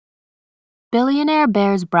Billionaire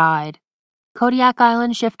Bear's Bride, Kodiak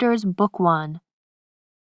Island Shifters, Book 1.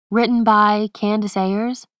 Written by Candace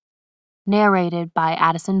Ayers. Narrated by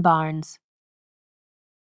Addison Barnes.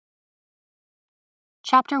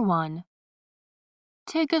 Chapter 1.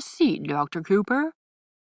 Take a seat, Dr. Cooper.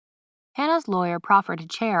 Hannah's lawyer proffered a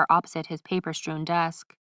chair opposite his paper-strewn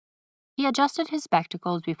desk. He adjusted his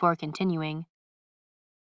spectacles before continuing.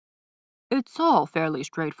 It's all fairly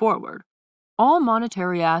straightforward. All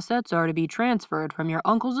monetary assets are to be transferred from your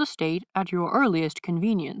uncle's estate at your earliest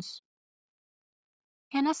convenience.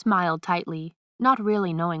 Hannah smiled tightly, not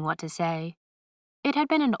really knowing what to say. It had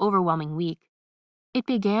been an overwhelming week. It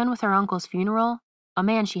began with her uncle's funeral, a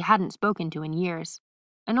man she hadn't spoken to in years,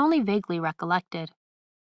 and only vaguely recollected.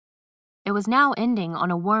 It was now ending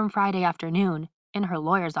on a warm Friday afternoon in her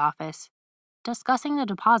lawyer's office, discussing the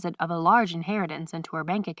deposit of a large inheritance into her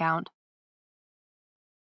bank account.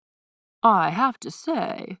 I have to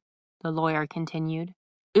say, the lawyer continued,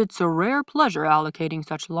 it's a rare pleasure allocating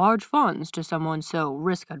such large funds to someone so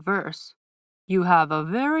risk-adverse. You have a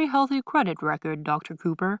very healthy credit record, Dr.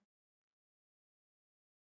 Cooper.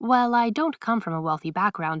 Well, I don't come from a wealthy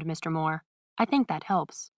background, Mr. Moore. I think that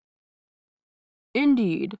helps.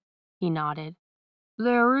 Indeed, he nodded.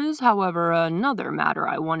 There is, however, another matter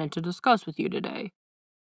I wanted to discuss with you today.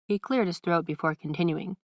 He cleared his throat before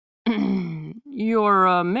continuing.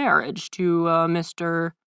 Your marriage to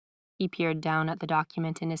Mr. He peered down at the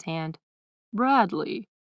document in his hand. Bradley.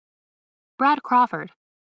 Brad Crawford,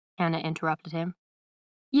 Hannah interrupted him.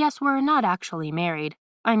 Yes, we're not actually married.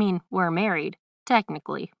 I mean, we're married,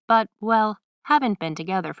 technically, but, well, haven't been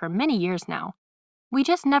together for many years now. We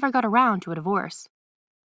just never got around to a divorce.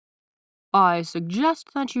 I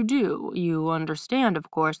suggest that you do. You understand, of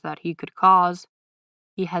course, that he could cause...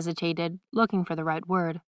 He hesitated, looking for the right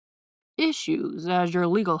word. Issues as your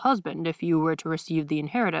legal husband if you were to receive the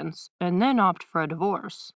inheritance and then opt for a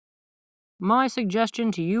divorce. My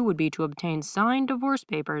suggestion to you would be to obtain signed divorce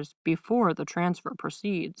papers before the transfer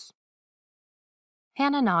proceeds.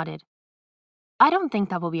 Hannah nodded. I don't think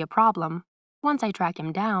that will be a problem, once I track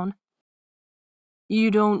him down.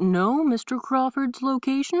 You don't know Mr. Crawford's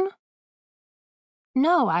location?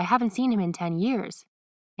 No, I haven't seen him in 10 years,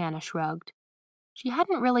 Hannah shrugged. She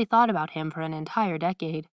hadn't really thought about him for an entire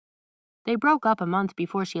decade. They broke up a month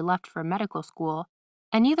before she left for medical school,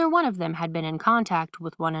 and neither one of them had been in contact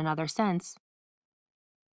with one another since.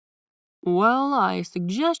 Well, I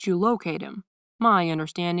suggest you locate him. My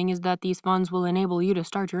understanding is that these funds will enable you to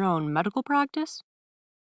start your own medical practice?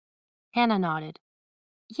 Hannah nodded.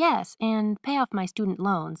 Yes, and pay off my student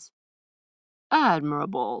loans.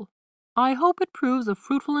 Admirable. I hope it proves a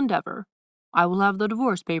fruitful endeavor. I will have the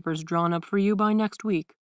divorce papers drawn up for you by next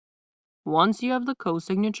week. Once you have the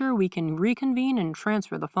co-signature, we can reconvene and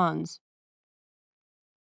transfer the funds.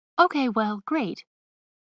 Okay, well, great.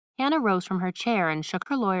 Hannah rose from her chair and shook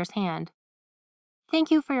her lawyer's hand.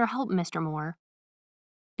 Thank you for your help, Mr. Moore.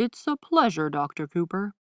 It's a pleasure, Dr.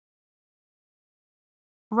 Cooper.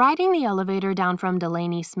 Riding the elevator down from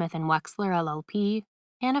Delaney, Smith & Wexler, LLP,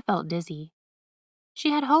 Hannah felt dizzy.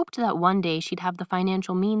 She had hoped that one day she'd have the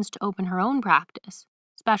financial means to open her own practice,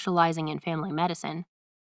 specializing in family medicine.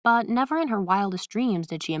 But never in her wildest dreams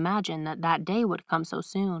did she imagine that that day would come so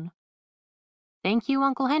soon. Thank you,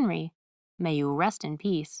 Uncle Henry. May you rest in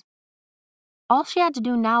peace. All she had to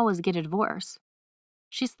do now was get a divorce.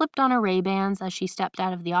 She slipped on her Ray-Bans as she stepped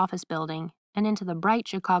out of the office building and into the bright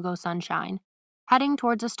Chicago sunshine, heading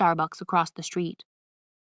towards a Starbucks across the street.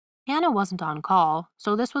 Hannah wasn't on call,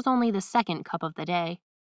 so this was only the second cup of the day.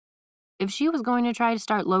 If she was going to try to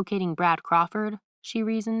start locating Brad Crawford, she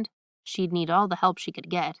reasoned, she'd need all the help she could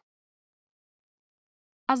get.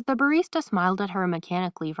 As the barista smiled at her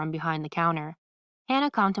mechanically from behind the counter, Hannah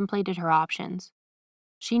contemplated her options.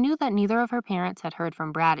 She knew that neither of her parents had heard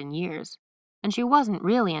from Brad in years, and she wasn't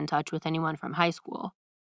really in touch with anyone from high school.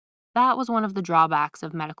 That was one of the drawbacks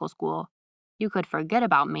of medical school. You could forget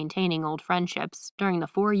about maintaining old friendships during the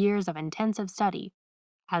 4 years of intensive study,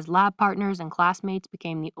 as lab partners and classmates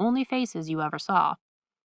became the only faces you ever saw.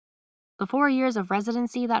 The 4 years of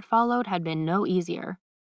residency that followed had been no easier.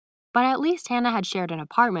 But at least Hannah had shared an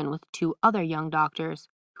apartment with 2 other young doctors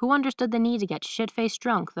who understood the need to get shit-faced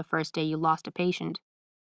drunk the first day you lost a patient,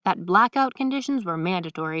 that blackout conditions were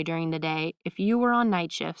mandatory during the day if you were on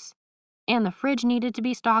night shifts, and the fridge needed to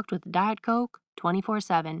be stocked with Diet Coke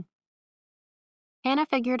 24/7. Hannah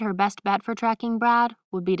figured her best bet for tracking Brad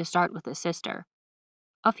would be to start with his sister.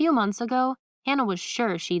 A few months ago, Hannah was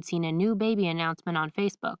sure she'd seen a new baby announcement on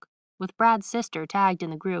Facebook, with Brad's sister tagged in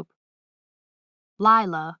the group.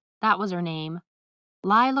 Lila, that was her name.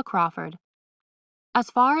 Lila Crawford. As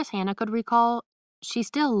far as Hannah could recall, She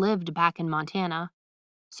still lived back in Montana,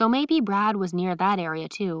 so maybe Brad was near that area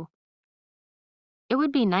too. It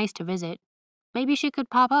would be nice to visit. Maybe she could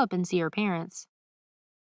pop up and see her parents.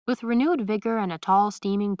 With renewed vigor and a tall,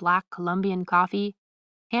 steaming black Colombian coffee,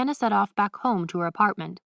 Hannah set off back home to her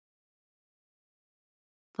apartment.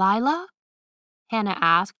 "Lila?" Hannah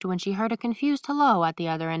asked when she heard a confused hello at the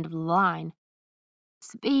other end of the line.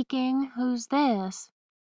 "Speaking. Who's this?"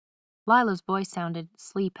 Lila's voice sounded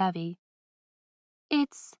sleep-heavy.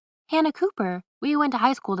 "It's Hannah Cooper. We went to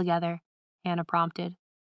high school together," Hannah prompted.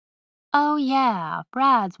 "Oh yeah,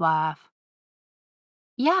 Brad's wife."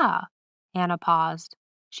 "Yeah." Hannah paused.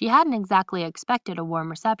 She hadn't exactly expected a warm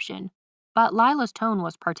reception, but Lila's tone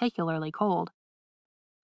was particularly cold.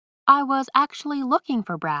 "I was actually looking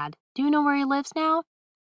for Brad. Do you know where he lives now?"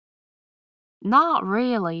 "Not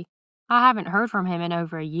really. I haven't heard from him in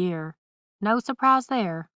over a year. No surprise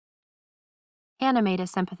there." Hannah made a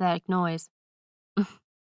sympathetic noise.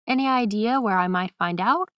 "Any idea where I might find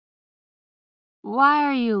out?" "Why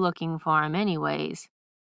are you looking for him anyways?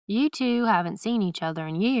 You two haven't seen each other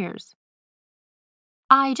in years."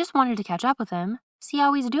 "I just wanted to catch up with him, see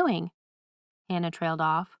how he's doing." Hannah trailed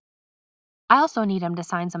off. "I also need him to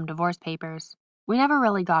sign some divorce papers. We never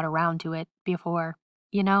really got around to it before,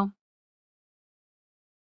 you know?"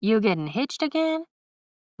 "You getting hitched again?"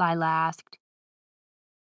 Lila asked.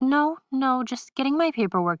 No, just getting my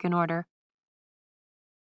paperwork in order."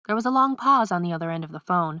 There was a long pause on the other end of the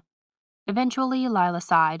phone. Eventually, Lila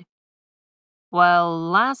sighed. "Well,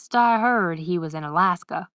 last I heard, he was in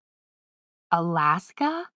Alaska."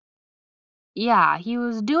 "Alaska?" "Yeah, he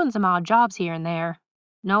was doing some odd jobs here and there.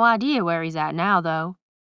 No idea where he's at now, though."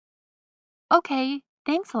 "Okay,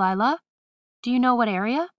 thanks, Lila. Do you know what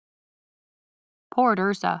area?" "Port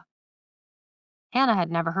Ursa." Hannah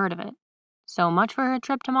had never heard of it. So much for her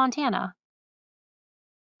trip to Montana.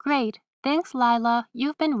 "Great, thanks, Lila.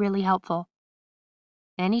 You've been really helpful."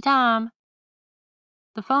 "Anytime."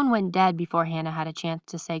 The phone went dead before Hannah had a chance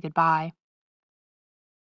to say goodbye.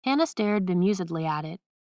 Hannah stared bemusedly at it.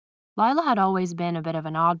 Lila had always been a bit of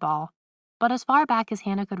an oddball, but as far back as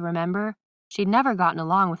Hannah could remember, she'd never gotten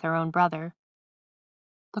along with her own brother.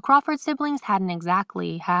 The Crawford siblings hadn't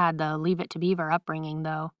exactly had the Leave It to Beaver upbringing,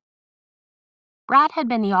 though. Brad had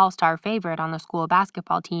been the all-star favorite on the school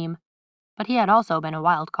basketball team, but he had also been a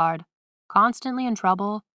wild card, constantly in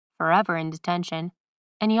trouble, forever in detention,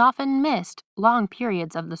 and he often missed long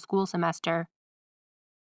periods of the school semester.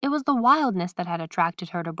 It was the wildness that had attracted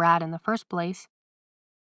her to Brad in the first place.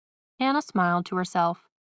 Hannah smiled to herself,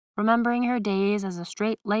 remembering her days as a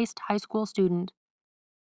straight-laced high school student.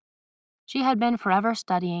 She had been forever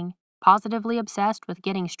studying, positively obsessed with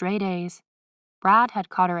getting straight A's. Brad had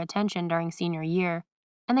caught her attention during senior year,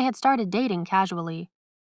 and they had started dating casually.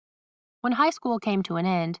 When high school came to an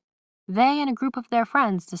end, they and a group of their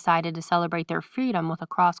friends decided to celebrate their freedom with a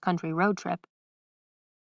cross-country road trip.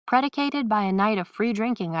 Predicated by a night of free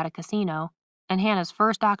drinking at a casino, and Hannah's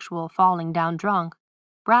first actual falling down drunk,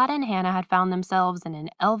 Brad and Hannah had found themselves in an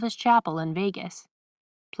Elvis chapel in Vegas,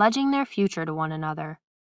 pledging their future to one another.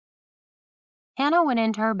 Hannah went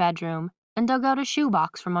into her bedroom and dug out a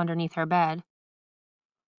shoebox from underneath her bed.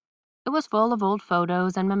 It was full of old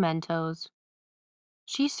photos and mementos.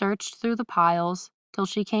 She searched through the piles till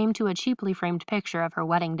she came to a cheaply framed picture of her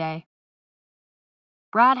wedding day.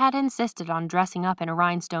 Brad had insisted on dressing up in a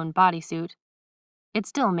rhinestone bodysuit. It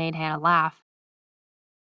still made Hannah laugh.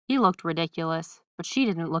 He looked ridiculous, but she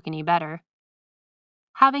didn't look any better.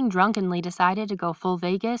 Having drunkenly decided to go full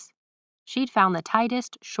Vegas, she'd found the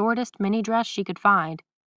tightest, shortest mini dress she could find,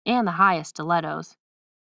 and the highest stilettos.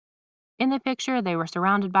 In the picture, they were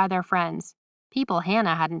surrounded by their friends, people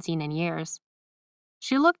Hannah hadn't seen in years.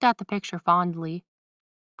 She looked at the picture fondly.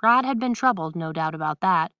 Brad had been troubled, no doubt about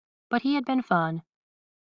that, but he had been fun.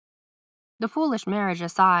 The foolish marriage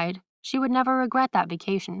aside, she would never regret that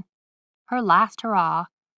vacation. Her last hurrah,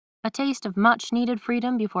 a taste of much-needed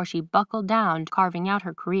freedom before she buckled down to carving out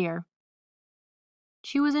her career.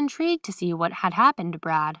 She was intrigued to see what had happened to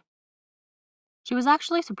Brad. She was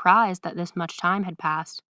actually surprised that this much time had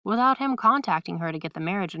passed without him contacting her to get the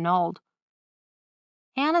marriage annulled.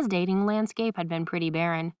 Hannah's dating landscape had been pretty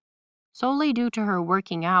barren, solely due to her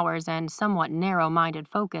working hours and somewhat narrow-minded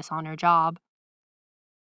focus on her job.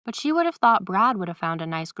 But she would have thought Brad would have found a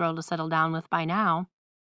nice girl to settle down with by now.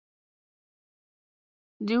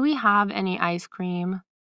 "Do we have any ice cream?"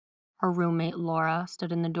 Her roommate Laura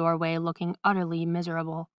stood in the doorway looking utterly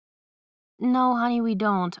miserable. "No, honey, we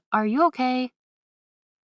don't. Are you okay?"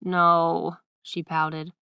 "No," she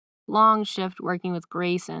pouted. "Long shift working with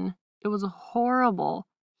Grayson. It was horrible.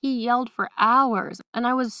 He yelled for hours, and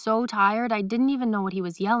I was so tired I didn't even know what he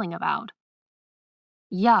was yelling about."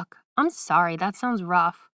 Yuck, I'm sorry, that sounds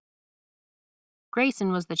rough.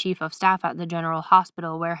 Grayson was the chief of staff at the general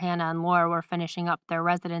hospital where Hannah and Laura were finishing up their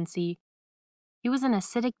residency. He was an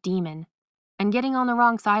acidic demon, and getting on the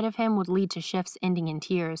wrong side of him would lead to shifts ending in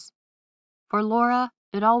tears. For Laura,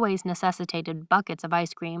 it always necessitated buckets of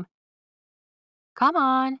ice cream. Come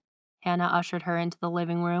on, Hannah ushered her into the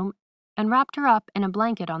living room and wrapped her up in a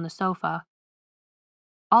blanket on the sofa.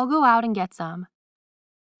 I'll go out and get some.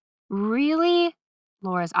 Really?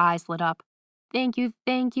 Laura's eyes lit up. Thank you,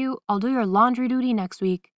 thank you. I'll do your laundry duty next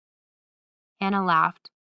week. Hannah laughed.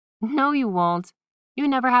 No, you won't. You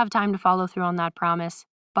never have time to follow through on that promise,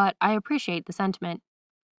 but I appreciate the sentiment.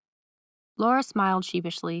 Laura smiled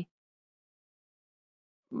sheepishly.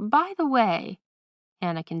 By the way,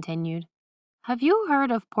 Hannah continued, have you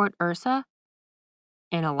heard of Port Ursa?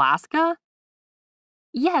 In Alaska?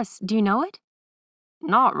 Yes, do you know it?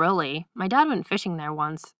 Not really. My dad went fishing there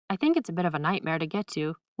once. I think it's a bit of a nightmare to get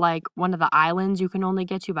to, like one of the islands you can only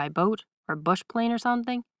get to by boat or bush plane or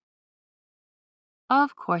something.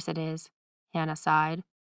 Of course it is, Hannah sighed.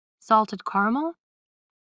 Salted caramel?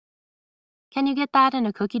 Can you get that in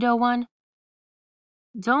a cookie dough one?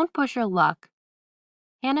 Don't push your luck.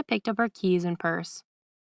 Hannah picked up her keys and purse.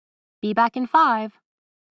 Be back in 5.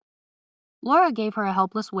 Laura gave her a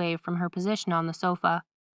helpless wave from her position on the sofa.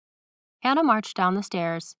 Hannah marched down the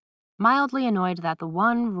stairs, mildly annoyed that the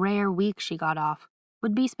one rare week she got off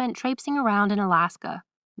would be spent traipsing around in Alaska,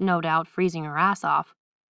 no doubt freezing her ass off,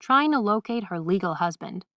 trying to locate her legal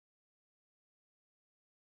husband.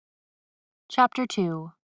 Chapter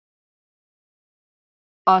 2.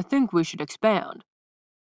 I think we should expand.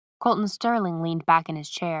 Colton Sterling leaned back in his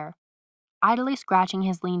chair, idly scratching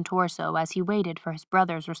his lean torso as he waited for his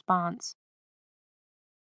brother's response.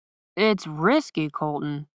 It's risky,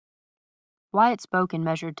 Colton. Wyatt spoke in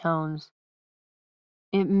measured tones.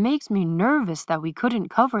 It makes me nervous that we couldn't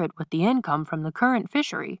cover it with the income from the current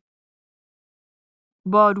fishery.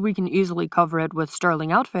 But we can easily cover it with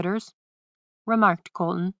Sterling Outfitters, remarked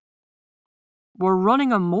Colton. We're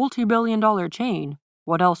running a multi-billion-dollar chain.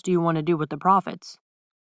 What else do you want to do with the profits?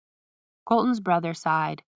 Colton's brother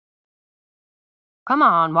sighed. Come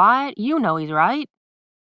on, Wyatt, you know he's right.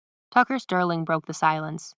 Tucker Sterling broke the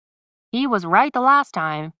silence. He was right the last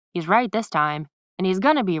time, he's right this time, and he's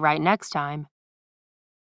gonna be right next time.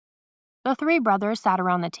 The three brothers sat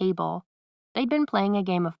around the table. They'd been playing a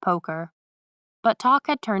game of poker, but talk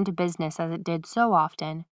had turned to business as it did so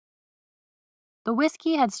often. The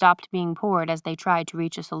whiskey had stopped being poured as they tried to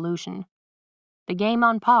reach a solution. The game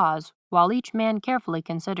on pause, while each man carefully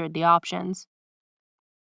considered the options.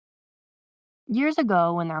 Years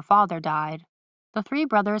ago, when their father died, the three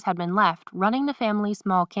brothers had been left running the family's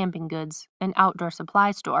small camping goods and outdoor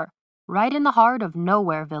supply store right in the heart of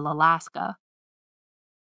Nowhereville, Alaska.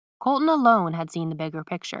 Colton alone had seen the bigger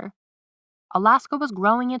picture. Alaska was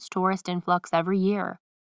growing its tourist influx every year.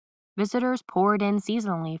 Visitors poured in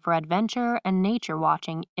seasonally for adventure and nature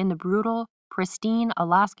watching in the brutal, pristine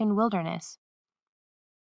Alaskan wilderness.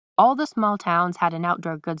 All the small towns had an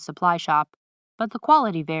outdoor goods supply shop, but the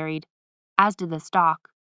quality varied, as did the stock.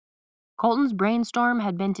 Colton's brainstorm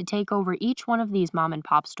had been to take over each one of these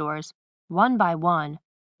mom-and-pop stores, one by one,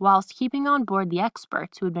 whilst keeping on board the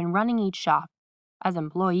experts who had been running each shop as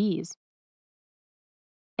employees.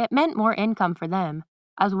 It meant more income for them,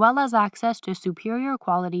 as well as access to superior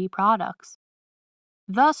quality products.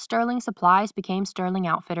 Thus, Sterling Supplies became Sterling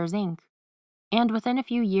Outfitters, Inc., and within a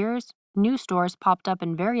few years, new stores popped up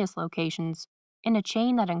in various locations in a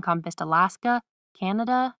chain that encompassed Alaska,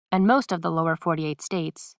 Canada, and most of the lower 48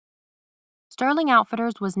 states. Sterling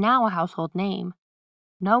Outfitters was now a household name.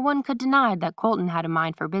 No one could deny that Colton had a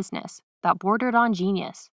mind for business that bordered on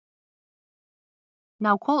genius.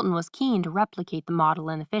 Now Colton was keen to replicate the model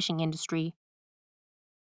in the fishing industry.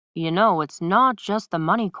 You know, it's not just the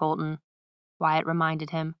money, Colton, Wyatt reminded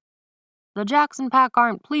him. The Jackson Pack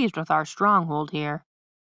aren't pleased with our stronghold here.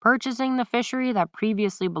 Purchasing the fishery that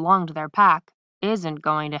previously belonged to their pack isn't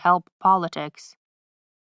going to help politics.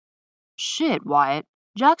 Shit, Wyatt.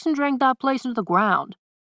 Jackson drank that place into the ground.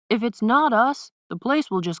 If it's not us, the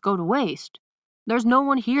place will just go to waste. There's no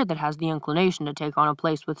one here that has the inclination to take on a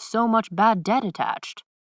place with so much bad debt attached.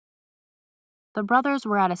 The brothers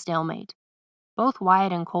were at a stalemate. Both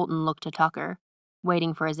Wyatt and Colton looked to Tucker,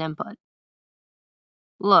 waiting for his input.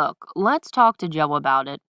 Look, let's talk to Joe about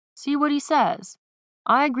it. See what he says.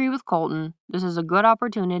 I agree with Colton. This is a good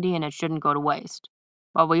opportunity and it shouldn't go to waste.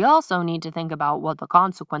 But we also need to think about what the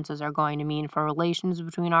consequences are going to mean for relations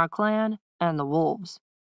between our clan and the wolves.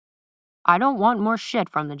 I don't want more shit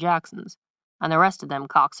from the Jacksons, and the rest of them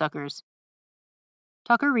cocksuckers.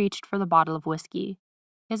 Tucker reached for the bottle of whiskey.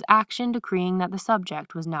 his action decreeing that the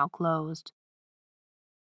subject was now closed.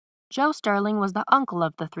 Joe Sterling was the uncle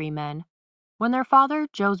of the three men. When their father,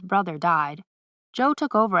 Joe's brother, died, Joe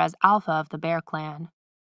took over as alpha of the Bear Clan.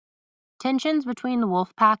 Tensions between the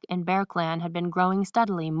Wolf Pack and Bear Clan had been growing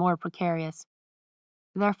steadily more precarious.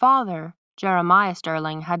 Their father, Jeremiah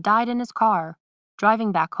Sterling, had died in his car,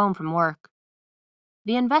 driving back home from work.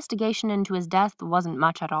 The investigation into his death wasn't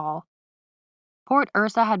much at all. Port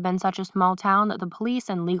Ursa had been such a small town that the police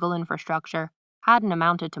and legal infrastructure hadn't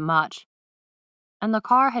amounted to much, and the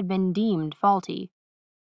car had been deemed faulty.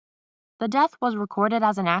 The death was recorded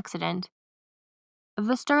as an accident.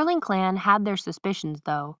 The Sterling clan had their suspicions,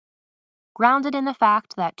 though, grounded in the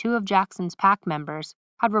fact that two of Jackson's pack members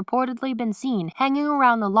had reportedly been seen hanging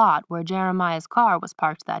around the lot where Jeremiah's car was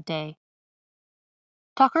parked that day.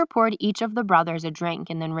 Tucker poured each of the brothers a drink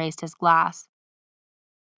and then raised his glass.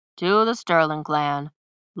 "To the Sterling clan,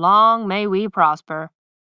 long may we prosper."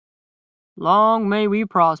 "Long may we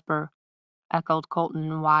prosper," echoed Colton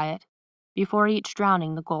and Wyatt, before each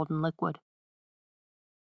drowning the golden liquid.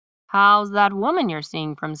 "How's that woman you're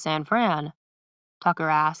seeing from San Fran?" Tucker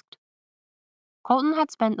asked. Colton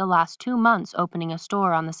had spent the last 2 months opening a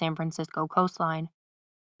store on the San Francisco coastline,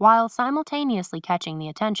 while simultaneously catching the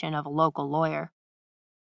attention of a local lawyer.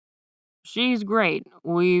 "She's great.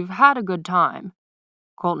 We've had a good time,"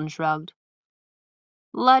 Colton shrugged.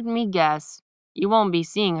 "Let me guess. You won't be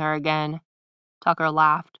seeing her again," Tucker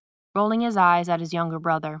laughed, rolling his eyes at his younger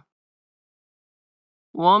brother.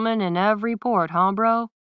 "Woman in every port, huh,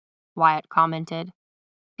 bro?" Wyatt commented,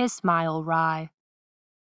 his smile wry.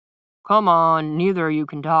 "Come on, neither of you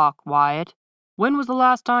can talk, Wyatt. When was the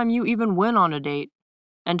last time you even went on a date?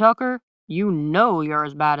 And Tucker, you know you're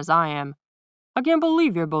as bad as I am. I can't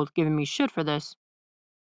believe you're both giving me shit for this."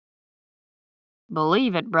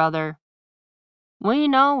 "Believe it, brother. We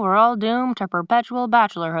know we're all doomed to perpetual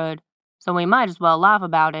bachelorhood, so we might as well laugh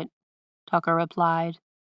about it," Tucker replied.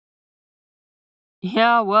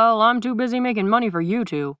 "Yeah, well, I'm too busy making money for you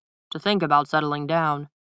two to think about settling down."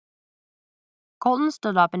 Colton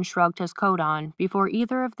stood up and shrugged his coat on before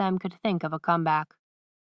either of them could think of a comeback.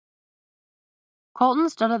 Colton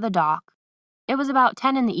stood at the dock. It was about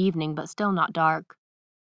 10 in the evening, but still not dark.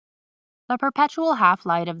 The perpetual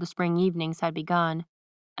half-light of the spring evenings had begun,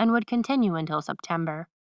 and would continue until September.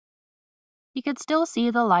 He could still see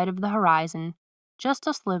the light of the horizon, just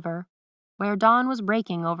a sliver, where dawn was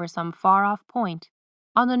breaking over some far-off point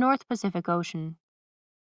on the North Pacific Ocean.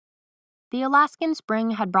 The Alaskan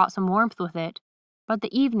spring had brought some warmth with it, but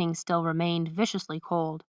the evenings still remained viciously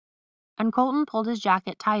cold, and Colton pulled his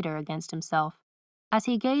jacket tighter against himself as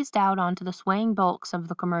he gazed out onto the swaying bulks of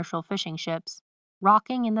the commercial fishing ships,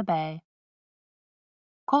 rocking in the bay.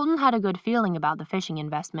 Colton had a good feeling about the fishing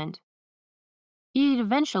investment. He'd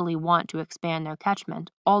eventually want to expand their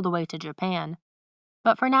catchment all the way to Japan,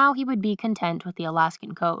 but for now he would be content with the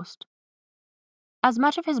Alaskan coast. As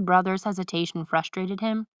much of his brother's hesitation frustrated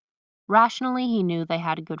him, rationally he knew they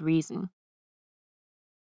had a good reason.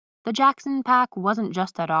 The Jackson pack wasn't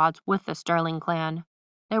just at odds with the Sterling clan,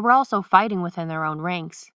 they were also fighting within their own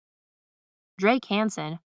ranks. Drake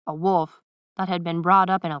Hansen, a wolf that had been brought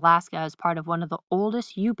up in Alaska as part of one of the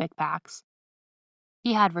oldest Yupik packs.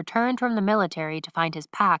 He had returned from the military to find his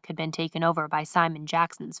pack had been taken over by Simon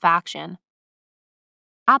Jackson's faction.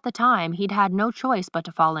 At the time, he'd had no choice but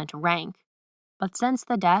to fall into rank, but since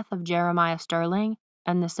the death of Jeremiah Sterling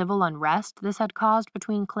and the civil unrest this had caused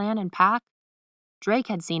between clan and pack, Drake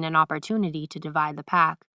had seen an opportunity to divide the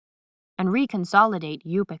pack and reconsolidate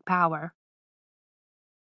Yupik power.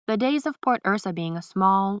 The days of Port Ursa being a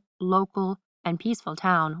small, local, and peaceful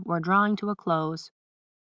town were drawing to a close.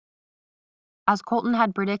 As Colton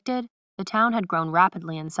had predicted, the town had grown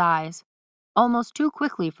rapidly in size, almost too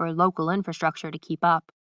quickly for local infrastructure to keep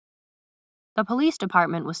up. The police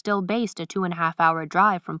department was still based a 2.5-hour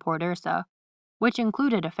drive from Port Ursa, which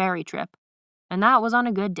included a ferry trip, and that was on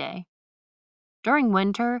a good day. During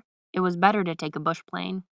winter, it was better to take a bush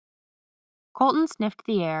plane. Colton sniffed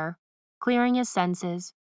the air, clearing his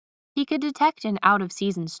senses. He could detect an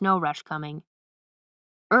out-of-season snow rush coming.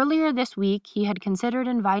 Earlier this week, he had considered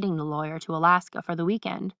inviting the lawyer to Alaska for the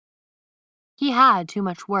weekend. He had too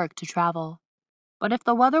much work to travel, but if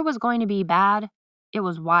the weather was going to be bad, it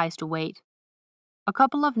was wise to wait. A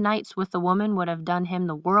couple of nights with the woman would have done him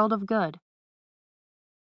the world of good.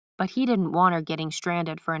 But he didn't want her getting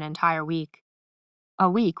stranded for an entire week. A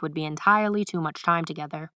week would be entirely too much time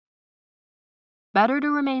together. Better to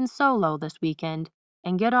remain solo this weekend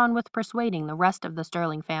and get on with persuading the rest of the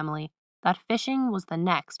Sterling family that fishing was the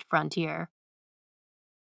next frontier.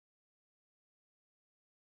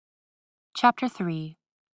 Chapter 3.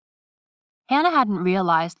 Hannah hadn't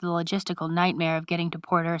realized the logistical nightmare of getting to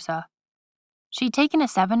Port Ursa. She'd taken a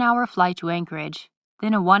 7-hour flight to Anchorage,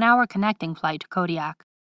 then a 1-hour connecting flight to Kodiak.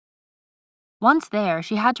 Once there,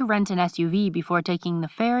 she had to rent an SUV before taking the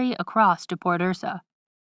ferry across to Port Ursa.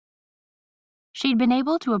 She'd been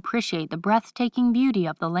able to appreciate the breathtaking beauty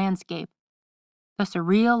of the landscape, the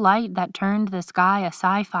surreal light that turned the sky a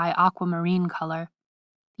sci-fi aquamarine color,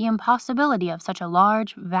 the impossibility of such a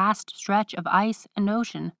large, vast stretch of ice and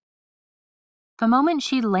ocean. The moment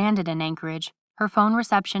she'd landed in Anchorage, her phone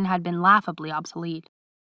reception had been laughably obsolete.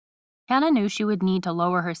 Hannah knew she would need to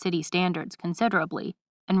lower her city standards considerably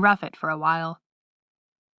and rough it for a while.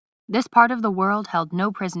 This part of the world held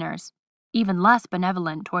no prisoners, even less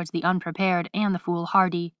benevolent towards the unprepared and the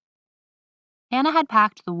foolhardy. Hannah had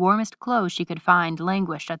packed the warmest clothes she could find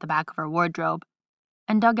languished at the back of her wardrobe,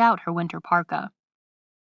 and dug out her winter parka.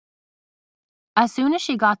 As soon as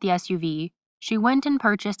she got the SUV, she went and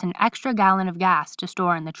purchased an extra gallon of gas to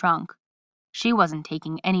store in the trunk. She wasn't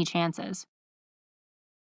taking any chances.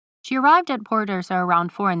 She arrived at Port Ursa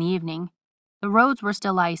around 4 in the evening. The roads were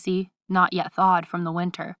still icy, not yet thawed from the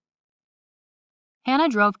winter. Hannah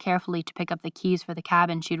drove carefully to pick up the keys for the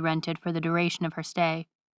cabin she'd rented for the duration of her stay,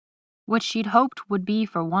 which she'd hoped would be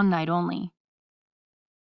for one night only.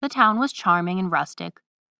 The town was charming and rustic,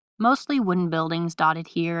 mostly wooden buildings dotted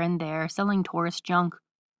here and there selling tourist junk,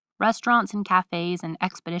 restaurants and cafes and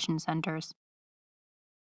expedition centers.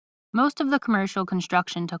 Most of the commercial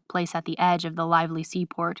construction took place at the edge of the lively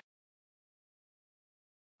seaport.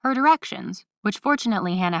 Her directions, which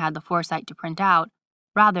fortunately Hannah had the foresight to print out,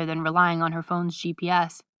 rather than relying on her phone's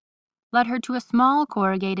GPS, led her to a small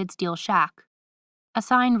corrugated steel shack, a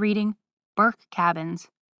sign reading Burke Cabins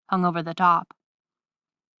hung over the top.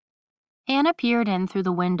 Hannah peered in through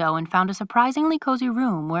the window and found a surprisingly cozy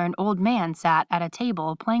room where an old man sat at a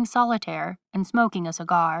table playing solitaire and smoking a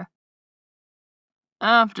cigar.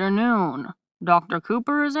 Afternoon. Dr.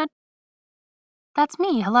 Cooper, is it? That's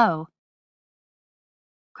me, hello.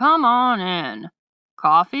 Come on in.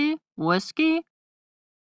 Coffee? Whiskey?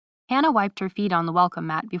 Hannah wiped her feet on the welcome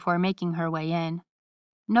mat before making her way in,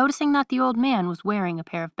 noticing that the old man was wearing a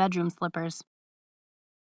pair of bedroom slippers.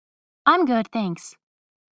 I'm good, thanks.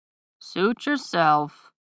 Suit yourself.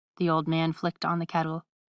 The old man flicked on the kettle.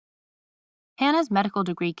 Hannah's medical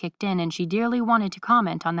degree kicked in and she dearly wanted to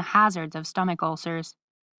comment on the hazards of stomach ulcers,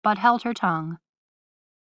 but held her tongue.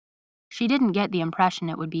 She didn't get the impression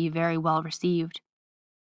it would be very well received.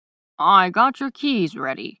 I got your keys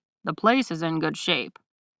ready. The place is in good shape.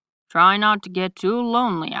 Try not to get too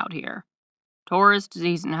lonely out here. Tourist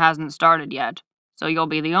season hasn't started yet, so you'll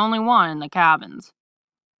be the only one in the cabins.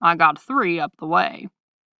 I got 3 up the way.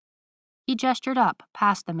 He gestured up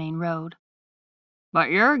past the main road.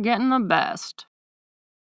 But you're getting the best.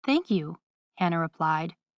 Thank you, Hannah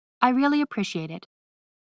replied. I really appreciate it.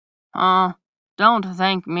 Don't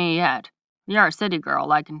thank me yet. You're a city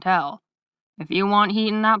girl, I can tell. If you want heat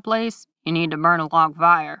in that place, you need to burn a log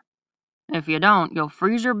fire. If you don't, you'll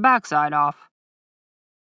freeze your backside off.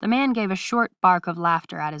 The man gave a short bark of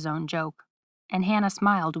laughter at his own joke, and Hannah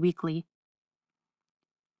smiled weakly.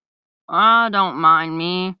 Don't mind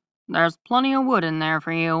me. There's plenty of wood in there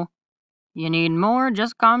for you. You need more,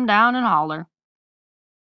 just come down and holler.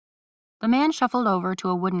 The man shuffled over to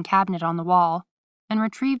a wooden cabinet on the wall and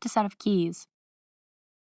retrieved a set of keys.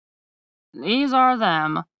 These are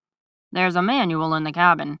them. There's a manual in the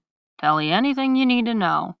cabin. Tell you anything you need to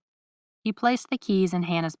know. He placed the keys in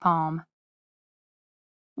Hannah's palm.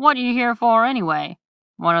 What you here for anyway?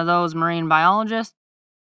 One of those marine biologists?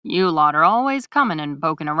 You lot are always coming and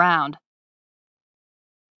poking around.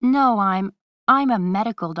 No, I'm a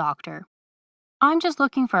medical doctor. I'm just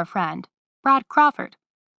looking for a friend, Brad Crawford.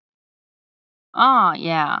 Ah,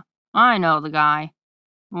 yeah, I know the guy.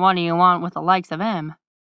 What do you want with the likes of him?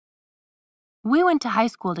 We went to high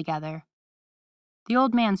school together. The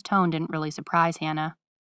old man's tone didn't really surprise Hannah.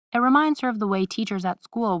 It reminds her of the way teachers at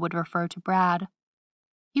school would refer to Brad.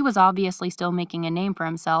 He was obviously still making a name for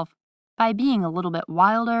himself by being a little bit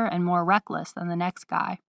wilder and more reckless than the next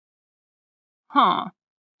guy.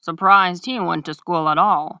 Surprised he went to school at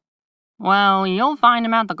all. Well, you'll find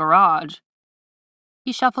him at the garage.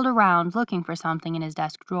 He shuffled around looking for something in his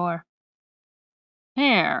desk drawer.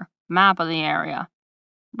 Here, map of the area.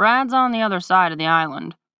 Brad's on the other side of the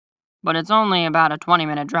island, but it's only about a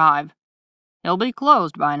 20-minute drive. He'll be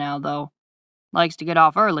closed by now, though. Likes to get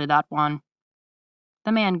off early, that one.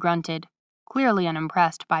 The man grunted, clearly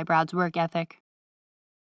unimpressed by Brad's work ethic.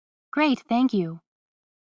 Great, thank you.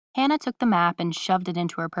 Hannah took the map and shoved it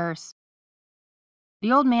into her purse.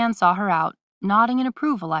 The old man saw her out, nodding in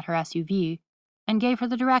approval at her SUV, and gave her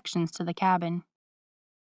the directions to the cabin.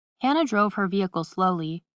 Hannah drove her vehicle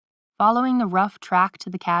slowly, following the rough track to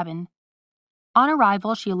the cabin. On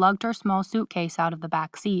arrival, she lugged her small suitcase out of the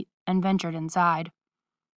back seat and ventured inside.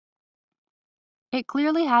 It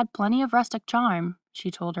clearly had plenty of rustic charm,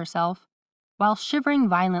 she told herself, while shivering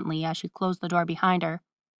violently as she closed the door behind her,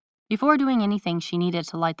 before doing anything she needed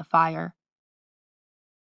to light the fire.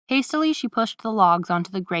 Hastily, she pushed the logs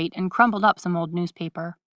onto the grate and crumpled up some old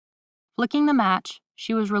newspaper. Flicking the match,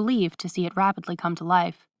 she was relieved to see it rapidly come to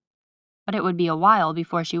life, but it would be a while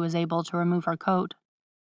before she was able to remove her coat.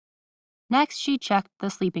 Next, she checked the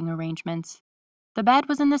sleeping arrangements. The bed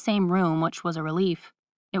was in the same room, which was a relief.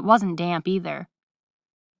 It wasn't damp either.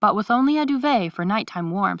 But with only a duvet for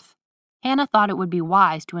nighttime warmth, Hannah thought it would be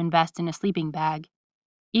wise to invest in a sleeping bag,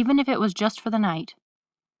 even if it was just for the night.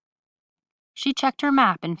 She checked her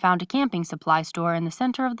map and found a camping supply store in the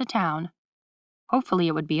center of the town. Hopefully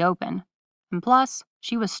it would be open, and plus,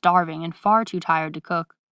 she was starving and far too tired to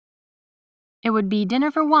cook. It would be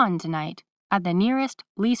dinner for one tonight at the nearest,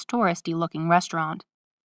 least touristy-looking restaurant.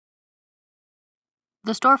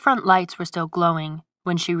 The storefront lights were still glowing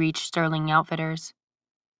when she reached Sterling Outfitters.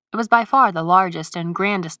 It was by far the largest and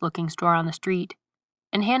grandest-looking store on the street,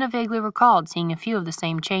 and Hannah vaguely recalled seeing a few of the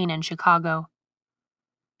same chain in Chicago.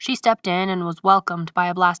 She stepped in and was welcomed by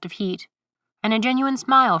a blast of heat, and a genuine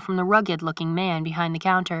smile from the rugged-looking man behind the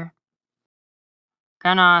counter.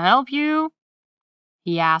 "Can I help you?"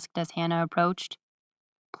 he asked as Hannah approached.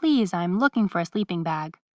 "Please, I'm looking for a sleeping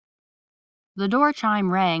bag." The door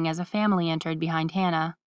chime rang as a family entered behind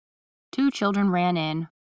Hannah. 2 children ran in,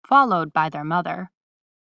 followed by their mother.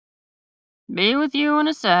 "Be with you in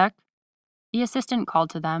a sec," the assistant called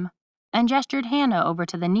to them, and gestured Hannah over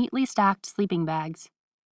to the neatly stacked sleeping bags.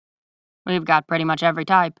 "We've got pretty much every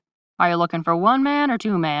type. Are you looking for 1 man or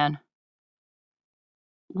 2 man?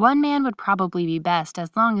 1 man would probably be best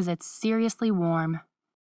as long as it's seriously warm.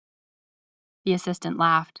 The assistant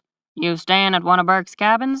laughed. "You staying at one of Burke's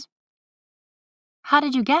cabins?" How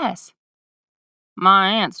did you guess? "My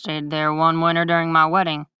aunt stayed there one winter during my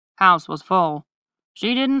wedding. House was full.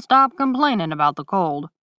 She didn't stop complaining about the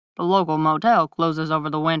cold. The local motel closes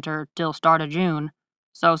over the winter till start of June,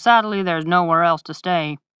 so sadly there's nowhere else to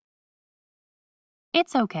stay."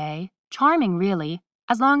 It's okay. Charming, really.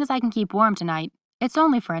 As long as I can keep warm tonight. It's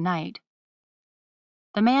only for a night.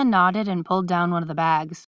 The man nodded and pulled down one of the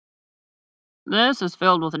bags. "This is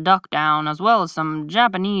filled with duck down as well as some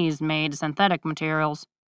Japanese-made synthetic materials.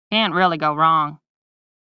 Can't really go wrong."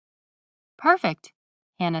 Perfect,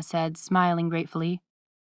 Hannah said, smiling gratefully.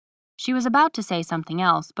 She was about to say something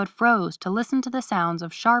else, but froze to listen to the sounds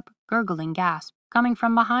of sharp, gurgling gasps coming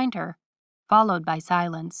from behind her, followed by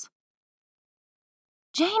silence.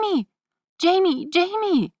 "Jamie! Jamie!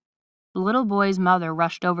 Jamie!" The little boy's mother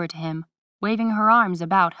rushed over to him, waving her arms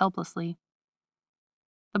about helplessly.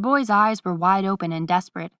 The boy's eyes were wide open and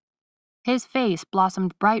desperate. His face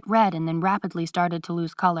blossomed bright red and then rapidly started to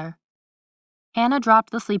lose color. Hannah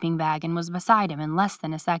dropped the sleeping bag and was beside him in less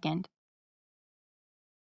than a second.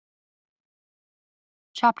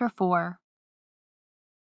 Chapter 4.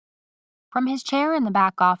 From his chair in the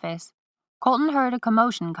back office, Colton heard a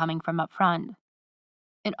commotion coming from up front.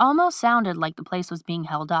 It almost sounded like the place was being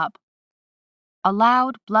held up. A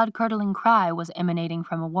loud, blood-curdling cry was emanating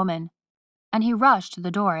from a woman, and he rushed to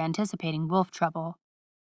the door anticipating wolf trouble.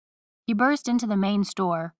 He burst into the main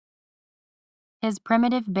store, his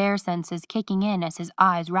primitive bear senses kicking in as his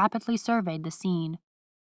eyes rapidly surveyed the scene.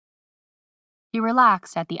 He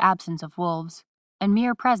relaxed at the absence of wolves and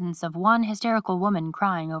mere presence of one hysterical woman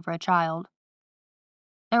crying over a child.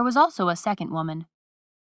 There was also a second woman,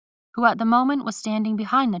 who at the moment was standing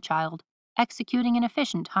behind the child, executing an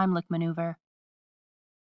efficient Heimlich maneuver.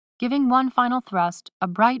 Giving one final thrust, a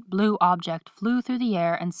bright blue object flew through the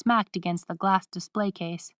air and smacked against the glass display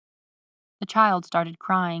case. The child started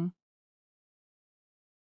crying.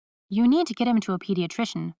 "You need to get him to a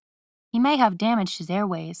pediatrician. He may have damaged his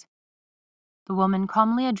airways." The woman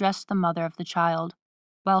calmly addressed the mother of the child,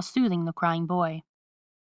 while soothing the crying boy.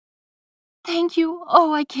 "Thank you!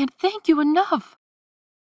 Oh, I can't thank you enough!"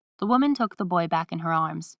 The woman took the boy back in her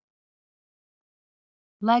arms.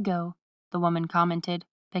 "Lego," the woman commented,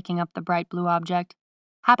 picking up the bright blue object.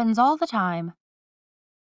 "Happens all the time."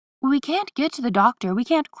 "We can't get to the doctor. We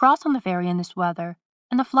can't cross on the ferry in this weather,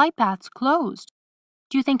 and the flight path's closed.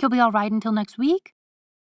 Do you think he'll be all right until next week?"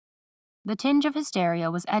 The tinge of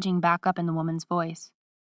hysteria was edging back up in the woman's voice.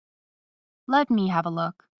 "Let me have a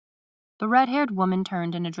look." The red-haired woman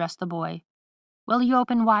turned and addressed the boy. "Will you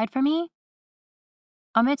open wide for me?"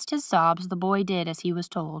 Amidst his sobs, the boy did as he was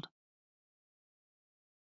told.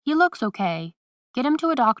 "He looks okay. Get him to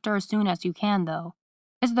a doctor as soon as you can, though.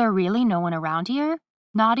 Is there really no one around here?"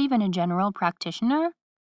 Not even a general practitioner?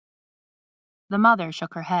 The mother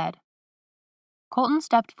shook her head. Colton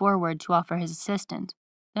stepped forward to offer his assistance,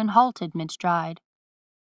 then halted mid-stride.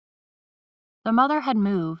 The mother had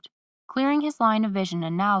moved, clearing his line of vision,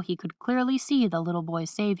 and now he could clearly see the little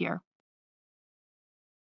boy's savior.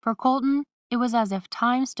 For Colton, it was as if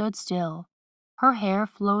time stood still. Her hair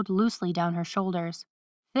flowed loosely down her shoulders,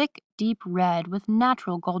 thick, deep red with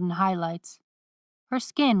natural golden highlights. Her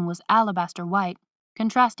skin was alabaster white,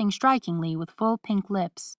 contrasting strikingly with full pink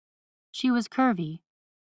lips. She was curvy,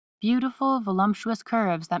 beautiful, voluptuous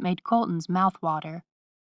curves that made Colton's mouth water.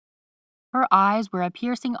 Her eyes were a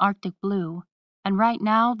piercing Arctic blue, and right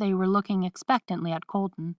now they were looking expectantly at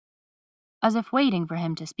Colton, as if waiting for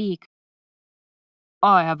him to speak.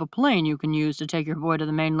 I have a plane you can use to take your boy to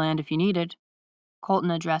the mainland if you need it,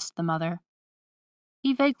 Colton addressed the mother.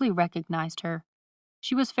 He vaguely recognized her.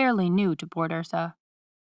 She was fairly new to Port Ursa.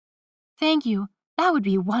 Thank you. That would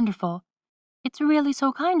be wonderful. It's really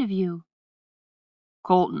so kind of you.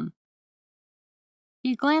 Colton.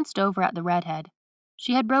 He glanced over at the redhead.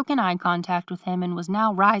 She had broken eye contact with him and was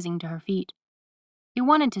now rising to her feet. He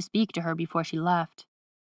wanted to speak to her before she left.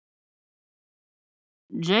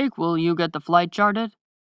 Jake, will you get the flight charted?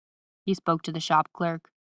 He spoke to the shop clerk,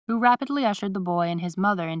 who rapidly ushered the boy and his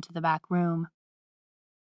mother into the back room.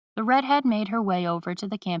 The redhead made her way over to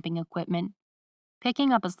the camping equipment,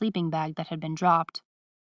 picking up a sleeping bag that had been dropped.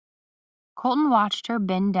 Colton watched her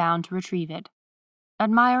bend down to retrieve it,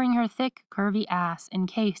 admiring her thick, curvy ass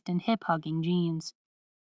encased in hip-hugging jeans.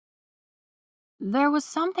 There was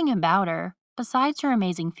something about her, besides her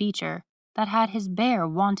amazing feature, that had his bear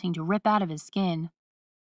wanting to rip out of his skin.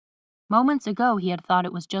 Moments ago he had thought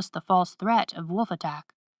it was just the false threat of wolf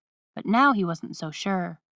attack, but now he wasn't so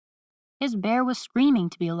sure. His bear was screaming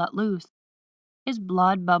to be let loose, his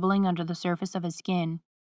blood bubbling under the surface of his skin.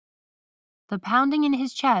 The pounding in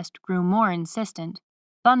his chest grew more insistent,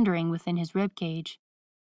 thundering within his rib cage.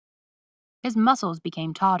 His muscles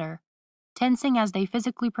became tauter, tensing as they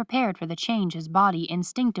physically prepared for the change his body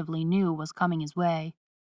instinctively knew was coming his way.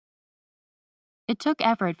 It took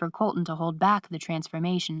effort for Colton to hold back the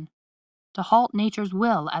transformation, to halt nature's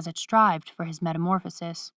will as it strived for his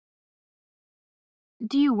metamorphosis.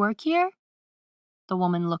 Do you work here? The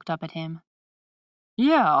woman looked up at him.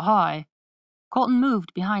 Yeah, hi. Colton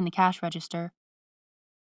moved behind the cash register.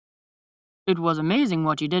 It was amazing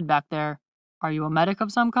what you did back there. Are you a medic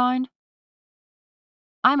of some kind?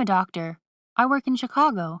 I'm a doctor. I work in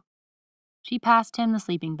Chicago. She passed him the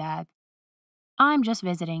sleeping bag. I'm just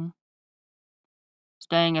visiting.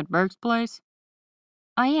 Staying at Burke's place?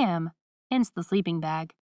 I am, hence the sleeping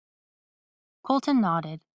bag. Colton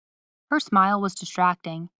nodded. Her smile was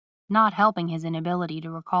distracting, not helping his inability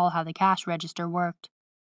to recall how the cash register worked.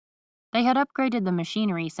 They had upgraded the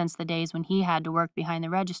machinery since the days when he had to work behind the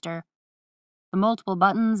register. The multiple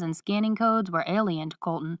buttons and scanning codes were alien to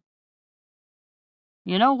Colton.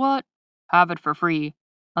 You know what? Have it for free.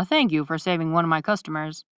 A thank you for saving one of my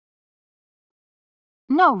customers.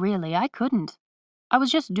 No, really, I couldn't. I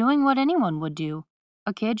was just doing what anyone would do.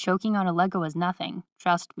 A kid choking on a Lego is nothing,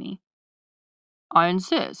 trust me. I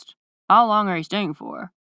insist. How long are you staying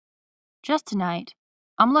for? Just tonight.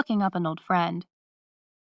 I'm looking up an old friend.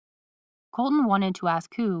 Colton wanted to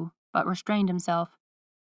ask who, but restrained himself.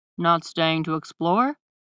 Not staying to explore?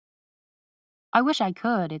 I wish I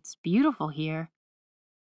could. It's beautiful here.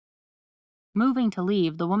 Moving to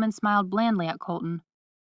leave, the woman smiled blandly at Colton.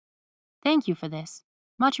 Thank you for this.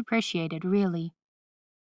 Much appreciated, really.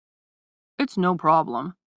 It's no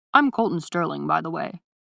problem. I'm Colton Sterling, by the way.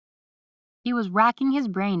 He was racking his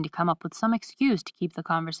brain to come up with some excuse to keep the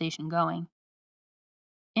conversation going.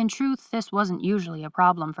 In truth, this wasn't usually a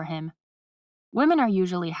problem for him. Women are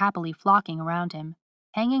usually happily flocking around him,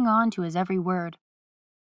 hanging on to his every word.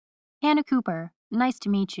 Hannah Cooper, nice to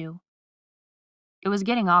meet you. It was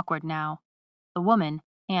getting awkward now. The woman,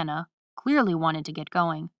 Hannah, clearly wanted to get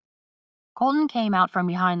going. Colton came out from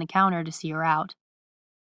behind the counter to see her out.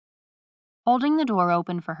 Holding the door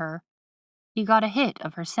open for her, he got a hit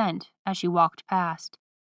of her scent as she walked past.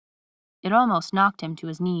 It almost knocked him to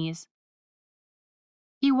his knees.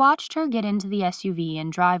 He watched her get into the SUV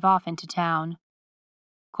and drive off into town.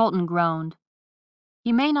 Colton groaned.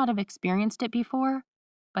 He may not have experienced it before,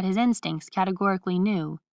 but his instincts categorically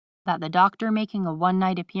knew that the doctor making a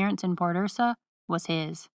one-night appearance in Port Ursa was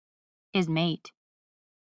his mate.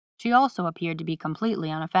 She also appeared to be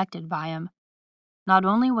completely unaffected by him. Not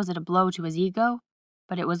only was it a blow to his ego,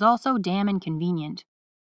 but it was also damn inconvenient.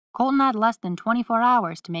 Colton had less than 24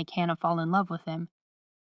 hours to make Hannah fall in love with him.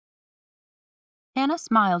 Hannah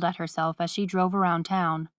smiled at herself as she drove around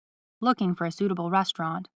town, looking for a suitable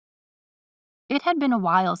restaurant. It had been a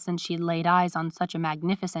while since she'd laid eyes on such a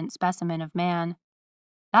magnificent specimen of man.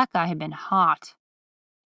 That guy had been hot.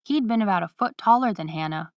 He'd been about a foot taller than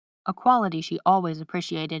Hannah, a quality she always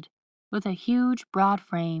appreciated, with a huge, broad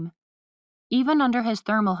frame. Even under his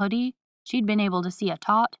thermal hoodie, she'd been able to see a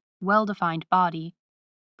taut, well-defined body,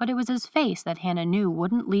 but it was his face that Hannah knew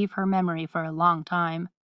wouldn't leave her memory for a long time.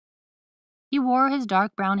 He wore his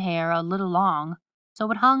dark brown hair a little long, so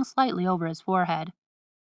it hung slightly over his forehead,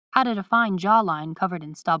 had a defined jawline covered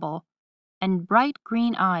in stubble, and bright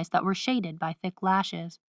green eyes that were shaded by thick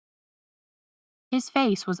lashes. His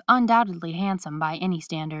face was undoubtedly handsome by any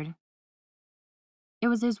standard. It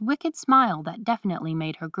was his wicked smile that definitely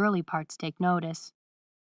made her girly parts take notice.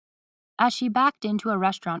 As she backed into a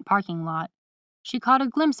restaurant parking lot, she caught a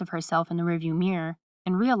glimpse of herself in the rearview mirror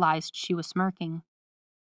and realized she was smirking.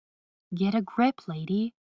 Get a grip,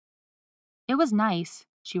 lady. It was nice,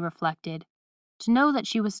 she reflected, to know that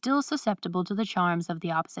she was still susceptible to the charms of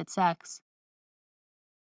the opposite sex.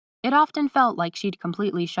 It often felt like she'd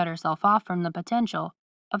completely shut herself off from the potential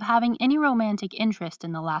of having any romantic interest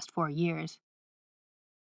in the last 4 years.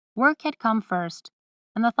 Work had come first,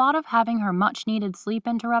 and the thought of having her much-needed sleep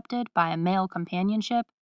interrupted by a male companionship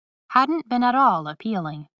hadn't been at all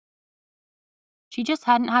appealing. She just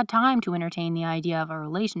hadn't had time to entertain the idea of a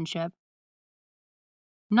relationship.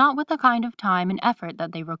 Not with the kind of time and effort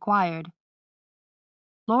that they required.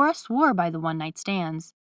 Laura swore by the one-night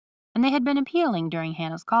stands, and they had been appealing during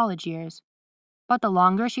Hannah's college years, but the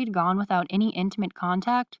longer she'd gone without any intimate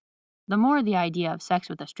contact, the more the idea of sex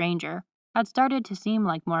with a stranger had started to seem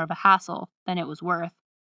like more of a hassle than it was worth.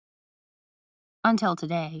 Until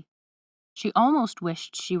today, she almost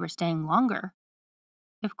wished she were staying longer.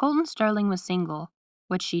 If Colton Sterling was single,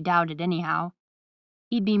 which she doubted anyhow,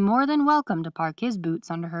 he'd be more than welcome to park his boots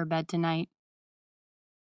under her bed tonight.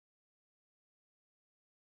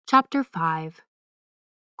 Chapter 5.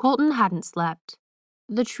 Colton hadn't slept.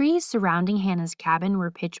 The trees surrounding Hannah's cabin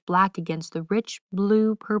were pitch black against the rich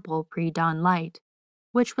blue-purple pre-dawn light,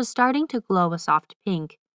 which was starting to glow a soft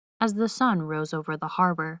pink as the sun rose over the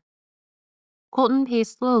harbor. Colton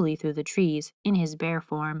paced slowly through the trees in his bear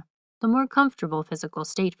form, the more comfortable physical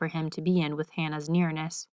state for him to be in with Hannah's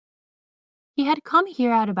nearness. He had come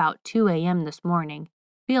here at about 2 a.m. this morning,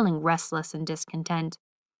 feeling restless and discontent.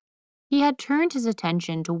 He had turned his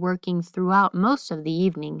attention to working throughout most of the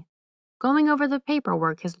evening, going over the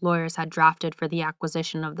paperwork his lawyers had drafted for the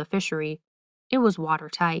acquisition of the fishery. It was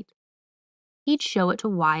watertight. He'd show it to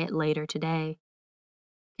Wyatt later today,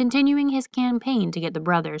 continuing his campaign to get the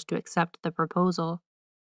brothers to accept the proposal.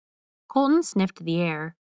 Colton sniffed the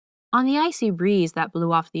air. On the icy breeze that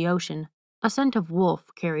blew off the ocean, a scent of wolf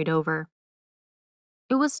carried over.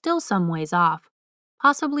 It was still some ways off,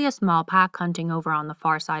 possibly a small pack hunting over on the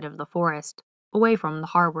far side of the forest, away from the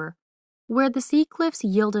harbor, where the sea cliffs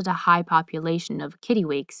yielded a high population of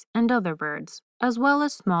kittiwakes and other birds, as well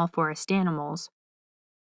as small forest animals.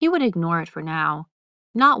 He would ignore it for now,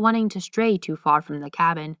 not wanting to stray too far from the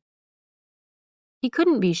cabin. He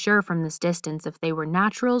couldn't be sure from this distance if they were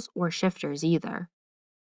naturals or shifters either.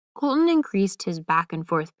 Colton increased his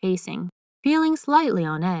back-and-forth pacing, feeling slightly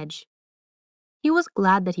on edge. He was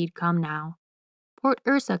glad that he'd come now. Port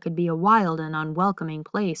Ursa could be a wild and unwelcoming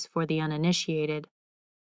place for the uninitiated.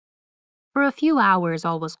 For a few hours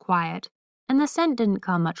all was quiet, and the scent didn't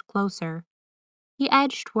come much closer. He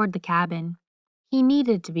edged toward the cabin. He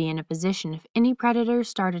needed to be in a position if any predators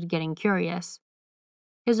started getting curious.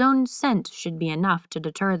 His own scent should be enough to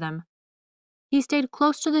deter them. He stayed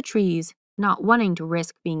close to the trees, not wanting to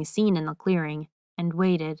risk being seen in the clearing, and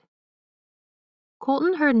waited.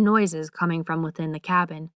 Colton heard noises coming from within the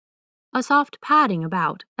cabin, a soft padding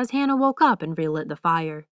about as Hannah woke up and relit the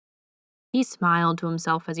fire. He smiled to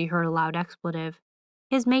himself as he heard a loud expletive.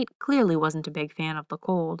 His mate clearly wasn't a big fan of the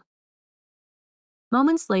cold.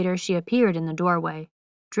 Moments later, she appeared in the doorway,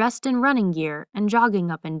 dressed in running gear and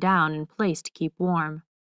jogging up and down in place to keep warm.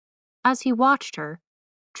 As he watched her,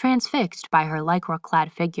 transfixed by her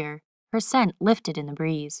lycra-clad figure, her scent lifted in the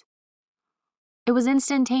breeze. It was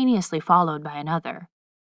instantaneously followed by another,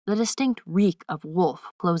 the distinct reek of wolf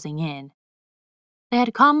closing in. They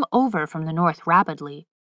had come over from the north rapidly.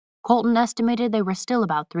 Colton estimated they were still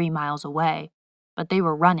about 3 miles away, but they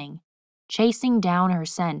were running, chasing down her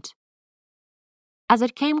scent. As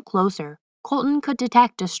it came closer, Colton could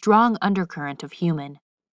detect a strong undercurrent of human.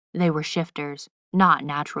 They were shifters, not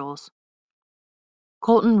naturals.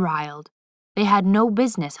 Colton riled. They had no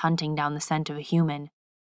business hunting down the scent of a human.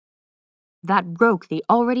 That broke the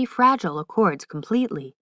already fragile accords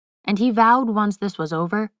completely, and he vowed once this was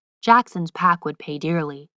over, Jackson's pack would pay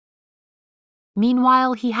dearly.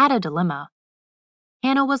 Meanwhile, he had a dilemma.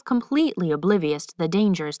 Hannah was completely oblivious to the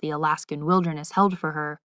dangers the Alaskan wilderness held for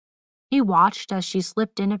her. He watched as she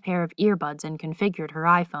slipped in a pair of earbuds and configured her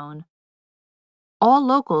iPhone. All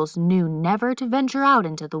locals knew never to venture out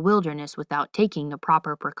into the wilderness without taking the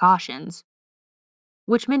proper precautions,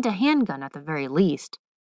 which meant a handgun at the very least,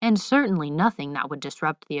 and certainly nothing that would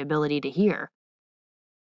disrupt the ability to hear.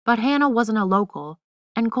 But Hannah wasn't a local,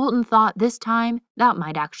 and Colton thought this time that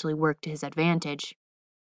might actually work to his advantage.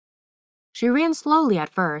 She ran slowly at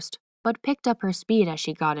first, but picked up her speed as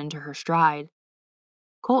she got into her stride.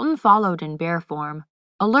 Colton followed in bear form,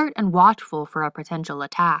 alert and watchful for a potential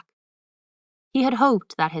attack. He had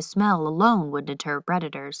hoped that his smell alone would deter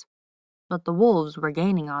predators, but the wolves were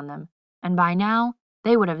gaining on them, and by now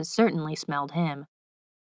they would have certainly smelled him.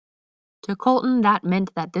 To Colton, that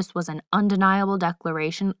meant that this was an undeniable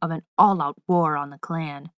declaration of an all-out war on the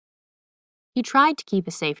clan. He tried to keep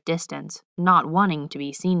a safe distance, not wanting to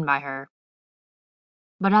be seen by her.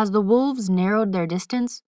 But as the wolves narrowed their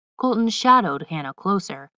distance, Colton shadowed Hannah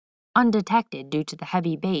closer, undetected due to the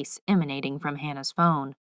heavy bass emanating from Hannah's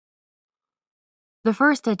phone. The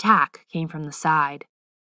first attack came from the side.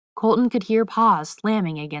 Colton could hear paws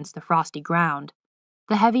slamming against the frosty ground,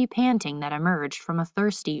 the heavy panting that emerged from a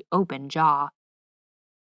thirsty, open jaw.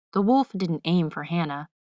 The wolf didn't aim for Hannah.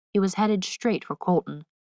 He was headed straight for Colton.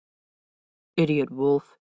 "Idiot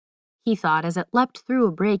wolf," he thought as it leapt through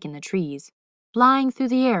a break in the trees, flying through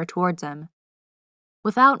the air towards him.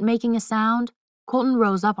 Without making a sound, Colton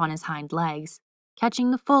rose up on his hind legs,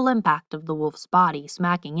 catching the full impact of the wolf's body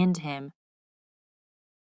smacking into him.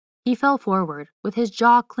 He fell forward, with his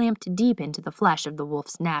jaw clamped deep into the flesh of the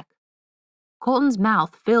wolf's neck. Colton's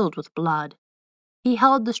mouth filled with blood. He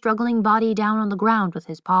held the struggling body down on the ground with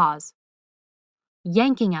his paws,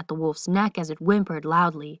 yanking at the wolf's neck as it whimpered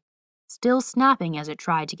loudly, still snapping as it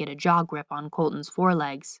tried to get a jaw grip on Colton's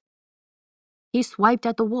forelegs. He swiped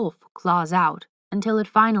at the wolf, claws out, until it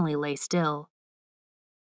finally lay still.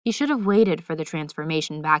 He should have waited for the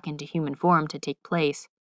transformation back into human form to take place,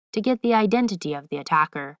 to get the identity of the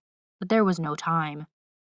attacker, but there was no time.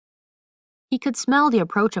 He could smell the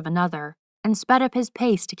approach of another, and sped up his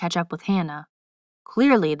pace to catch up with Hannah.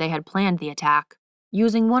 Clearly they had planned the attack,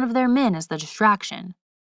 using one of their men as the distraction.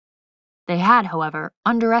 They had, however,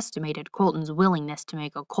 underestimated Colton's willingness to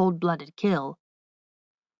make a cold-blooded kill.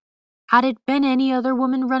 Had it been any other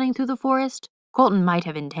woman running through the forest, Colton might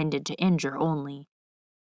have intended to injure only.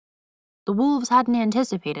 The wolves hadn't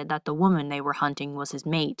anticipated that the woman they were hunting was his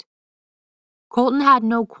mate. Colton had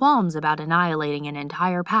no qualms about annihilating an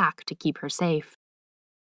entire pack to keep her safe.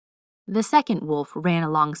 The second wolf ran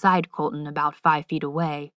alongside Colton about 5 feet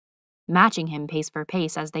away, matching him pace for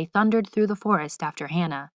pace as they thundered through the forest after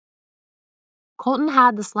Hannah. Colton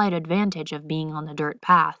had the slight advantage of being on the dirt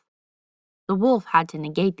path. The wolf had to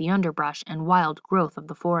negate the underbrush and wild growth of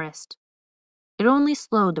the forest. It only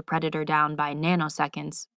slowed the predator down by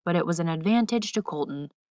nanoseconds, but it was an advantage to Colton.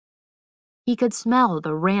 He could smell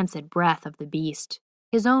the rancid breath of the beast,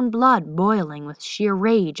 his own blood boiling with sheer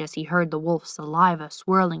rage as he heard the wolf's saliva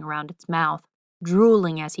swirling around its mouth,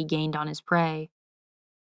 drooling as he gained on his prey.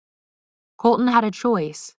 Colton had a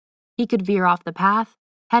choice. He could veer off the path,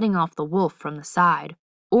 heading off the wolf from the side,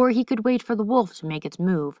 or he could wait for the wolf to make its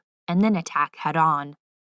move and then attack head-on.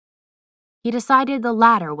 He decided the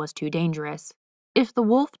latter was too dangerous. If the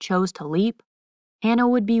wolf chose to leap, Hannah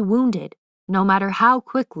would be wounded, no matter how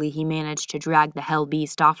quickly he managed to drag the hell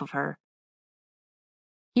beast off of her.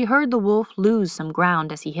 He heard the wolf lose some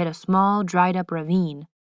ground as he hit a small, dried-up ravine.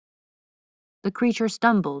 The creature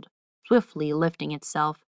stumbled, swiftly lifting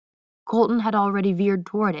itself. Colton had already veered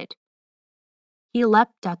toward it. He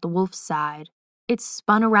leapt at the wolf's side. It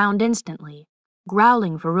spun around instantly,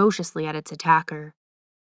 growling ferociously at its attacker.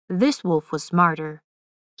 This wolf was smarter.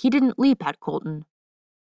 He didn't leap at Colton.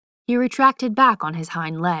 He retracted back on his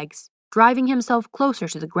hind legs, driving himself closer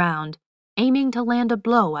to the ground, aiming to land a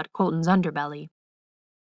blow at Colton's underbelly.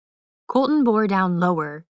 Colton bore down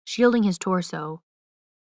lower, shielding his torso.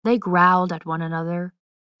 They growled at one another,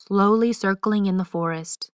 slowly circling in the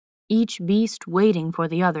forest, each beast waiting for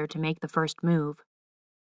the other to make the first move.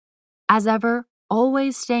 As ever,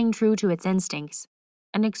 always staying true to its instincts,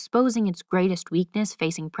 and exposing its greatest weakness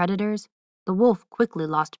facing predators, the wolf quickly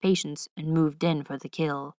lost patience and moved in for the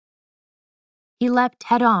kill. He leapt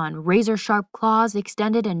head-on, razor-sharp claws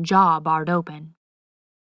extended and jaw barred open.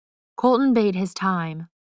 Colton bade his time.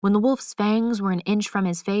 When the wolf's fangs were an inch from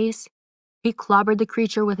his face, he clobbered the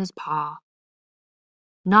creature with his paw,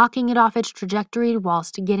 knocking it off its trajectory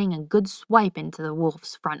whilst getting a good swipe into the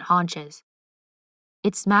wolf's front haunches.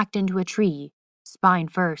 It smacked into a tree, spine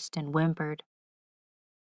first, and whimpered.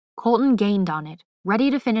 Colton gained on it, ready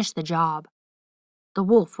to finish the job. The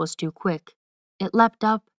wolf was too quick. It leapt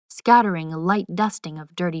up, scattering a light dusting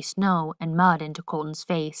of dirty snow and mud into Colton's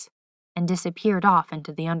face, and disappeared off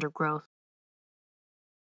into the undergrowth.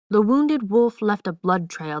 The wounded wolf left a blood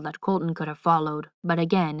trail that Colton could have followed, but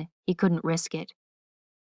again, he couldn't risk it.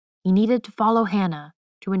 He needed to follow Hannah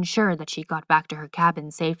to ensure that she got back to her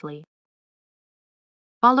cabin safely.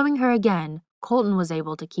 Following her again, Colton was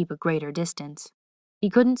able to keep a greater distance. He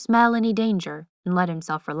couldn't smell any danger and let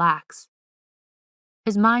himself relax,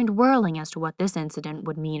 his mind whirling as to what this incident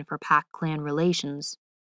would mean for pack clan relations.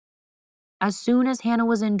 As soon as Hannah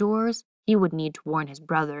was indoors, he would need to warn his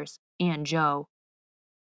brothers and Joe.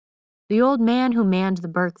 The old man who manned the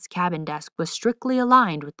Burke's cabin desk was strictly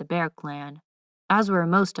aligned with the Bear clan, as were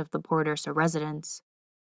most of the Port Ursa residents.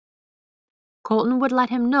 Colton would let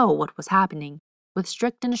him know what was happening, with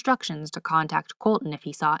strict instructions to contact Colton if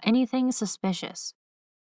he saw anything suspicious.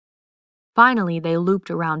 Finally, they looped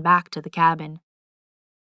around back to the cabin.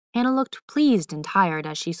 Hannah looked pleased and tired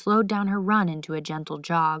as she slowed down her run into a gentle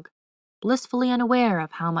jog, blissfully unaware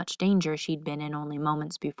of how much danger she'd been in only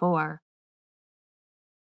moments before.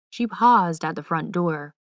 She paused at the front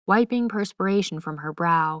door, wiping perspiration from her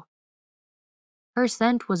brow. Her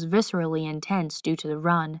scent was viscerally intense due to the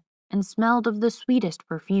run and smelled of the sweetest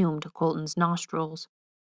perfume to Colton's nostrils.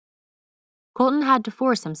 Colton had to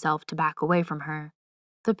force himself to back away from her.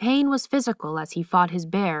 The pain was physical as he fought his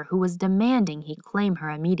bear who was demanding he claim her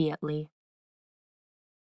immediately.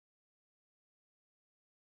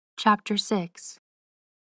 Chapter 6.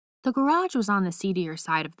 The garage was on the seedier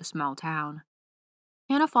side of the small town.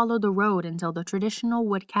 Hannah followed the road until the traditional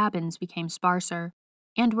wood cabins became sparser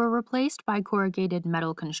and were replaced by corrugated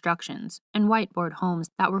metal constructions and whiteboard homes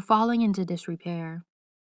that were falling into disrepair.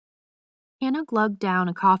 Hannah glugged down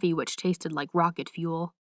a coffee which tasted like rocket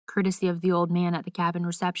fuel, courtesy of the old man at the cabin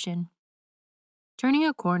reception. Turning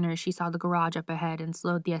a corner, she saw the garage up ahead and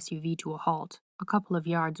slowed the SUV to a halt, a couple of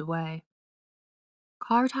yards away.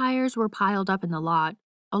 Car tires were piled up in the lot,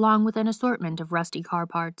 along with an assortment of rusty car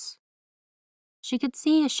parts. She could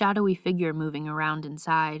see a shadowy figure moving around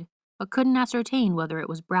inside, but couldn't ascertain whether it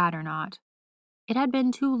was Brad or not. It had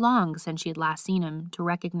been too long since she had last seen him to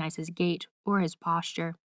recognize his gait or his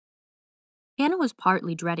posture. Hannah was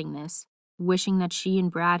partly dreading this, wishing that she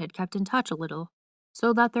and Brad had kept in touch a little,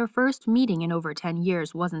 so that their first meeting in over 10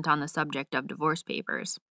 years wasn't on the subject of divorce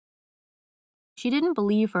papers. She didn't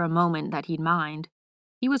believe for a moment that he'd mind.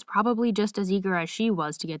 He was probably just as eager as she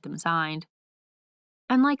was to get them signed.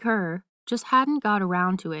 And like her, just hadn't got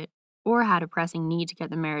around to it, or had a pressing need to get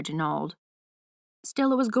the marriage annulled.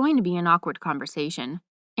 Still, it was going to be an awkward conversation,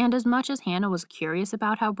 and as much as Hannah was curious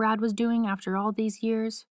about how Brad was doing after all these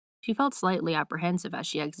years, she felt slightly apprehensive as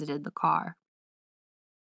she exited the car.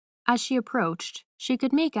 As she approached, she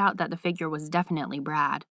could make out that the figure was definitely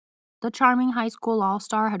Brad. The charming high school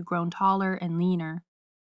all-star had grown taller and leaner.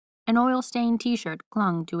 An oil-stained t-shirt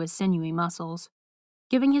clung to his sinewy muscles,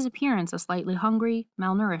 giving his appearance a slightly hungry,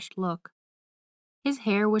 malnourished look. His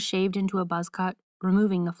hair was shaved into a buzz cut,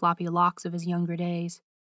 removing the floppy locks of his younger days.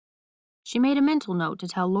 She made a mental note to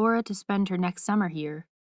tell Laura to spend her next summer here.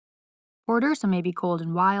 Port Ursa may be cold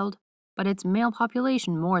and wild, but its male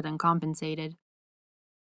population more than compensated.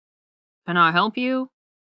 Can I help you?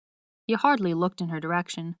 He hardly looked in her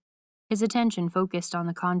direction, his attention focused on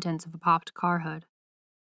the contents of a popped car hood.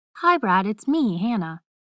 Hi, Brad, it's me, Hannah.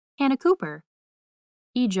 Hannah Cooper.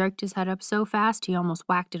 He jerked his head up so fast he almost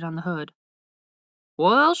whacked it on the hood.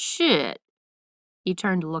 Well, shit. He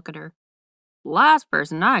turned to look at her. Last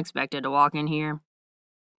person I expected to walk in here.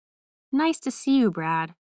 Nice to see you,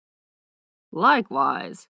 Brad.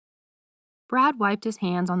 Likewise. Brad wiped his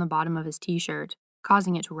hands on the bottom of his t-shirt,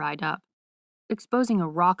 causing it to ride up, exposing a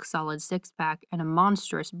rock-solid six-pack and a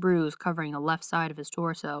monstrous bruise covering the left side of his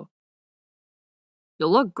torso. You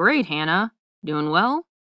look great, Hannah. Doing well?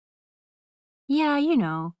 Yeah, you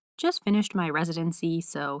know, just finished my residency,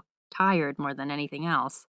 so tired more than anything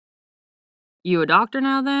else. You a doctor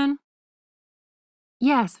now, then?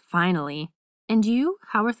 Yes, finally. And you?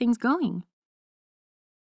 How are things going?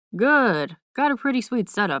 Good. Got a pretty sweet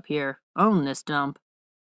setup here. Own this dump.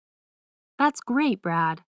 That's great,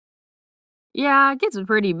 Brad. Yeah, it gets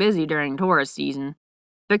pretty busy during tourist season.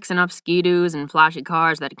 Fixing up ski-doos and flashy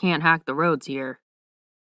cars that can't hack the roads here.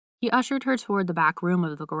 He ushered her toward the back room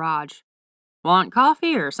of the garage. Want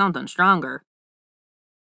coffee or something stronger?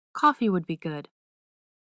 Coffee would be good.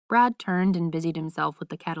 Brad turned and busied himself with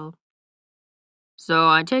the kettle. So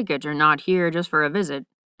I take it you're not here just for a visit,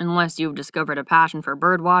 unless you've discovered a passion for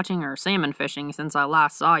bird watching or salmon fishing since I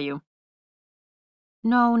last saw you.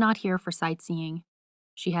 No, not here for sightseeing.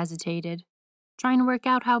 She hesitated, trying to work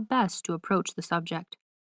out how best to approach the subject.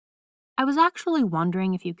 I was actually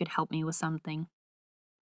wondering if you could help me with something.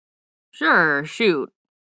 Sure, shoot.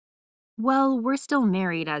 Well, we're still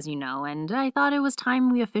married, as you know, and I thought it was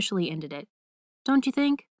time we officially ended it. Don't you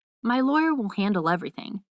think? My lawyer will handle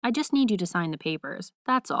everything. I just need you to sign the papers,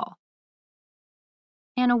 that's all.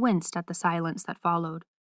 Hannah winced at the silence that followed.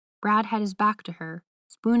 Brad had his back to her,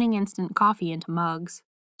 spooning instant coffee into mugs,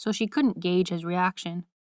 so she couldn't gauge his reaction.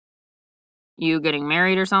 You getting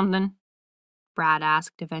married or something? Brad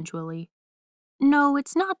asked eventually. No,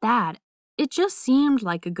 it's not that. It just seemed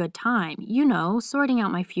like a good time, you know, sorting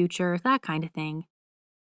out my future, that kind of thing.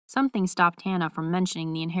 Something stopped Hannah from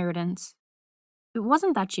mentioning the inheritance. It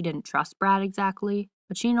wasn't that she didn't trust Brad exactly,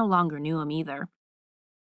 but she no longer knew him either.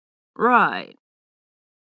 Right.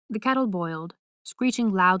 The kettle boiled,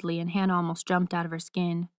 screeching loudly, and Hannah almost jumped out of her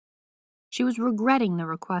skin. She was regretting the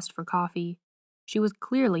request for coffee. She was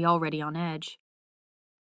clearly already on edge.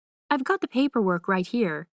 I've got the paperwork right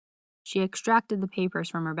here. She extracted the papers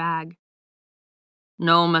from her bag.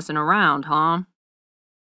 No messing around, huh?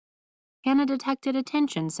 Hannah detected a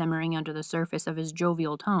tension simmering under the surface of his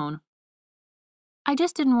jovial tone. I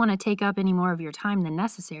just didn't want to take up any more of your time than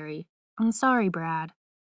necessary. I'm sorry, Brad.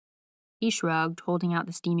 He shrugged, holding out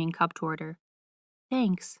the steaming cup toward her.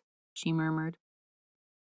 Thanks, she murmured.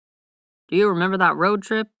 Do you remember that road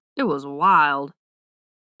trip? It was wild.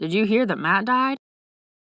 Did you hear that Matt died?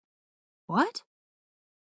 What?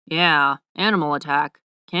 Yeah, animal attack.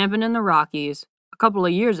 Camping in the Rockies. A couple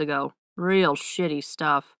of years ago. Real shitty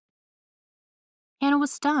stuff. Hannah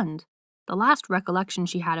was stunned. The last recollection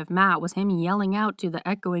she had of Matt was him yelling out to the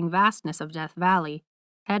echoing vastness of Death Valley,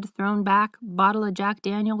 head thrown back, bottle of Jack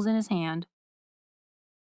Daniels in his hand.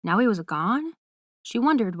 Now he was gone? She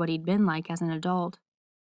wondered what he'd been like as an adult.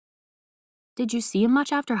 Did you see him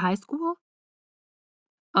much after high school?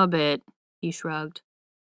 A bit, he shrugged.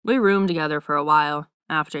 We roomed together for a while,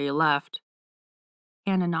 after you left.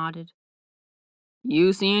 Hannah nodded.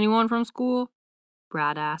 You see anyone from school?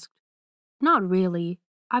 Brad asked. Not really.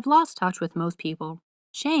 I've lost touch with most people.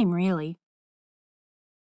 Shame, really.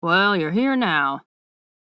 Well, you're here now.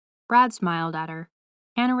 Brad smiled at her.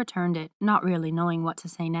 Hannah returned it, not really knowing what to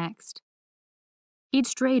say next. He'd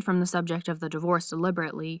strayed from the subject of the divorce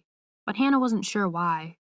deliberately, but Hannah wasn't sure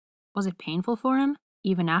why. Was it painful for him,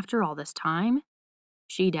 even after all this time?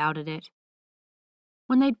 She doubted it.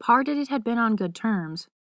 When they'd parted, it had been on good terms,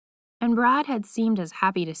 and Brad had seemed as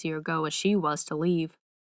happy to see her go as she was to leave.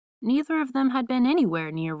 Neither of them had been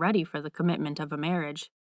anywhere near ready for the commitment of a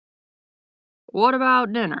marriage. What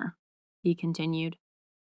about dinner? He continued.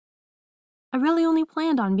 I really only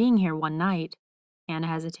planned on being here one night. Hannah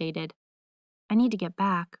hesitated. I need to get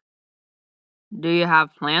back. Do you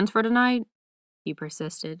have plans for tonight? He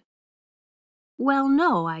persisted. Well,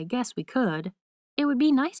 no, I guess we could. It would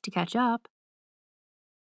be nice to catch up.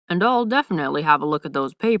 And I'll definitely have a look at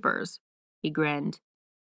those papers, he grinned.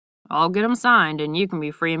 I'll get 'em signed and you can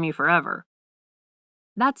be free of me forever.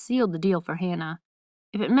 That sealed the deal for Hannah.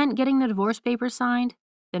 If it meant getting the divorce papers signed,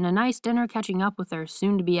 then a nice dinner catching up with her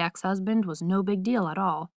soon-to-be ex-husband was no big deal at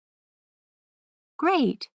all.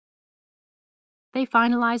 Great! They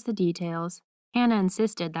finalized the details. Hannah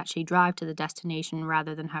insisted that she drive to the destination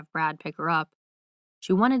rather than have Brad pick her up.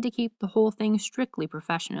 She wanted to keep the whole thing strictly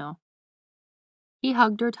professional. He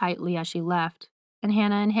hugged her tightly as she left, and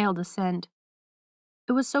Hannah inhaled the scent.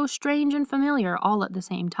 It was so strange and familiar all at the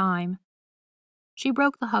same time. She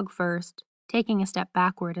broke the hug first, taking a step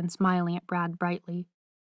backward and smiling at Brad brightly.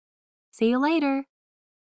 See you later.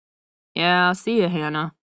 Yeah, see ya,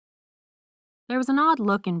 Hannah. There was an odd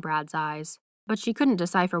look in Brad's eyes, but she couldn't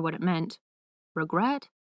decipher what it meant. Regret?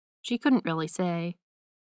 She couldn't really say.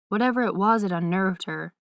 Whatever it was, it unnerved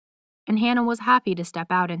her, and Hannah was happy to step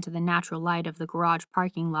out into the natural light of the garage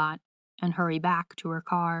parking lot and hurry back to her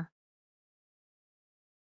car.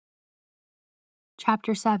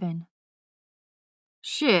 Chapter 7.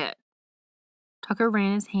 Shit. Tucker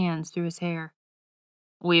ran his hands through his hair.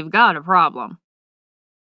 We've got a problem.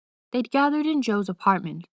 They'd gathered in Joe's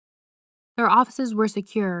apartment. Their offices were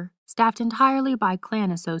secure, staffed entirely by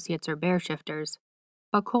clan associates or bear shifters,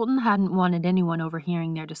 but Colton hadn't wanted anyone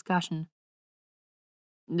overhearing their discussion.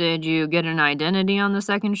 Did you get an identity on the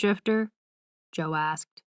second shifter? Joe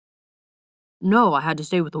asked. No, I had to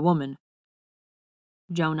stay with the woman.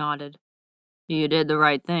 Joe nodded. You did the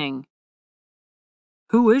right thing.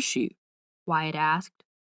 Who is she? Wyatt asked.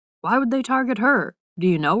 Why would they target her? Do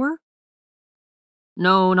you know her?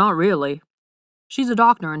 No, not really. She's a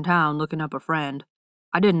doctor in town looking up a friend.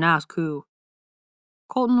 I didn't ask who.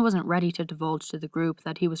 Colton wasn't ready to divulge to the group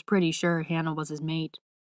that he was pretty sure Hannah was his mate.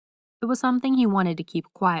 It was something he wanted to keep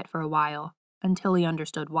quiet for a while, until he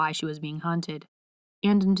understood why she was being hunted.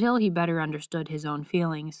 and until he better understood his own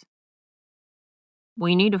feelings.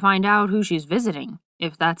 We need to find out who she's visiting,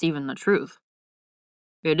 if that's even the truth.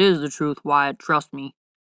 It is the truth, Wyatt, trust me.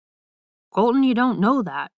 Colton, you don't know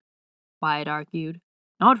that, Wyatt argued.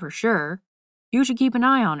 Not for sure. You should keep an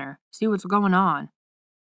eye on her, see what's going on.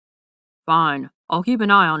 Fine, I'll keep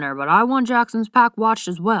an eye on her, but I want Jackson's pack watched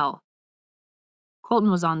as well.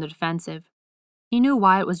 Colton was on the defensive. He knew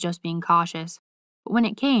Wyatt was just being cautious, but when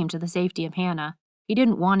it came to the safety of Hannah, he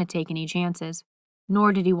didn't want to take any chances,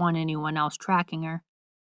 nor did he want anyone else tracking her.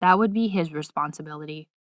 That would be his responsibility.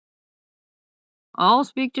 I'll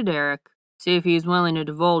speak to Derek, see if he's willing to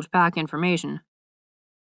divulge pack information,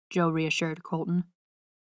 Joe reassured Colton.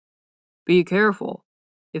 Be careful.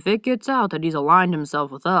 If it gets out that he's aligned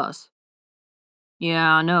himself with us.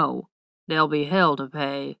 Yeah, I know. There'll be hell to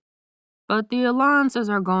pay. But the alliances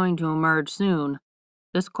are going to emerge soon.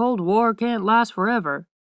 This Cold War can't last forever.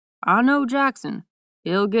 I know Jackson.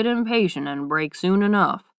 He'll get impatient and break soon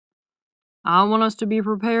enough. I want us to be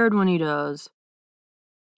prepared when he does.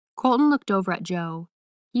 Colton looked over at Joe.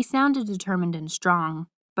 He sounded determined and strong,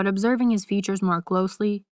 but observing his features more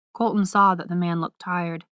closely, Colton saw that the man looked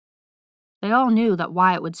tired. They all knew that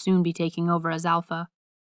Wyatt would soon be taking over as alpha.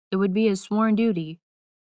 It would be his sworn duty.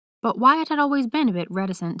 But Wyatt had always been a bit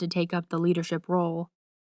reticent to take up the leadership role.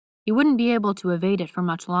 He wouldn't be able to evade it for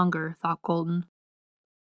much longer, thought Colton.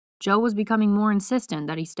 Joe was becoming more insistent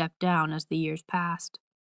that he step down as the years passed.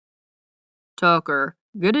 Tucker,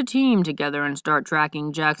 get a team together and start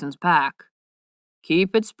tracking Jackson's pack.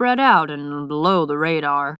 Keep it spread out and below the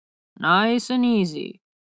radar. Nice and easy.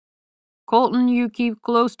 Colton, you keep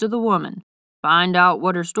close to the woman. Find out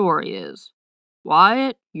what her story is.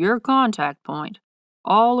 Wyatt, your contact point.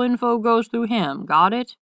 All info goes through him, got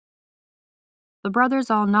it? The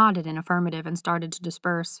brothers all nodded in affirmative and started to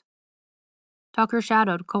disperse. Tucker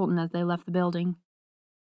shadowed Colton as they left the building.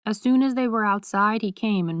 As soon as they were outside, he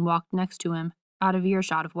came and walked next to him, out of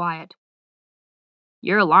earshot of Wyatt.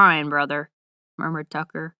 You're lying, brother, murmured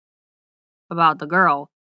Tucker. About the girl.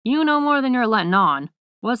 You know more than you're letting on.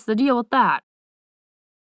 What's the deal with that?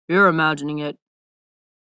 You're imagining it.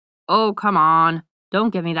 Oh, come on.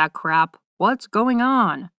 Don't give me that crap. What's going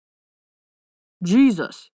on?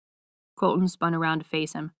 Jesus. Colton spun around to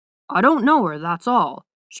face him. I don't know her, that's all.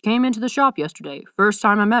 She came into the shop yesterday, first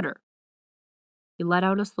time I met her. He let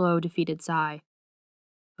out a slow, defeated sigh.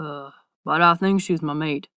 But I think she's my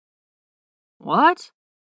mate. What?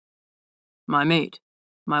 My mate.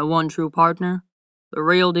 My one true partner. The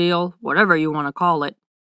real deal, whatever you want to call it.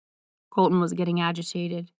 Colton was getting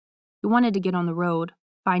agitated. He wanted to get on the road,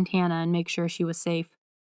 find Hannah, and make sure she was safe.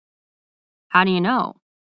 How do you know?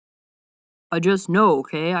 I just know,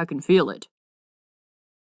 okay? I can feel it.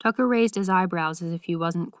 Tucker raised his eyebrows as if he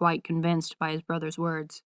wasn't quite convinced by his brother's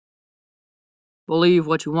words. Believe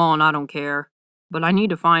what you want, I don't care. But I need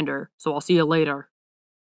to find her, so I'll see you later.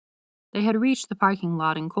 They had reached the parking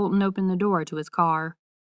lot and Colton opened the door to his car,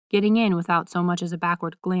 getting in without so much as a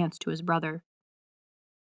backward glance to his brother.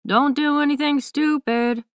 Don't do anything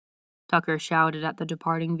stupid, Tucker shouted at the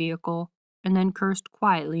departing vehicle, and then cursed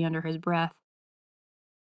quietly under his breath.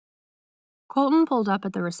 Colton pulled up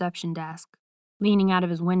at the reception desk. Leaning out of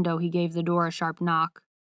his window, he gave the door a sharp knock.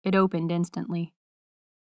 It opened instantly.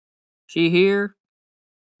 She here?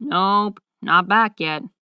 Nope, not back yet,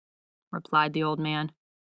 replied the old man.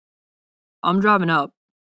 I'm driving up.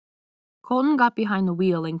 Colton got behind the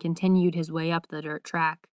wheel and continued his way up the dirt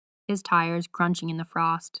track, his tires crunching in the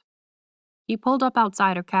frost. He pulled up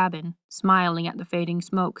outside her cabin, smiling at the fading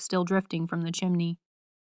smoke still drifting from the chimney.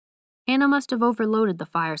 Hannah must have overloaded the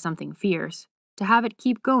fire something fierce, to have it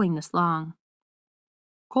keep going this long.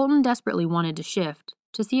 Colton desperately wanted to shift,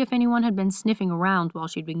 to see if anyone had been sniffing around while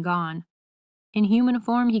she'd been gone. In human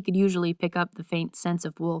form, he could usually pick up the faint sense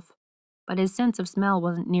of wolf, but his sense of smell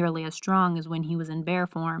wasn't nearly as strong as when he was in bear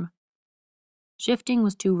form. Shifting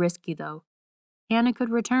was too risky, though. Hannah could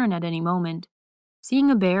return at any moment. Seeing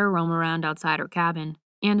a bear roam around outside her cabin,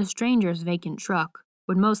 and a stranger's vacant truck,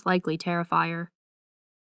 would most likely terrify her.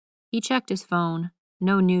 He checked his phone.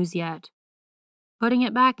 No news yet. Putting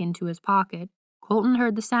it back into his pocket, Colton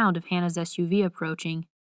heard the sound of Hannah's SUV approaching.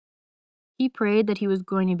 He prayed that he was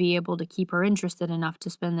going to be able to keep her interested enough to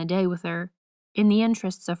spend the day with her, in the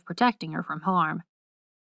interests of protecting her from harm,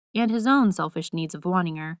 and his own selfish needs of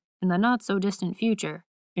wanting her, in the not-so-distant future,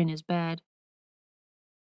 in his bed.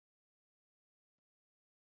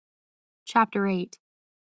 Chapter 8.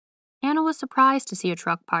 Hannah was surprised to see a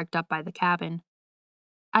truck parked up by the cabin.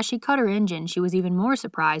 As she cut her engine, she was even more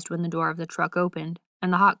surprised when the door of the truck opened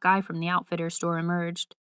and the hot guy from the outfitter's store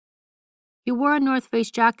emerged. He wore a North Face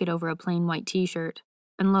jacket over a plain white t-shirt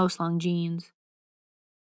and low-slung jeans.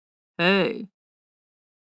 Hey.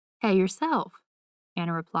 Hey, yourself,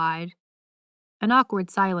 Hannah replied. An awkward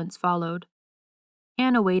silence followed.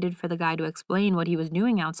 Hannah waited for the guy to explain what he was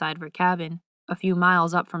doing outside of her cabin, a few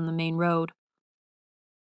miles up from the main road.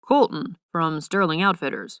 Colton, from Sterling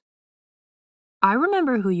Outfitters. I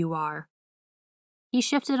remember who you are. He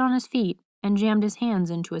shifted on his feet and jammed his hands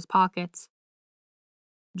into his pockets.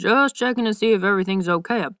 Just checking to see if everything's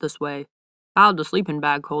okay up this way. How'd the sleeping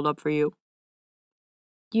bag hold up for you?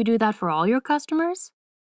 You do that for all your customers?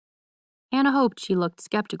 Hannah hoped she looked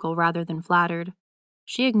skeptical rather than flattered.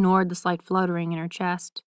 She ignored the slight fluttering in her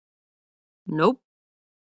chest. Nope.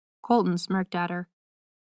 Colton smirked at her.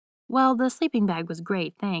 Well, the sleeping bag was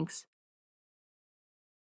great, thanks.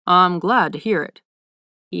 I'm glad to hear it.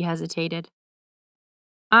 He hesitated.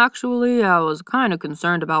 Actually, I was kind of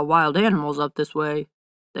concerned about wild animals up this way.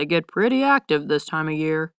 They get pretty active this time of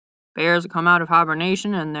year. Bears come out of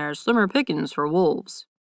hibernation and there's slimmer pickings for wolves.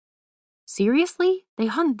 Seriously? They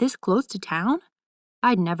hunt this close to town?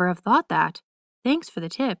 I'd never have thought that. Thanks for the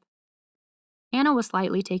tip. Hannah was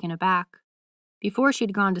slightly taken aback. Before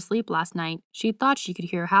she'd gone to sleep last night, she'd thought she could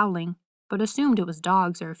hear howling, but assumed it was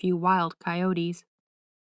dogs or a few wild coyotes.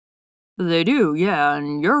 They do, yeah,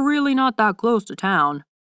 and you're really not that close to town,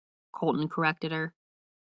 Colton corrected her.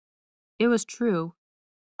 It was true.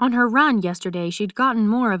 On her run yesterday, she'd gotten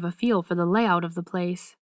more of a feel for the layout of the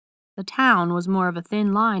place. The town was more of a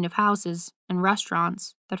thin line of houses and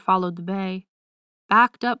restaurants that followed the bay,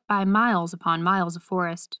 backed up by miles upon miles of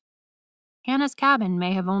forest. Hannah's cabin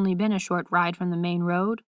may have only been a short ride from the main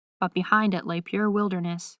road, but behind it lay pure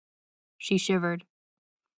wilderness. She shivered.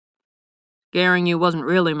 Scaring you wasn't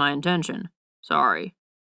really my intention. Sorry.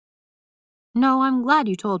 No, I'm glad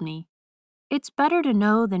you told me. It's better to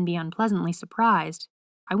know than be unpleasantly surprised.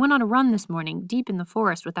 I went on a run this morning, deep in the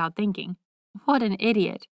forest without thinking. What an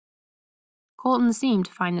idiot. Colton seemed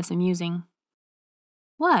to find this amusing.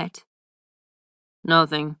 What?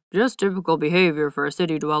 Nothing. Just typical behavior for a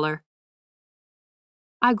city dweller.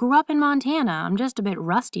 I grew up in Montana. I'm just a bit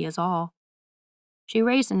rusty is all. She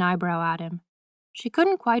raised an eyebrow at him. She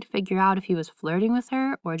couldn't quite figure out if he was flirting with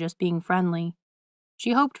her or just being friendly.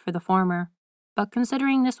 She hoped for the former, but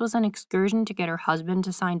considering this was an excursion to get her husband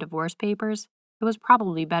to sign divorce papers, it was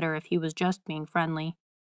probably better if he was just being friendly.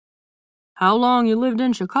 How long you lived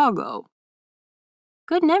in Chicago?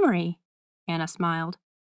 Good memory, Hannah smiled.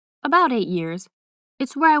 About 8 years.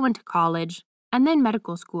 It's where I went to college, and then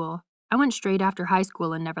medical school. I went straight after high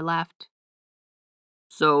school and never left.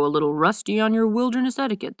 So a little rusty on your wilderness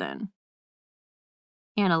etiquette then?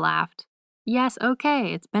 Hannah laughed. Yes,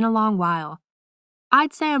 okay, it's been a long while.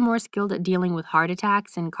 I'd say I'm more skilled at dealing with heart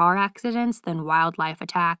attacks and car accidents than wildlife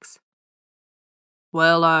attacks.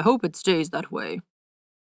 Well, I hope it stays that way.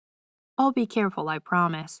 I'll be careful, I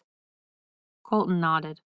promise. Colton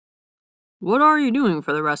nodded. What are you doing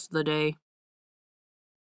for the rest of the day?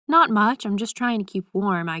 Not much, I'm just trying to keep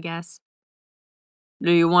warm, I guess.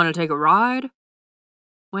 Do you want to take a ride?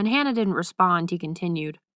 When Hannah didn't respond, he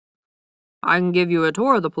continued. I can give you a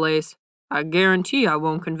tour of the place. I guarantee I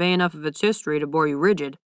won't convey enough of its history to bore you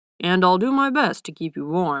rigid, and I'll do my best to keep you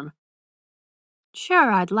warm. Sure,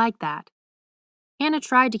 I'd like that. Hannah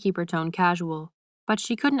tried to keep her tone casual, but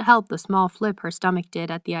she couldn't help the small flip her stomach did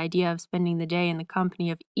at the idea of spending the day in the company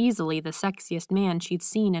of easily the sexiest man she'd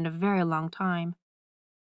seen in a very long time.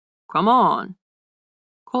 Come on.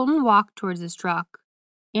 Colton walked towards his truck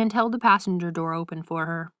and held the passenger door open for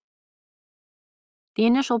her. The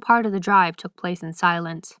initial part of the drive took place in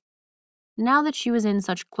silence. Now that she was in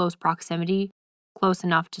such close proximity, close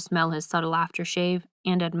enough to smell his subtle aftershave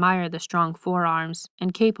and admire the strong forearms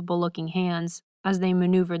and capable-looking hands as they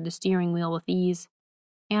maneuvered the steering wheel with ease,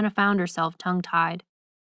 Hannah found herself tongue-tied.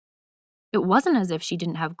 It wasn't as if she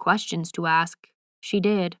didn't have questions to ask. She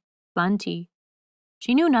did, plenty.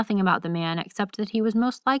 She knew nothing about the man except that he was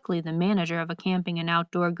most likely the manager of a camping and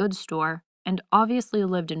outdoor goods store and obviously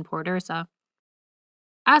lived in Port Ursa.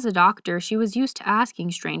 As a doctor, she was used to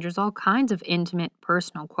asking strangers all kinds of intimate,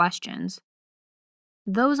 personal questions.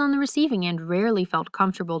 Those on the receiving end rarely felt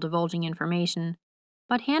comfortable divulging information,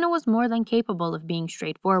 but Hannah was more than capable of being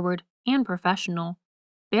straightforward and professional,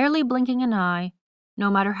 barely blinking an eye, no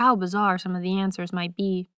matter how bizarre some of the answers might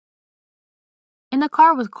be. In the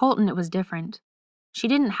car with Colton, it was different. She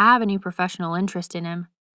didn't have any professional interest in him,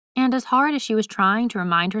 and as hard as she was trying to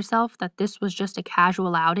remind herself that this was just a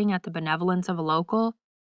casual outing at the benevolence of a local,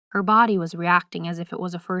 her body was reacting as if it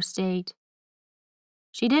was a first date.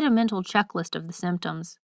 She did a mental checklist of the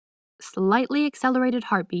symptoms. Slightly accelerated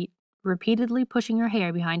heartbeat, repeatedly pushing her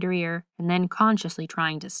hair behind her ear, and then consciously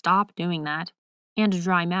trying to stop doing that, and a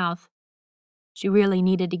dry mouth. She really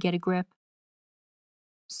needed to get a grip.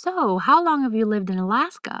 So, how long have you lived in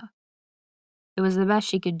Alaska? It was the best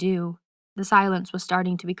she could do. The silence was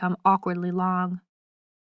starting to become awkwardly long.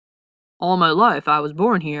 All my life I was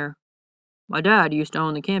born here. My dad used to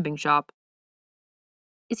own the camping shop.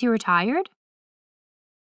 Is he retired?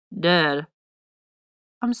 Dead.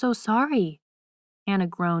 I'm so sorry. Hannah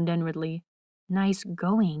groaned inwardly. Nice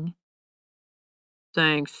going.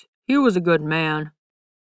 Thanks. He was a good man.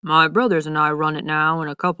 My brothers and I run it now and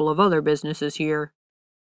a couple of other businesses here.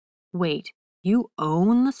 Wait, you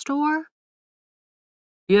own the store?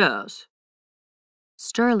 Yes.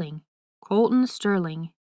 Sterling. Colton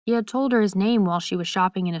Sterling. He had told her his name while she was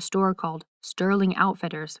shopping in a store called Sterling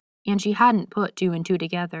Outfitters, and she hadn't put two and two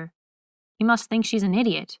together. He must think she's an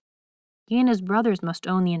idiot. He and his brothers must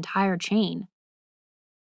own the entire chain.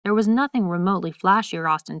 There was nothing remotely flashy or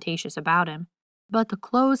ostentatious about him, but the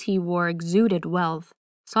clothes he wore exuded wealth,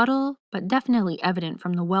 subtle but definitely evident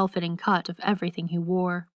from the well-fitting cut of everything he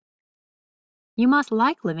wore. You must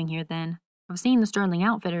like living here then. I've seen the Sterling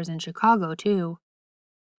Outfitters in Chicago, too.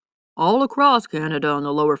 All across Canada and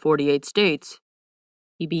the lower 48 states.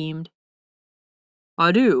 He beamed.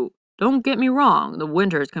 I do. Don't get me wrong, the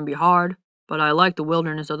winters can be hard, but I like the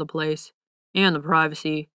wilderness of the place, and the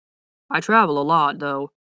privacy. I travel a lot,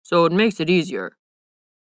 though, so it makes it easier.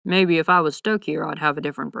 Maybe if I was stuck here, I'd have a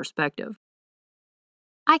different perspective.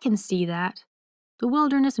 I can see that. The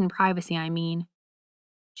wilderness and privacy, I mean.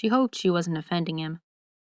 She hoped she wasn't offending him.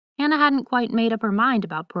 Hannah hadn't quite made up her mind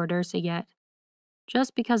about poor Dursa yet.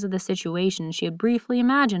 Just because of the situation, she had briefly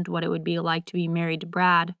imagined what it would be like to be married to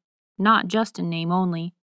Brad, not just in name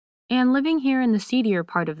only, and living here in the seedier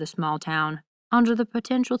part of the small town, under the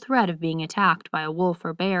potential threat of being attacked by a wolf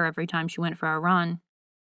or bear every time she went for a run.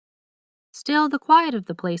 Still, the quiet of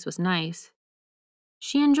the place was nice.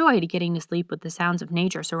 She enjoyed getting to sleep with the sounds of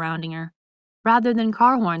nature surrounding her, rather than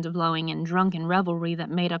car horns blowing and drunken revelry that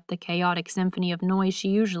made up the chaotic symphony of noise she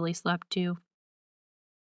usually slept to.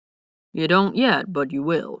 You don't yet, but you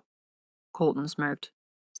will, Colton smirked,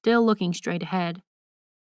 still looking straight ahead.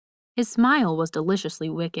 His smile was deliciously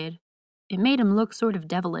wicked. It made him look sort of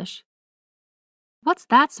devilish. What's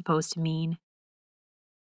that supposed to mean?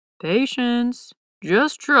 Patience.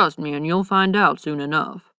 Just trust me and you'll find out soon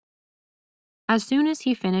enough. As soon as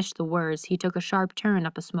he finished the words, he took a sharp turn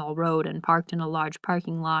up a small road and parked in a large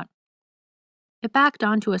parking lot. It backed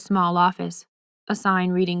onto a small office, a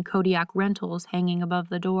sign reading Kodiak Rentals hanging above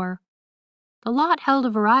the door. The lot held a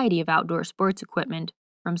variety of outdoor sports equipment,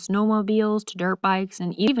 from snowmobiles to dirt bikes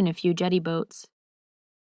and even a few jetty boats.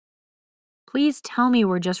 Please tell me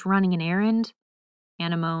we're just running an errand,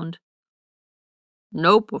 Hannah moaned.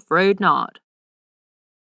 Nope, afraid not.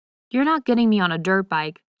 You're not getting me on a dirt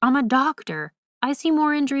bike. I'm a doctor. I see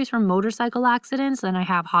more injuries from motorcycle accidents than I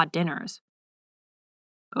have hot dinners.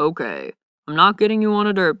 Okay, I'm not getting you on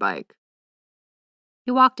a dirt bike.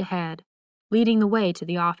 He walked ahead, leading the way to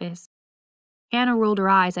the office. Hannah rolled her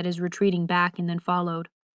eyes at his retreating back and then followed.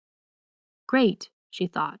 Great, she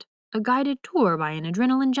thought, a guided tour by an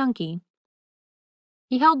adrenaline junkie.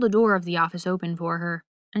 He held the door of the office open for her,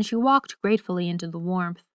 and she walked gratefully into the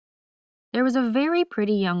warmth. There was a very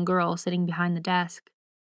pretty young girl sitting behind the desk.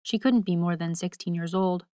 She couldn't be more than 16 years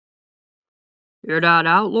old. Your dad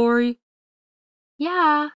out, Lori?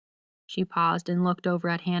 Yeah. She paused and looked over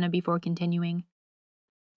at Hannah before continuing.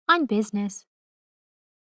 On business.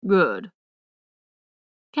 Good.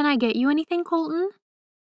 Can I get you anything, Colton?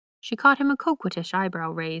 She caught him a coquettish eyebrow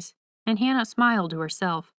raise, and Hannah smiled to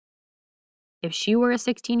herself. If she were a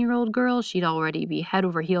 16-year-old girl, she'd already be head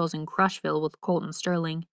over heels in Crushville with Colton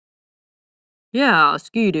Sterling. Yeah,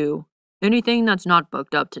 skidoo. Anything that's not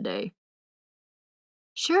booked up today.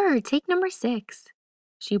 Sure, take number 6.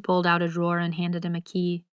 She pulled out a drawer and handed him a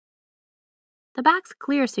key. The back's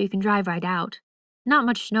clear so you can drive right out. Not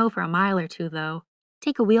much snow for a mile or two, though.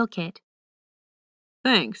 Take a wheel kit.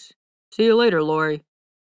 Thanks. See you later, Lori.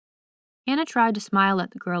 Hannah tried to smile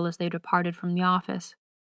at the girl as they departed from the office,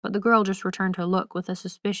 but the girl just returned her look with a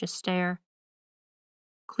suspicious stare.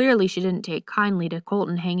 Clearly, she didn't take kindly to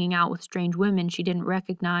Colton hanging out with strange women she didn't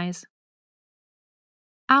recognize.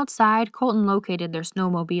 Outside, Colton located their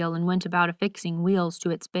snowmobile and went about affixing wheels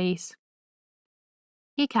to its base.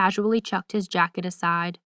 He casually chucked his jacket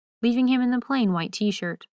aside, leaving him in the plain white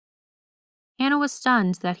t-shirt. Hannah was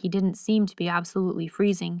stunned that he didn't seem to be absolutely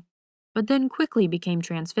freezing, but then quickly became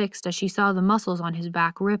transfixed as she saw the muscles on his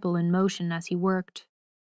back ripple in motion as he worked.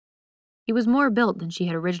 He was more built than she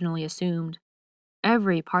had originally assumed.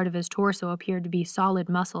 Every part of his torso appeared to be solid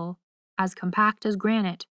muscle, as compact as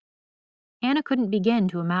granite. Hannah couldn't begin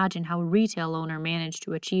to imagine how a retail owner managed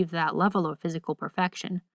to achieve that level of physical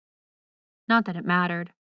perfection. Not that it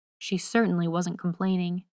mattered. She certainly wasn't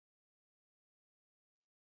complaining.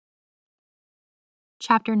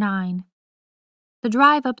 Chapter 9. The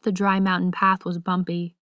drive up the dry mountain path was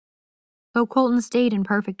bumpy. Though Colton stayed in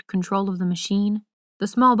perfect control of the machine, the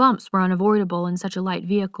small bumps were unavoidable in such a light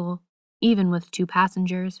vehicle, even with 2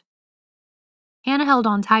 passengers. Hannah held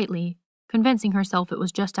on tightly, convincing herself it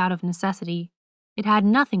was just out of necessity. It had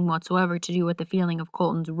nothing whatsoever to do with the feeling of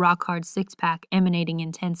Colton's rock-hard six-pack emanating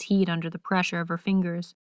intense heat under the pressure of her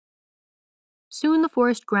fingers. Soon the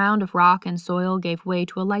forest ground of rock and soil gave way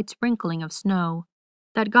to a light sprinkling of snow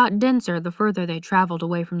that got denser the further they traveled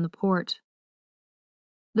away from the port.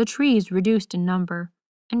 The trees reduced in number,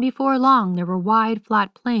 and before long there were wide,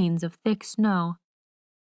 flat plains of thick snow.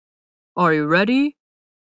 "Are you ready?"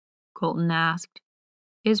 Colton asked,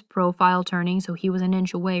 his profile turning so he was an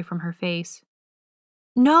inch away from her face.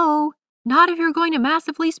 "No, not if you're going to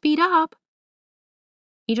massively speed up."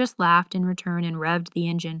 He just laughed in return and revved the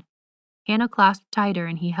engine. Hannah clasped tighter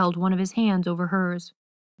and he held one of his hands over hers,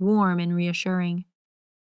 warm and reassuring.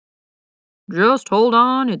 "Just hold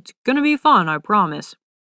on, it's gonna be fun, I promise."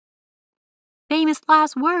 Famous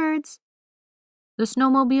last words. The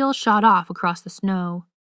snowmobile shot off across the snow,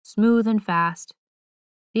 smooth and fast.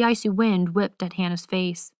 The icy wind whipped at Hannah's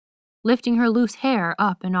face, lifting her loose hair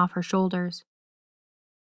up and off her shoulders.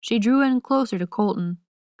 She drew in closer to Colton,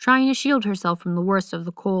 trying to shield herself from the worst of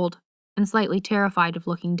the cold, and slightly terrified of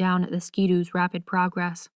looking down at the skidoo's rapid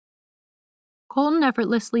progress. Colton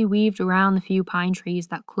effortlessly weaved around the few pine trees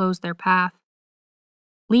that closed their path,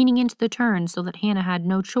 leaning into the turn so that Hannah had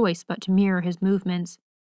no choice but to mirror his movements,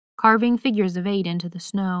 carving figures of 8 into the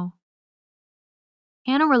snow.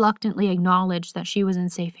 Hannah reluctantly acknowledged that she was in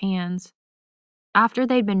safe hands. After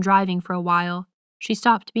they'd been driving for a while, she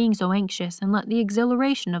stopped being so anxious and let the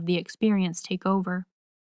exhilaration of the experience take over.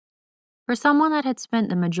 For someone that had spent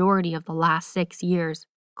the majority of the last 6 years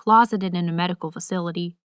closeted in a medical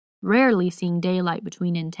facility, rarely seeing daylight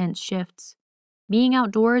between intense shifts, being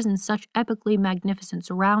outdoors in such epically magnificent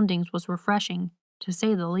surroundings was refreshing, to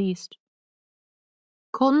say the least.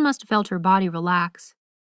 Colton must have felt her body relax.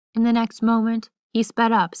 In the next moment, he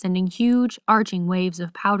sped up, sending huge, arching waves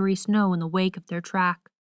of powdery snow in the wake of their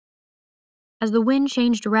track. As the wind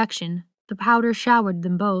changed direction, the powder showered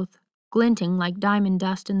them both, glinting like diamond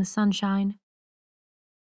dust in the sunshine.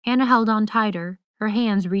 Hannah held on tighter, her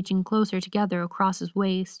hands reaching closer together across his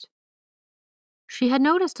waist. She had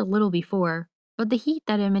noticed a little before, but the heat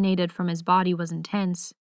that emanated from his body was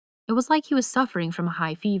intense. It was like he was suffering from a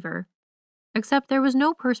high fever, except there was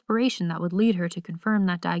no perspiration that would lead her to confirm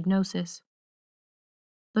that diagnosis.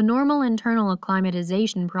 The normal internal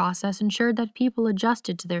acclimatization process ensured that people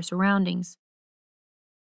adjusted to their surroundings.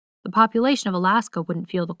 The population of Alaska wouldn't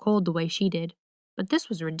feel the cold the way she did, but this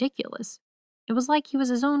was ridiculous. It was like he was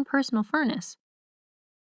his own personal furnace.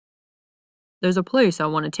 "There's a place I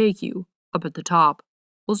want to take you, up at the top.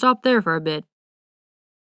 We'll stop there for a bit."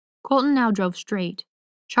 Colton now drove straight,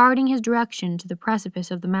 charting his direction to the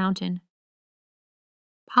precipice of the mountain.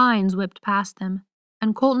 Pines whipped past them,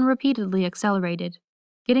 and Colton repeatedly accelerated,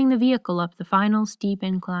 getting the vehicle up the final steep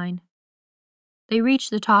incline. They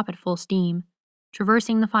reached the top at full steam,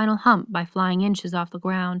 traversing the final hump by flying inches off the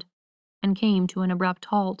ground, and came to an abrupt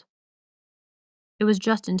halt. It was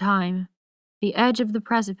just in time. The edge of the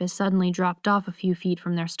precipice suddenly dropped off a few feet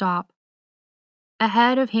from their stop.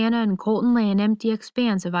 Ahead of Hannah and Colton lay an empty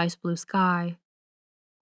expanse of ice-blue sky.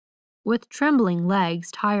 With trembling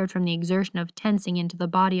legs, tired from the exertion of tensing into the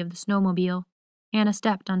body of the snowmobile, Hannah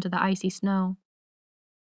stepped onto the icy snow.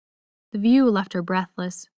 The view left her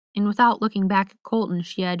breathless, and without looking back at Colton,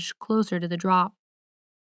 she edged closer to the drop.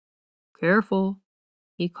 "Careful,"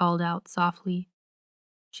 he called out softly.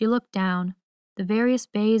 She looked down. The various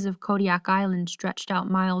bays of Kodiak Island stretched out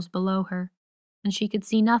miles below her, and she could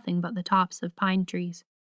see nothing but the tops of pine trees.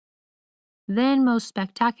 Then, most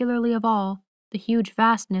spectacularly of all, the huge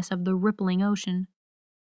vastness of the rippling ocean.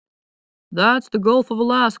 "That's the Gulf of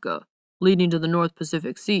Alaska, leading to the North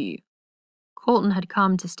Pacific Sea." Colton had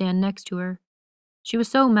come to stand next to her. She was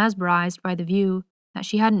so mesmerized by the view that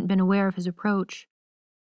she hadn't been aware of his approach.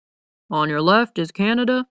 "On your left is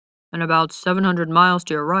Canada, and about 700 miles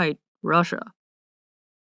to your right, Russia."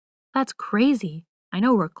 That's crazy. I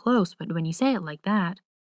know we're close, but when you say it like that.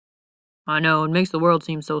 "I know, it makes the world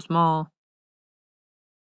seem so small."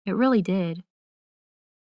 It really did.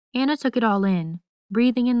 Hannah took it all in,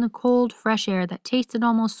 breathing in the cold, fresh air that tasted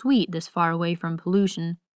almost sweet this far away from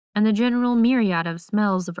pollution and the general myriad of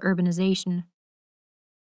smells of urbanization.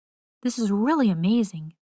 This is really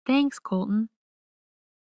amazing. Thanks, Colton.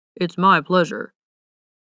 "It's my pleasure."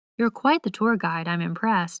 You're quite the tour guide. I'm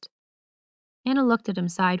impressed. Hannah looked at him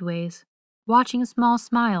sideways, watching a small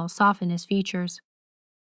smile soften his features.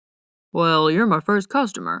 "Well, you're my first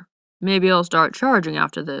customer. Maybe I'll start charging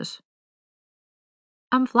after this.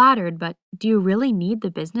 I'm flattered, but do you really need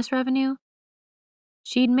the business revenue?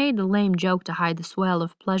 She'd made the lame joke to hide the swell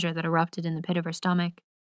of pleasure that erupted in the pit of her stomach.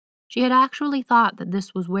 She had actually thought that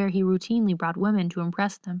this was where he routinely brought women to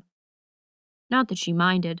impress them. Not that she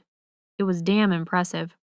minded. It was damn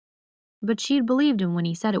impressive. But she'd believed him when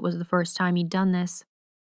he said it was the first time he'd done this.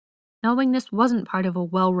 Knowing this wasn't part of a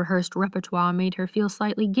well-rehearsed repertoire made her feel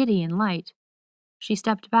slightly giddy and light. She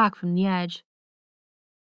stepped back from the edge.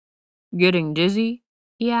 Getting dizzy?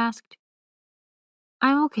 He asked.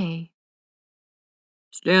 I'm okay.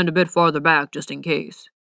 Stand a bit farther back just in case.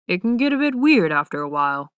 It can get a bit weird after a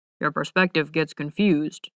while. Your perspective gets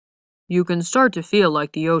confused. You can start to feel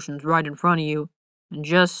like the ocean's right in front of you, and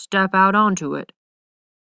just step out onto it.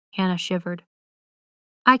 Hannah shivered.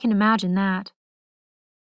 I can imagine that.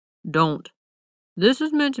 Don't. This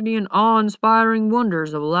is meant to be an awe-inspiring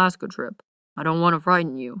wonders of Alaska trip. I don't want to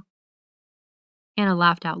frighten you. Hannah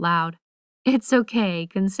laughed out loud. It's okay,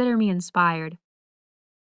 consider me inspired.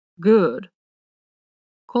 Good.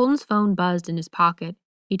 Colton's phone buzzed in his pocket.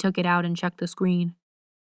 He took it out and checked the screen.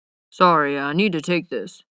 Sorry, I need to take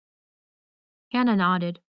this. Hannah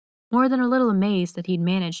nodded, more than a little amazed that he'd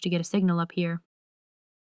managed to get a signal up here.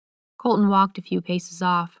 Colton walked a few paces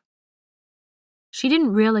off. She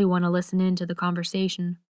didn't really want to listen in to the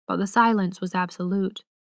conversation, but the silence was absolute,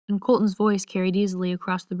 and Colton's voice carried easily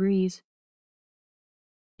across the breeze.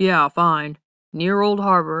 Yeah, fine. Near Old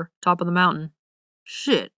Harbor, top of the mountain.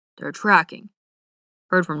 Shit, they're tracking.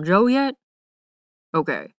 Heard from Joe yet?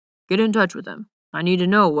 Okay, get in touch with him. I need to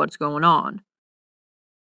know what's going on.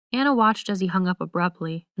 Hannah watched as he hung up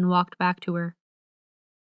abruptly and walked back to her.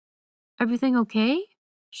 Everything okay?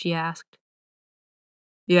 She asked.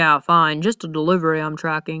 Yeah, fine, just a delivery I'm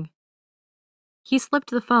tracking. He slipped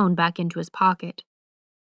the phone back into his pocket.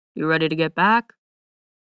 You ready to get back?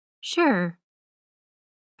 Sure.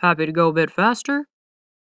 Happy to go a bit faster?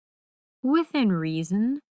 Within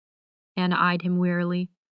reason. Hannah eyed him wearily.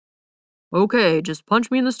 Okay, just punch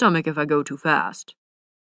me in the stomach if I go too fast.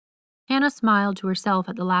 Hannah smiled to herself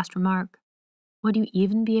at the last remark. Would you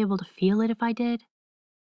even be able to feel it if I did?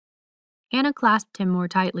 Hannah clasped him more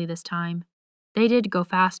tightly this time. They did go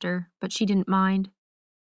faster, but she didn't mind.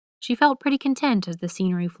 She felt pretty content as the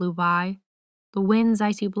scenery flew by. The wind's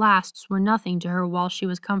icy blasts were nothing to her while she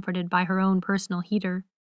was comforted by her own personal heater.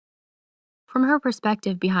 From her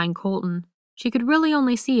perspective behind Colton, she could really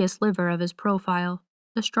only see a sliver of his profile,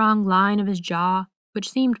 the strong line of his jaw, which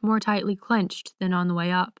seemed more tightly clenched than on the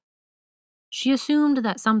way up. She assumed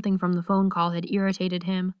that something from the phone call had irritated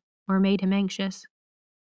him or made him anxious.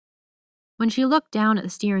 When she looked down at the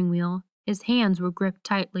steering wheel, his hands were gripped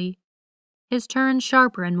tightly, his turns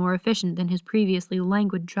sharper and more efficient than his previously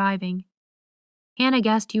languid driving. Hannah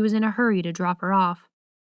guessed he was in a hurry to drop her off.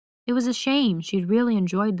 It was a shame. She'd really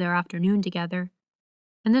enjoyed their afternoon together,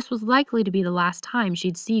 and this was likely to be the last time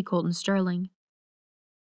she'd see Colton Sterling.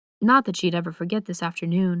 Not that she'd ever forget this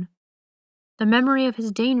afternoon. The memory of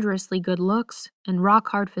his dangerously good looks and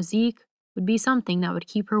rock-hard physique would be something that would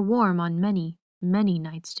keep her warm on many, many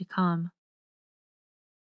nights to come.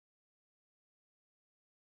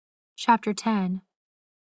 Chapter 10.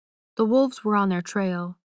 The wolves were on their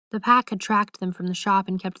trail. The pack had tracked them from the shop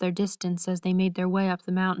and kept their distance as they made their way up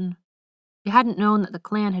the mountain. They hadn't known that the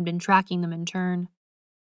clan had been tracking them in turn.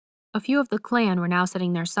 A few of the clan were now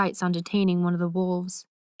setting their sights on detaining one of the wolves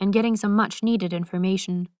and getting some much-needed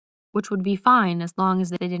information, which would be fine as long as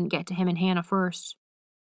they didn't get to him and Hannah first.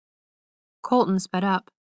 Colton sped up.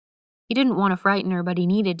 He didn't want to frighten her, but he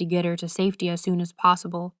needed to get her to safety as soon as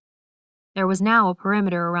possible. There was now a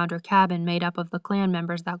perimeter around her cabin made up of the clan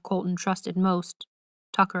members that Colton trusted most,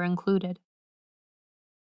 Tucker included.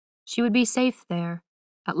 She would be safe there,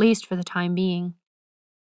 at least for the time being.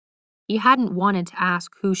 He hadn't wanted to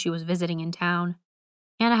ask who she was visiting in town.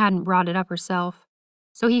 Hannah hadn't brought it up herself,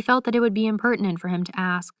 so he felt that it would be impertinent for him to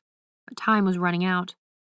ask, but time was running out.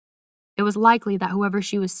 It was likely that whoever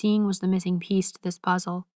she was seeing was the missing piece to this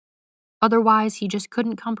puzzle. Otherwise, he just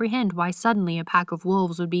couldn't comprehend why suddenly a pack of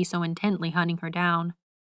wolves would be so intently hunting her down.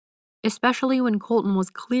 Especially when Colton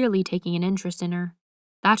was clearly taking an interest in her.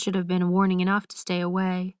 That should have been a warning enough to stay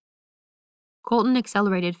away. Colton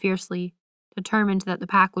accelerated fiercely, determined that the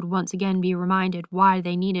pack would once again be reminded why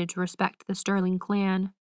they needed to respect the Sterling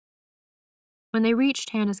clan. When they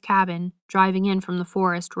reached Hannah's cabin, driving in from the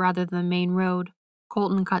forest rather than the main road,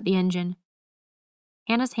 Colton cut the engine.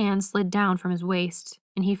 Hannah's hand slid down from his waist,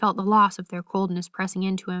 and he felt the loss of their coldness pressing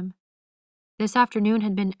into him. This afternoon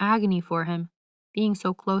had been agony for him, being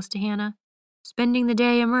so close to Hannah, spending the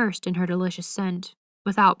day immersed in her delicious scent,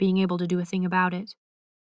 without being able to do a thing about it.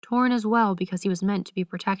 torn as well because he was meant to be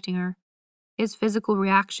protecting her. His physical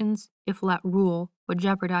reactions, if let rule, would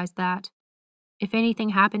jeopardize that. If anything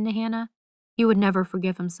happened to Hannah, he would never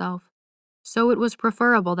forgive himself. So it was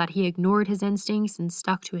preferable that he ignored his instincts and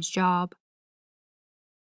stuck to his job.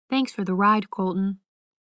 Thanks for the ride, Colton.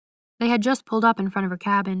 They had just pulled up in front of her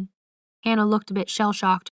cabin. Hannah looked a bit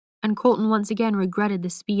shell-shocked, and Colton once again regretted the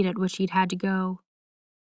speed at which he'd had to go.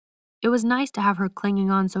 It was nice to have her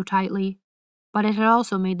clinging on so tightly, but it had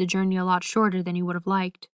also made the journey a lot shorter than he would have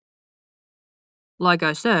liked. Like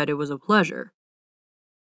I said, it was a pleasure.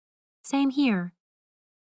 Same here.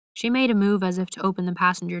 She made a move as if to open the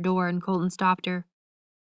passenger door, and Colton stopped her.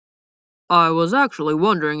 I was actually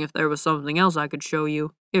wondering if there was something else I could show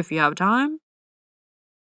you, if you have time.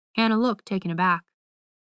 Hannah looked taken aback.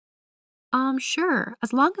 Sure,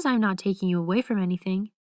 as long as I'm not taking you away from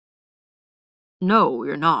anything. No,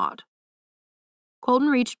 you're not. Colton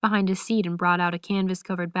reached behind his seat and brought out a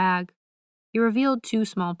canvas-covered bag. He revealed 2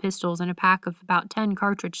 small pistols and a pack of about 10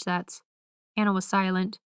 cartridge sets. Hannah was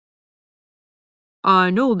silent.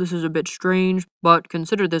 I know this is a bit strange, but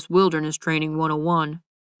consider this wilderness training 101.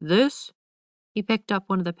 This, He picked up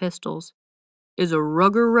one of the pistols, is a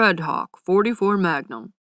Ruger Red Hawk 44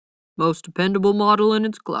 Magnum. Most dependable model in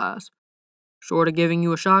its class. Short of giving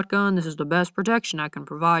you a shotgun, this is the best protection I can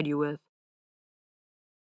provide you with.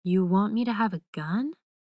 You want me to have a gun?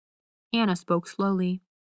 Hannah spoke slowly.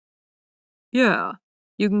 Yeah,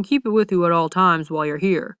 you can keep it with you at all times while you're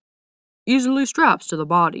here. Easily straps to the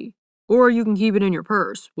body, or you can keep it in your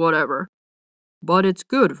purse, whatever. But it's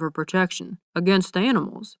good for protection against the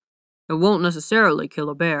animals. It won't necessarily kill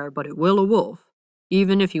a bear, but it will a wolf.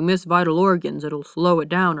 Even if you miss vital organs, it'll slow it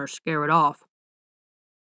down or scare it off.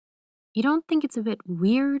 You don't think it's a bit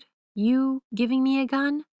weird, you giving me a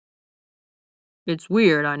gun? It's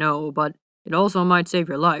weird, I know, but it also might save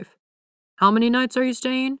your life. How many nights are you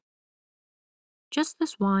staying? Just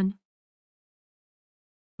this one.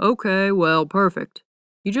 Okay, well, perfect.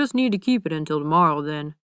 You just need to keep it until tomorrow,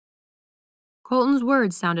 then. Colton's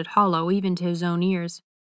words sounded hollow even to his own ears.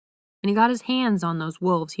 When he got his hands on those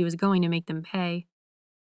wolves, he was going to make them pay.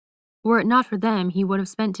 Were it not for them, he would have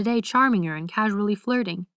spent today charming her and casually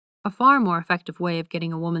flirting, a far more effective way of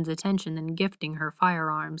getting a woman's attention than gifting her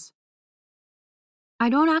firearms. I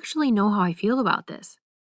don't actually know how I feel about this.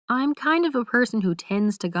 I'm kind of a person who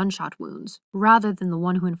tends to gunshot wounds, rather than the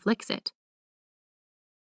one who inflicts it.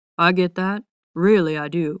 I get that. Really, I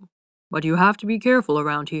do. But you have to be careful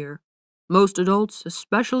around here. Most adults,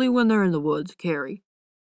 especially when they're in the woods, carry.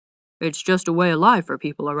 It's just a way of life for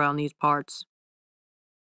people around these parts.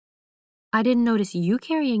 I didn't notice you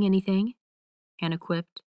carrying anything, Hannah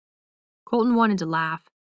quipped. Colton wanted to laugh.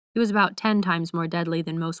 He was about 10 times more deadly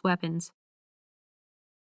than most weapons.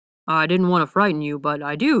 I didn't want to frighten you, but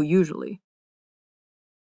I do, usually.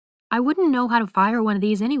 I wouldn't know how to fire one of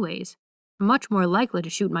these anyways. I'm much more likely to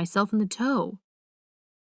shoot myself in the toe.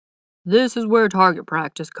 This is where target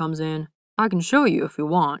practice comes in. I can show you if you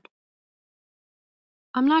want.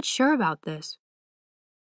 I'm not sure about this.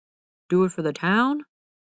 Do it for the town?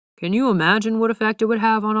 Can you imagine what effect it would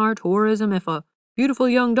have on our tourism if a beautiful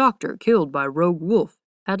young doctor killed by rogue wolf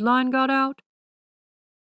headline got out?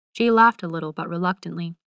 She laughed a little, but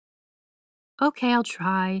reluctantly. Okay, I'll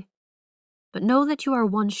try. But know that you are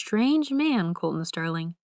one strange man, Colton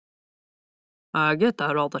Sterling. I get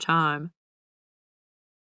that all the time.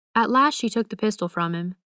 At last she took the pistol from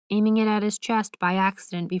him, aiming it at his chest by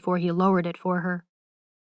accident before he lowered it for her.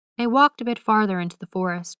 They walked a bit farther into the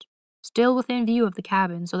forest, still within view of the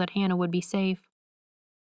cabin so that Hannah would be safe.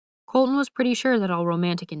 Colton was pretty sure that all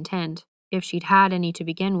romantic intent, if she'd had any to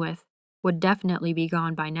begin with, would definitely be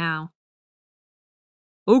gone by now.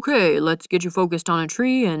 Okay, let's get you focused on a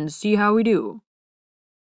tree and see how we do.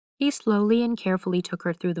 He slowly and carefully took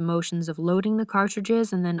her through the motions of loading the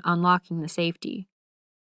cartridges and then unlocking the safety.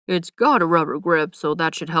 It's got a rubber grip, so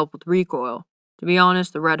that should help with recoil. To be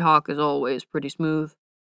honest, the Red Hawk is always pretty smooth.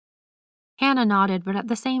 Hannah nodded, but at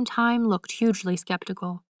the same time looked hugely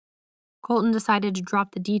skeptical. Colton decided to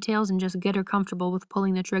drop the details and just get her comfortable with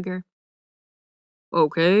pulling the trigger.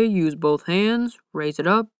 Okay, use both hands, raise it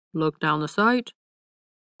up, look down the sight.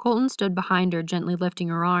 Colton stood behind her, gently lifting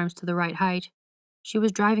her arms to the right height. She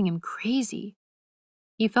was driving him crazy.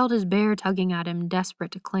 He felt his bear tugging at him,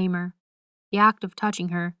 desperate to claim her. The act of touching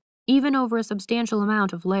her, even over a substantial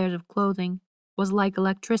amount of layers of clothing, was like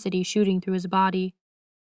electricity shooting through his body.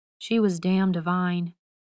 She was damn divine.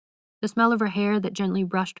 The smell of her hair that gently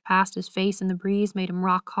brushed past his face in the breeze made him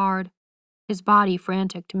rock hard, his body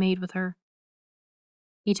frantic to mate with her.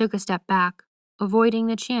 He took a step back, avoiding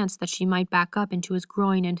the chance that she might back up into his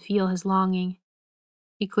groin and feel his longing.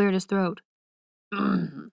 He cleared his throat.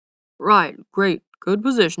 Right, great. Good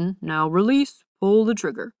position. Now release, pull the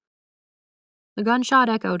trigger. The gunshot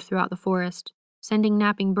echoed throughout the forest, sending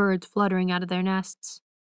napping birds fluttering out of their nests.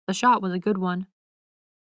 The shot was a good one.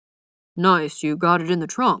 Nice, you got it in the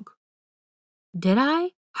trunk. Did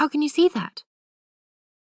I? How can you see that?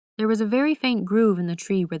 There was a very faint groove in the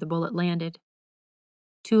tree where the bullet landed.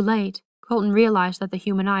 Too late, Colton realized that the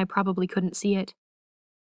human eye probably couldn't see it.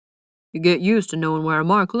 You get used to knowing where a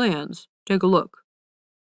mark lands. Take a look.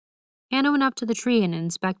 Hannah went up to the tree and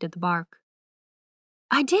inspected the bark.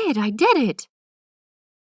 I did it!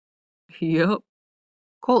 Yep.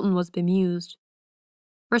 Colton was bemused.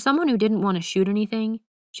 For someone who didn't want to shoot anything,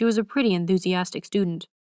 she was a pretty enthusiastic student.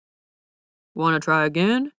 Want to try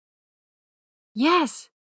again? Yes!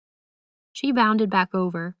 She bounded back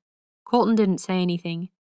over. Colton didn't say anything.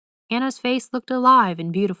 Hannah's face looked alive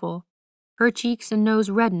and beautiful. Her cheeks and nose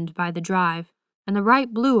reddened by the drive, and the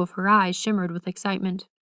bright blue of her eyes shimmered with excitement.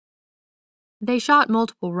 They shot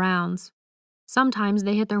multiple rounds. Sometimes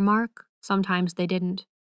they hit their mark, sometimes they didn't.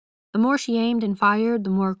 The more she aimed and fired, the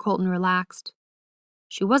more Colton relaxed.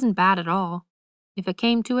 She wasn't bad at all. If it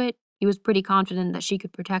came to it, he was pretty confident that she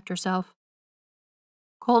could protect herself.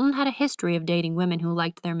 Colton had a history of dating women who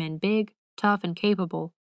liked their men big, tough, and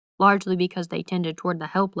capable, largely because they tended toward the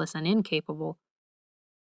helpless and incapable.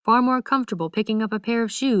 Far more comfortable picking up a pair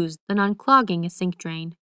of shoes than unclogging a sink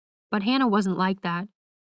drain. But Hannah wasn't like that.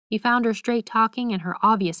 He found her straight talking and her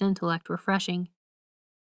obvious intellect refreshing.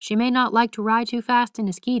 She may not like to ride too fast in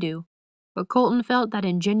a skidoo, but Colton felt that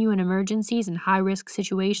in genuine emergencies and high-risk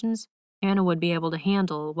situations, Hannah would be able to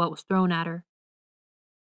handle what was thrown at her.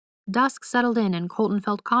 Dusk settled in and Colton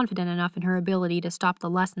felt confident enough in her ability to stop the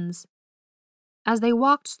lessons. As they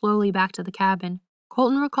walked slowly back to the cabin,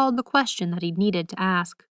 Colton recalled the question that he'd needed to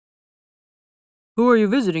ask. Who are you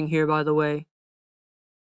visiting here, by the way?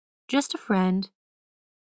 Just a friend.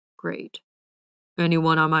 Great.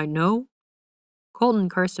 Anyone I might know? Colton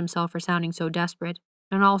cursed himself for sounding so desperate,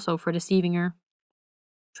 and also for deceiving her.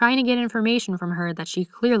 Trying to get information from her that she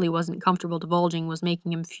clearly wasn't comfortable divulging was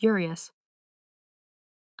making him furious.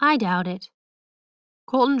 I doubt it.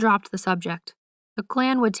 Colton dropped the subject. The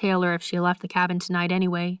clan would tail her if she left the cabin tonight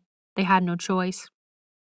anyway. They had no choice.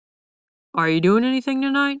 Are you doing anything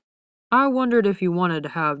tonight? I wondered if you wanted to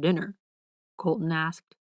have dinner, Colton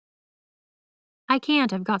asked. I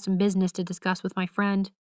can't. I've got some business to discuss with my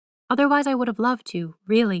friend. Otherwise, I would have loved to,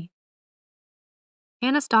 really.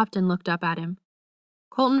 Hannah stopped and looked up at him.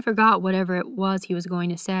 Colton forgot whatever it was he was going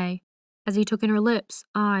to say, as he took in her lips,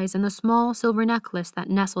 eyes, and the small silver necklace that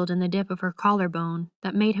nestled in the dip of her collarbone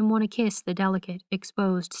that made him want to kiss the delicate,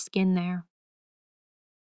 exposed skin there.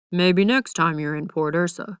 Maybe next time you're in Port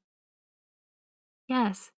Ursa.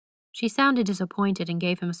 Yes. She sounded disappointed and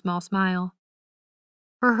gave him a small smile.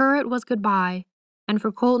 For her it was goodbye, and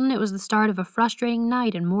for Colton it was the start of a frustrating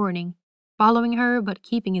night and morning, following her but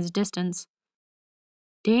keeping his distance.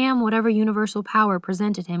 Damn whatever universal power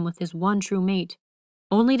presented him with his one true mate,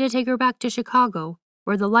 only to take her back to Chicago,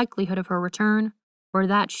 where the likelihood of her return, or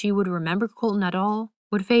that she would remember Colton at all,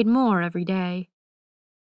 would fade more every day.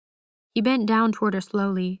 He bent down toward her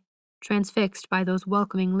slowly, transfixed by those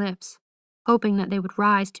welcoming lips, hoping that they would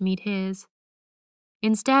rise to meet his.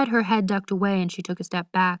 Instead, her head ducked away and she took a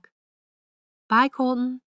step back. Bye,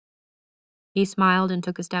 Colton. He smiled and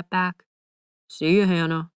took a step back. See you,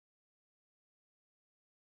 Hannah.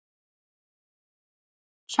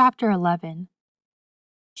 Chapter 11.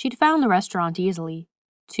 She'd found the restaurant easily,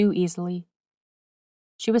 too easily.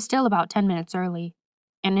 She was still about 10 minutes early,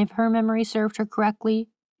 and if her memory served her correctly,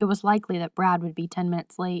 it was likely that Brad would be 10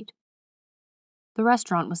 minutes late. The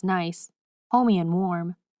restaurant was nice, homey and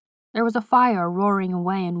warm. There was a fire roaring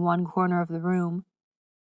away in one corner of the room,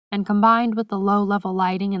 and combined with the low-level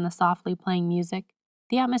lighting and the softly playing music,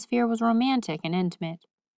 the atmosphere was romantic and intimate.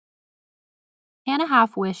 Hannah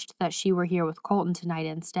half wished that she were here with Colton tonight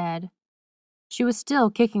instead. She was still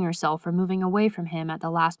kicking herself for moving away from him at the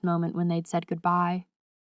last moment when they'd said goodbye.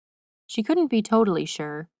 She couldn't be totally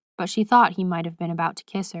sure, but she thought he might have been about to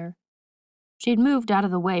kiss her. She'd moved out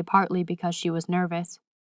of the way partly because she was nervous,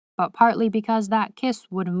 but partly because that kiss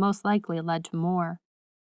would have most likely led to more.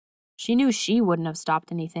 She knew she wouldn't have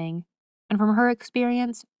stopped anything, and from her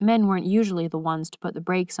experience, men weren't usually the ones to put the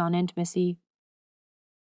brakes on intimacy.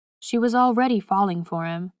 She was already falling for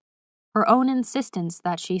him. Her own insistence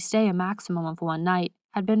that she stay a maximum of one night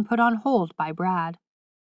had been put on hold by Brad.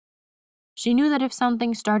 She knew that if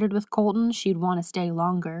something started with Colton, she'd want to stay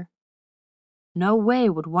longer. No way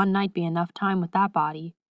would one night be enough time with that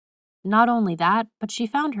body. Not only that, but she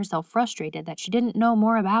found herself frustrated that she didn't know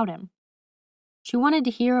more about him. She wanted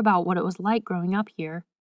to hear about what it was like growing up here,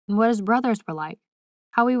 and what his brothers were like,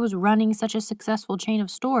 how he was running such a successful chain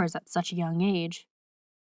of stores at such a young age.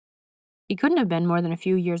 He couldn't have been more than a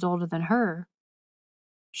few years older than her.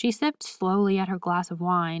 She sipped slowly at her glass of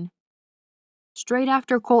wine. Straight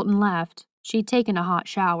after Colton left, she'd taken a hot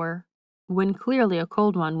shower, when clearly a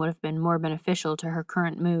cold one would have been more beneficial to her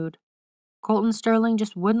current mood. Colton Sterling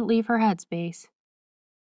just wouldn't leave her headspace.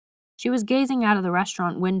 She was gazing out of the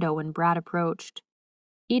restaurant window when Brad approached.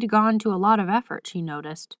 He'd gone to a lot of effort, she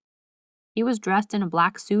noticed. He was dressed in a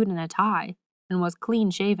black suit and a tie, and was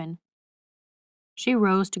clean-shaven. She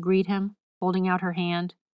rose to greet him, holding out her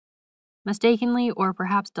hand. Mistakenly or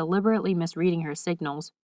perhaps deliberately misreading her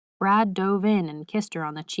signals, Brad dove in and kissed her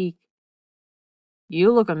on the cheek.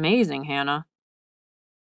 "You look amazing, Hannah."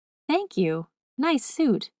 "Thank you. Nice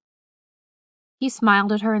suit." He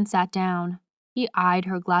smiled at her and sat down. He eyed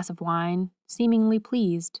her glass of wine, seemingly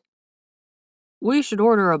pleased. "We should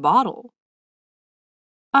order a bottle."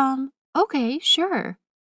 Okay, sure."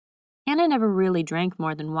 Hannah never really drank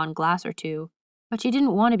more than one glass or two, but she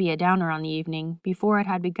didn't want to be a downer on the evening before it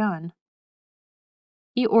had begun.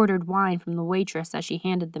 He ordered wine from the waitress as she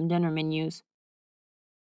handed them dinner menus.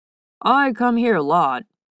 "I come here a lot.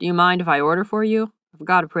 Do you mind if I order for you? I've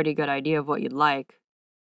got a pretty good idea of what you'd like."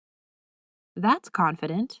 That's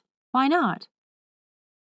confident. Why not?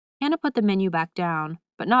 Hannah put the menu back down,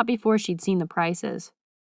 but not before she'd seen the prices.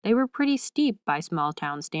 They were pretty steep by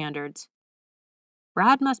small-town standards.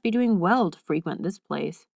 Brad must be doing well to frequent this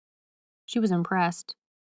place. She was impressed.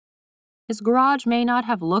 His garage may not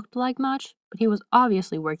have looked like much, but he was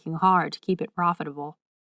obviously working hard to keep it profitable.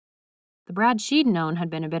 The Brad she'd known had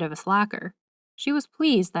been a bit of a slacker. She was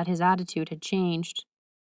pleased that his attitude had changed.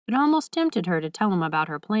 It almost tempted her to tell him about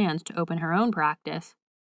her plans to open her own practice.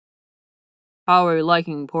 "How are you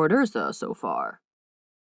liking Port Ursa so far?"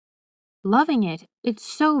 Loving it. It's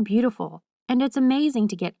so beautiful, and it's amazing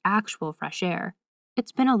to get actual fresh air.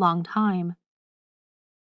 It's been a long time.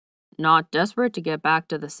 "Not desperate to get back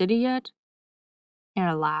to the city yet?"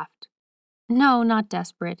 Hannah laughed. No, not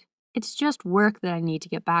desperate. It's just work that I need to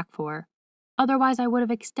get back for. Otherwise, I would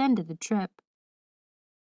have extended the trip.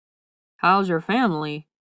 "How's your family?"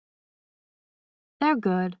 They're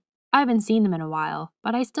good. I haven't seen them in a while,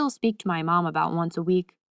 but I still speak to my mom about once a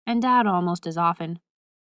week, and Dad almost as often.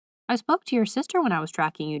 I spoke to your sister when I was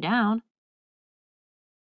tracking you down.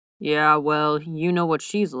 "Yeah, well, you know what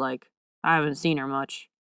she's like. I haven't seen her much."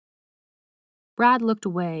 Brad looked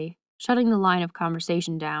away, shutting the line of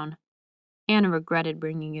conversation down. Hannah regretted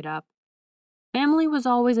bringing it up. Family was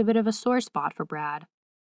always a bit of a sore spot for Brad.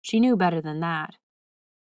 She knew better than that.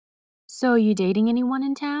 So, you dating anyone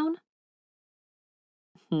in town?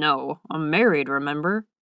 "No, I'm married, remember?"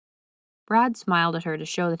 Brad smiled at her to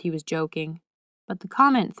show that he was joking, but the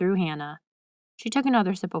comment threw Hannah. She took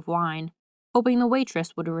another sip of wine, hoping the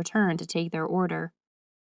waitress would return to take their order.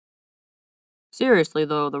 "Seriously,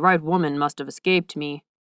 though, the right woman must have escaped me.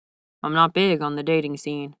 I'm not big on the dating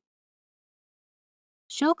scene."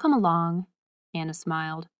 She'll come along, Hannah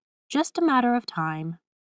smiled. Just a matter of time.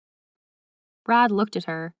 Brad looked at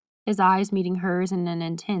her, his eyes meeting hers in an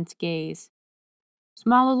intense gaze.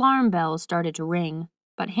 Small alarm bells started to ring,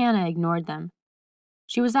 but Hannah ignored them.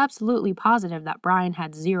 She was absolutely positive that Brian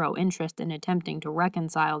had zero interest in attempting to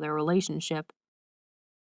reconcile their relationship.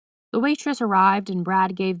 The waitress arrived and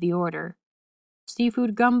Brad gave the order.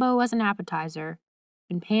 Seafood gumbo as an appetizer,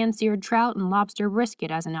 and pan-seared trout and lobster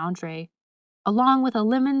brisket as an entree, along with a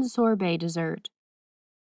lemon sorbet dessert.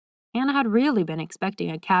 Hannah had really been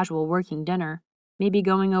expecting a casual working dinner, maybe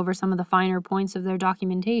going over some of the finer points of their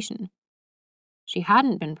documentation. She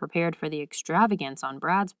hadn't been prepared for the extravagance on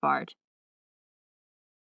Brad's part.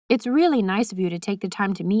 It's really nice of you to take the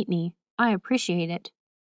time to meet me. I appreciate it.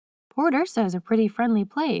 Port Ursa is a pretty friendly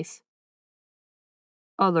place.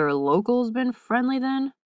 "Other locals been friendly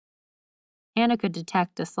then?" Hannah could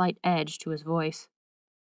detect a slight edge to his voice.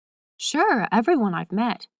 Sure, everyone I've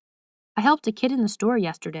met. I helped a kid in the store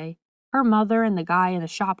yesterday. Her mother and the guy in the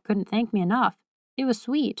shop couldn't thank me enough. It was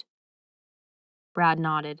sweet. Brad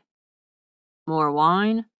nodded. "More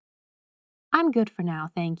wine?" I'm good for now,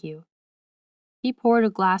 thank you. He poured a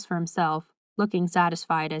glass for himself, looking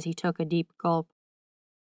satisfied as he took a deep gulp.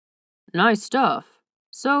 "Nice stuff.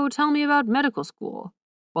 So tell me about medical school.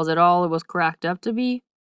 Was it all it was cracked up to be?"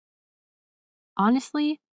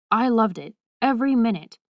 Honestly, I loved it, every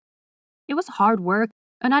minute. It was hard work,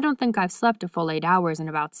 and I don't think I've slept a full 8 hours in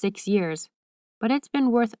about 6 years, but it's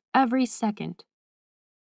been worth every second.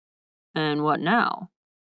 "And what now?"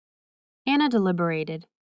 Hannah deliberated.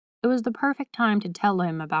 It was the perfect time to tell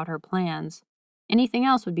him about her plans. Anything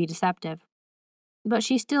else would be deceptive. But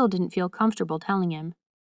she still didn't feel comfortable telling him.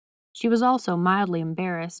 She was also mildly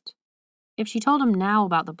embarrassed. If she told him now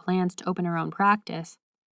about the plans to open her own practice,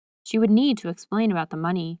 she would need to explain about the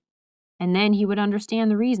money, and then he would understand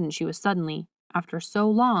the reason she was suddenly, after so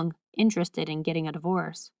long, interested in getting a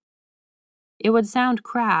divorce. It would sound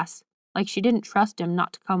crass, like she didn't trust him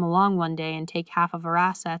not to come along one day and take half of her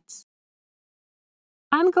assets.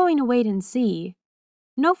 I'm going to wait and see.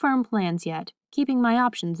 No firm plans yet, keeping my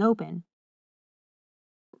options open.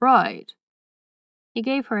 Right. He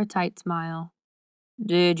gave her a tight smile.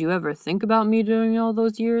 Did you ever think about me during all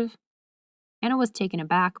those years? Anna was taken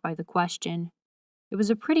aback by the question. It was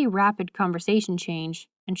a pretty rapid conversation change,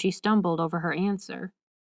 and she stumbled over her answer.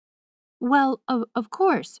 Well, of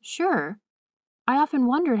course, sure. I often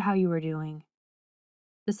wondered how you were doing.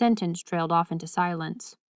 The sentence trailed off into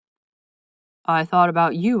silence. I thought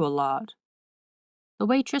about you a lot. The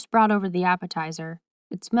waitress brought over the appetizer.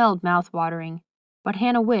 It smelled mouth-watering, but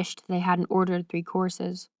Hannah wished they hadn't ordered 3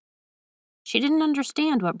 courses. She didn't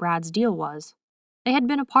understand what Brad's deal was. They had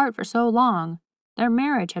been apart for so long, their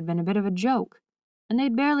marriage had been a bit of a joke, and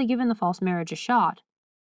they'd barely given the false marriage a shot.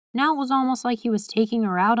 Now it was almost like he was taking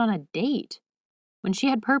her out on a date, when she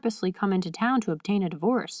had purposely come into town to obtain a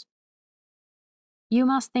divorce. You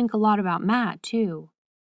must think a lot about Matt, too.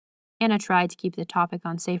 Hannah tried to keep the topic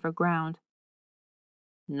on safer ground.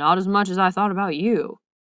 Not as much as I thought about you.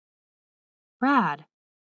 Brad.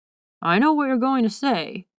 I know what you're going to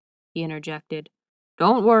say, he interjected.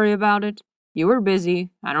 Don't worry about it. You were busy.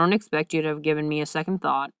 I don't expect you to have given me a second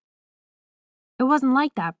thought. It wasn't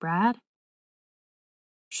like that, Brad.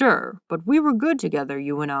 Sure, but we were good together,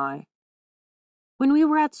 you and I. When we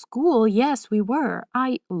were at school, yes, we were.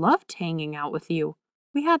 I loved hanging out with you.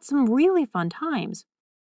 We had some really fun times.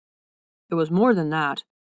 It was more than that.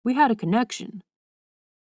 We had a connection.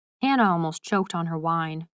 Hannah almost choked on her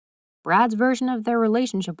wine. Brad's version of their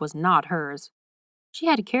relationship was not hers. She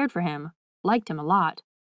had cared for him, liked him a lot,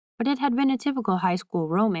 but it had been a typical high school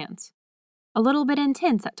romance. A little bit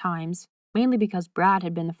intense at times, mainly because Brad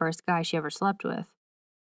had been the first guy she ever slept with.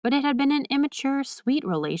 But it had been an immature, sweet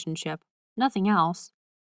relationship, nothing else.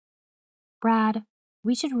 Brad,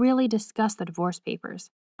 we should really discuss the divorce papers.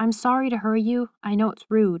 I'm sorry to hurry you, I know it's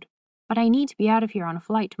rude, but I need to be out of here on a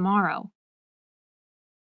flight tomorrow.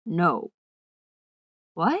 No.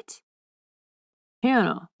 What?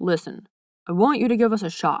 Hannah, listen. I want you to give us a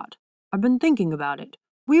shot. I've been thinking about it.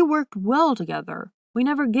 We worked well together. We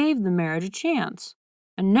never gave the marriage a chance.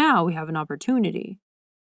 And now we have an opportunity.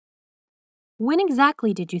 When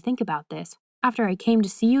exactly did you think about this? After I came to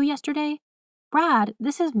see you yesterday? Brad,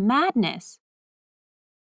 this is madness.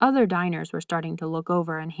 Other diners were starting to look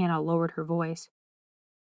over, and Hannah lowered her voice.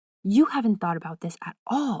 You haven't thought about this at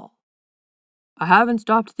all. I haven't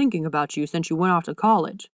stopped thinking about you since you went off to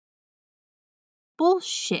college.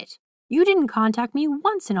 Bullshit. You didn't contact me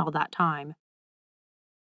once in all that time.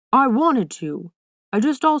 I wanted to. I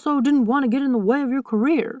just also didn't want to get in the way of your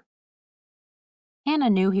career. Hannah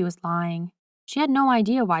knew he was lying. She had no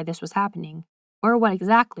idea why this was happening, or what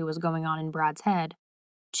exactly was going on in Brad's head.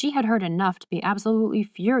 She had heard enough to be absolutely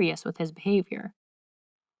furious with his behavior.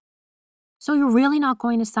 So you're really not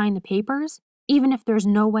going to sign the papers, even if there's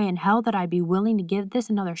no way in hell that I'd be willing to give this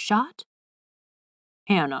another shot?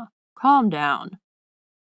 Hannah, calm down.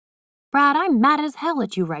 Brad, I'm mad as hell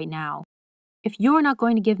at you right now. If you're not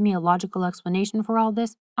going to give me a logical explanation for all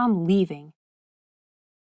this, I'm leaving.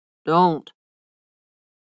 Don't.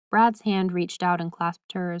 Brad's hand reached out and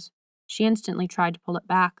clasped hers. She instantly tried to pull it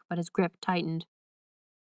back, but his grip tightened.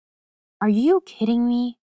 Are you kidding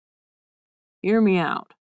me? Hear me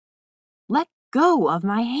out. Let go of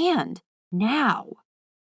my hand, now.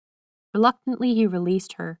 Reluctantly, he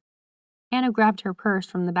released her. Hannah grabbed her purse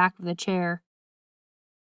from the back of the chair.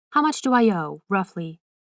 How much do I owe, roughly?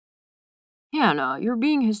 Hannah, you're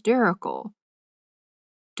being hysterical.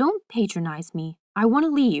 Don't patronize me. I want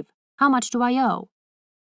to leave. How much do I owe?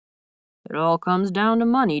 It all comes down to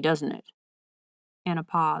money, doesn't it? Hannah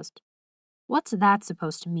paused. What's that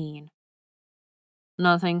supposed to mean?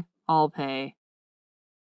 Nothing. I'll pay.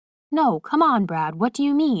 No, come on, Brad. What do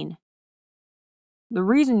you mean? The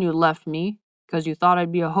reason you left me, because you thought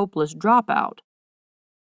I'd be a hopeless dropout.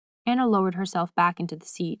 Hannah lowered herself back into the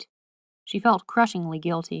seat. She felt crushingly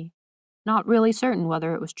guilty, not really certain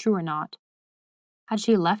whether it was true or not. Had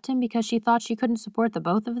she left him because she thought she couldn't support the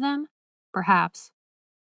both of them? Perhaps.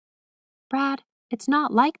 Brad, it's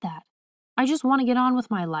not like that. I just want to get on with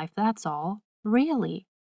my life, that's all. Really.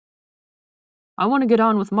 I want to get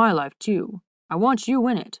on with my life, too. I want you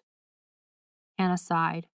in it. Hannah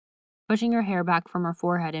sighed, pushing her hair back from her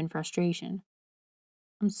forehead in frustration.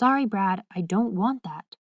 I'm sorry, Brad, I don't want that.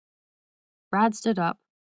 Brad stood up,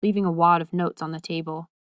 leaving a wad of notes on the table.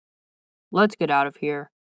 Let's get out of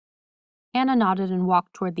here. Hannah nodded and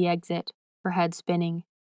walked toward the exit, her head spinning.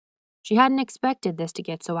 She hadn't expected this to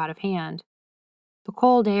get so out of hand. The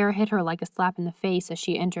cold air hit her like a slap in the face as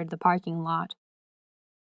she entered the parking lot.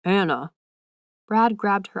 Hannah. Brad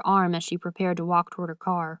grabbed her arm as she prepared to walk toward her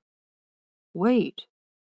car. Wait.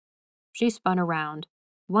 She spun around.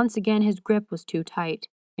 Once again his grip was too tight,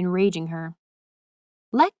 enraging her.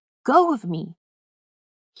 Let go of me!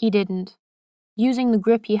 He didn't. Using the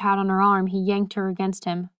grip he had on her arm, he yanked her against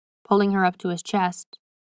him, pulling her up to his chest.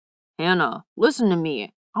 Hannah, listen to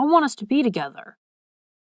me. I want us to be together.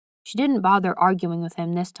 She didn't bother arguing with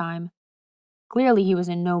him this time. Clearly he was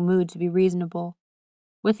in no mood to be reasonable.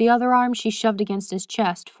 With the other arm, she shoved against his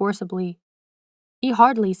chest forcibly. He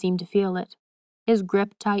hardly seemed to feel it. His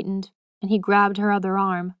grip tightened, and he grabbed her other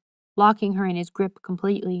arm, locking her in his grip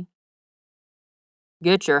completely.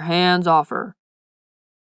 Get your hands off her.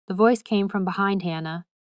 The voice came from behind Hannah,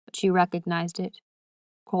 but she recognized it.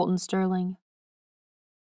 Colton Sterling.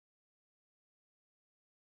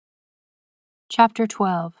 Chapter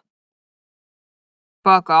 12.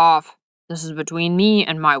 Fuck off. This is between me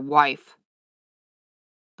and my wife.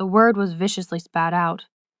 The word was viciously spat out,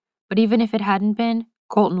 but even if it hadn't been,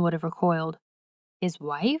 Colton would have recoiled. His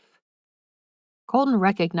wife? Colton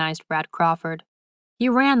recognized Brad Crawford. He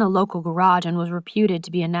ran the local garage and was reputed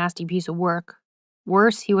to be a nasty piece of work.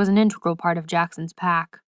 Worse, he was an integral part of Jackson's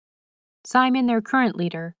pack. Simon, their current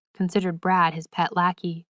leader, considered Brad his pet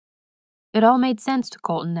lackey. It all made sense to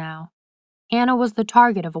Colton now. Hannah was the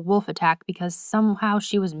target of a wolf attack because somehow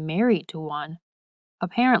she was married to one.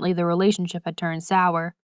 Apparently, the relationship had turned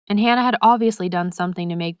sour, and Hannah had obviously done something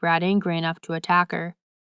to make Brad angry enough to attack her,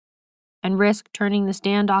 and risk turning the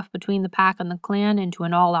standoff between the pack and the clan into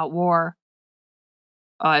an all-out war.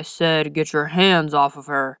 I said get your hands off of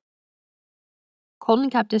her.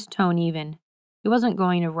 Colton kept his tone even. He wasn't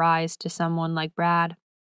going to rise to someone like Brad.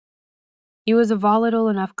 He was a volatile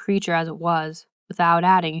enough creature as it was, without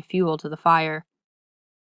adding fuel to the fire.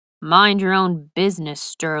 Mind your own business,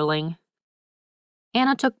 Sterling.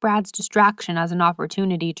 Hannah took Brad's distraction as an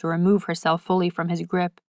opportunity to remove herself fully from his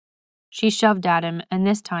grip. She shoved at him, and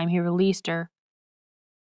this time he released her.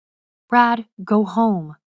 Brad, go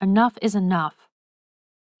home. Enough is enough.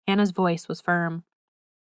 Hannah's voice was firm.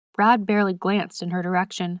 Brad barely glanced in her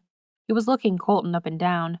direction. He was looking Colton up and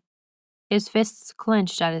down, his fists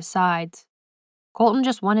clenched at his sides. Colton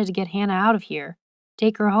just wanted to get Hannah out of here,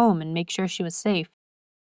 take her home, and make sure she was safe.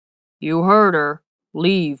 You heard her.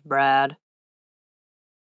 Leave, Brad.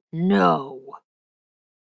 No.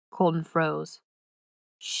 Colton froze.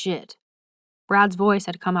 Shit. Brad's voice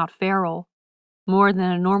had come out feral, more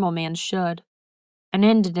than a normal man should, and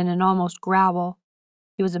ended in an almost growl.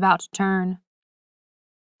 He was about to turn.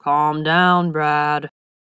 Calm down, Brad.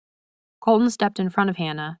 Colton stepped in front of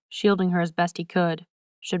Hannah, shielding her as best he could,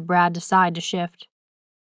 should Brad decide to shift.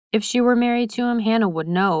 If she were married to him, Hannah would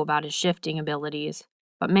know about his shifting abilities,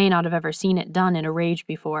 but may not have ever seen it done in a rage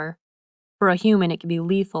before. For a human, it could be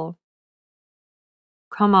lethal.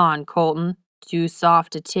 Come on, Colton. Too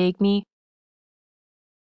soft to take me?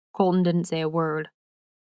 Colton didn't say a word.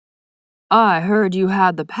 I heard you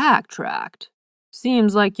had the pack tracked.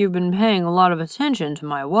 Seems like you've been paying a lot of attention to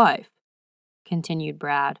my wife, continued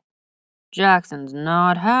Brad. Jackson's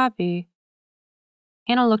not happy.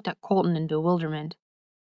 Hannah looked at Colton in bewilderment.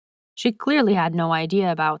 She clearly had no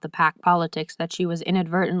idea about the pack politics that she was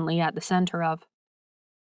inadvertently at the center of.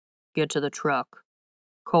 Get to the truck.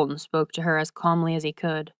 Colton spoke to her as calmly as he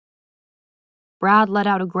could. Brad let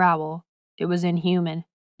out a growl. It was inhuman,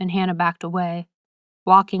 and Hannah backed away,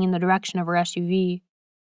 walking in the direction of her SUV.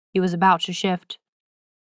 He was about to shift.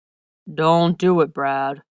 Don't do it,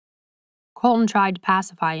 Brad. Colton tried to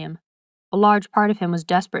pacify him. A large part of him was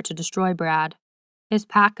desperate to destroy Brad. His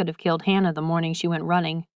pack could have killed Hannah the morning she went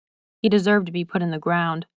running. He deserved to be put in the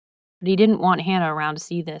ground, but he didn't want Hannah around to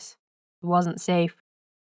see this. It wasn't safe.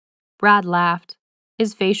 Brad laughed,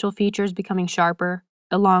 his facial features becoming sharper,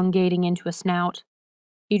 elongating into a snout.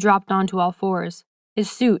 He dropped onto all fours, his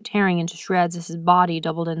suit tearing into shreds as his body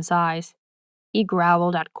doubled in size. He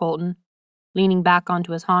growled at Colton, leaning back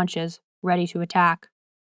onto his haunches, ready to attack.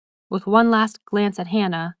 With one last glance at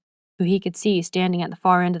Hannah, who he could see standing at the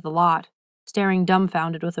far end of the lot, staring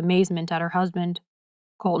dumbfounded with amazement at her husband,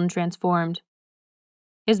 Colton transformed.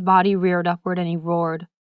 His body reared upward and he roared,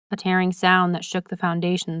 a tearing sound that shook the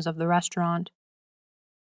foundations of the restaurant.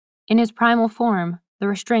 In his primal form, the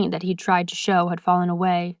restraint that he'd tried to show had fallen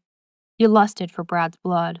away. He lusted for Brad's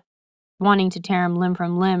blood, wanting to tear him limb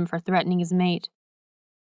from limb for threatening his mate.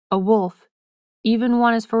 A wolf, even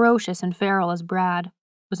one as ferocious and feral as Brad,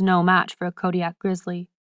 was no match for a Kodiak grizzly.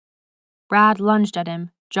 Brad lunged at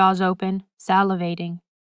him, jaws open, salivating.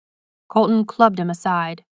 Colton clubbed him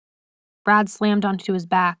aside. Brad slammed onto his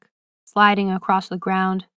back, sliding across the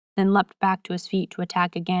ground, then leapt back to his feet to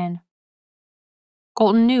attack again.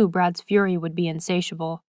 Colton knew Brad's fury would be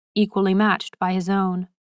insatiable, equally matched by his own.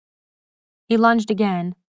 He lunged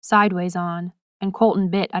again, sideways on, and Colton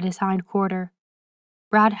bit at his hind quarter.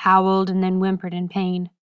 Brad howled and then whimpered in pain.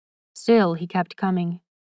 Still, he kept coming.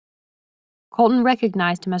 Colton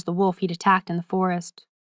recognized him as the wolf he'd attacked in the forest,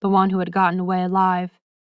 the one who had gotten away alive.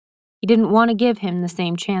 He didn't want to give him the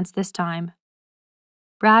same chance this time.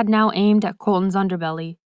 Brad now aimed at Colton's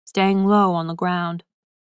underbelly, staying low on the ground.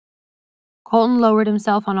 Colton lowered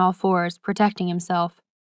himself on all fours, protecting himself.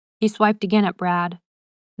 He swiped again at Brad,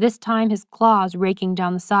 this time his claws raking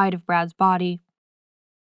down the side of Brad's body.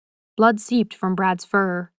 Blood seeped from Brad's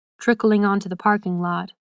fur, trickling onto the parking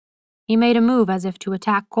lot. He made a move as if to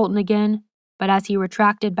attack Colton again, but as he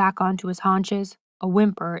retracted back onto his haunches, a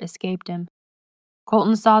whimper escaped him.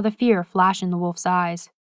 Colton saw the fear flash in the wolf's eyes.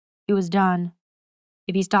 He was done.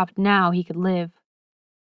 If he stopped now, he could live.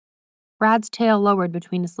 Brad's tail lowered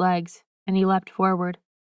between his legs, and he leapt forward,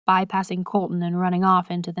 bypassing Colton and running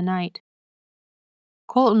off into the night.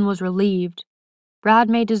 Colton was relieved. Brad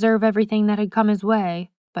may deserve everything that had come his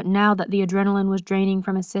way, but now that the adrenaline was draining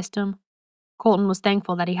from his system, Colton was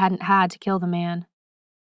thankful that he hadn't had to kill the man.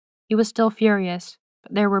 He was still furious,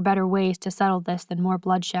 but there were better ways to settle this than more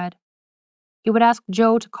bloodshed. He would ask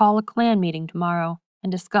Joe to call a clan meeting tomorrow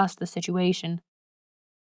and discuss the situation.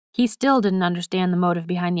 He still didn't understand the motive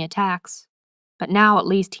behind the attacks, but now at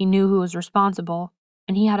least he knew who was responsible,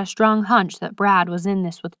 and he had a strong hunch that Brad was in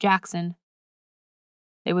this with Jackson.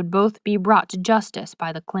 They would both be brought to justice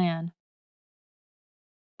by the clan.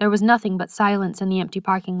 There was nothing but silence in the empty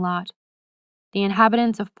parking lot. The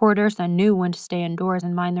inhabitants of Port Ursa knew when to stay indoors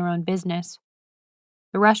and mind their own business.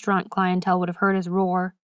 The restaurant clientele would have heard his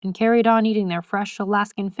roar and carried on eating their fresh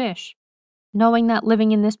Alaskan fish, knowing that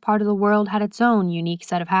living in this part of the world had its own unique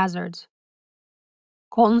set of hazards.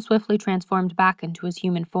 Colton swiftly transformed back into his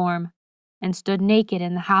human form and stood naked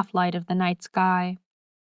in the half-light of the night sky.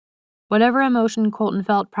 Whatever emotion Colton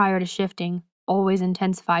felt prior to shifting always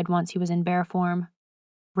intensified once he was in bear form.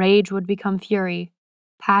 Rage would become fury,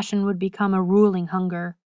 passion would become a ruling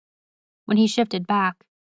hunger. When he shifted back,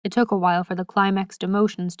 it took a while for the climaxed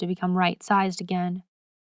emotions to become right-sized again.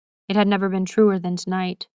 It had never been truer than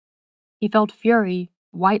tonight. He felt fury,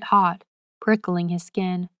 white-hot, prickling his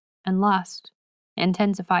skin, and lust,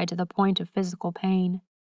 intensified to the point of physical pain.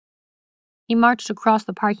 He marched across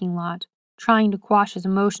the parking lot, trying to quash his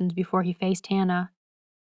emotions before he faced Hannah.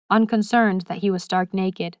 Unconcerned that he was stark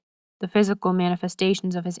naked, the physical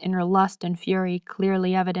manifestations of his inner lust and fury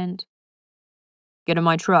clearly evident. "Get in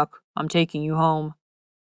my truck. I'm taking you home."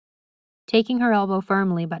 Taking her elbow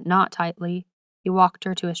firmly but not tightly, he walked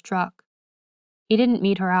her to his truck. He didn't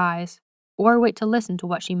meet her eyes, or wait to listen to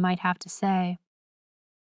what she might have to say.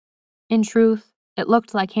 In truth, it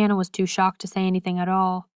looked like Hannah was too shocked to say anything at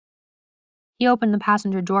all. He opened the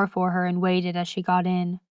passenger door for her and waited as she got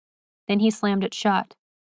in. Then he slammed it shut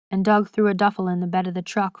and dug through a duffel in the bed of the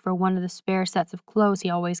truck for one of the spare sets of clothes he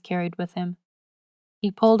always carried with him.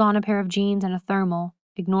 He pulled on a pair of jeans and a thermal,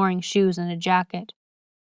 ignoring shoes and a jacket.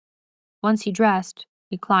 Once he dressed,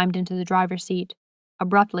 he climbed into the driver's seat,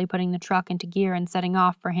 abruptly putting the truck into gear and setting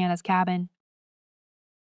off for Hannah's cabin.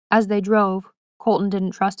 As they drove, Colton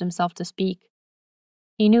didn't trust himself to speak.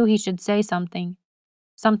 He knew he should say something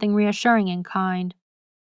reassuring and kind.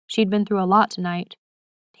 She'd been through a lot tonight.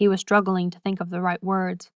 He was struggling to think of the right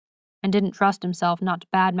words, and didn't trust himself not to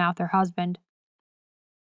badmouth her husband.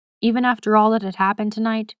 Even after all that had happened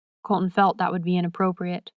tonight, Colton felt that would be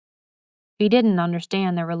inappropriate. He didn't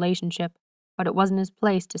understand their relationship, but it wasn't his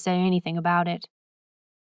place to say anything about it.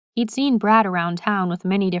 He'd seen Brad around town with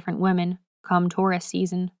many different women, come tourist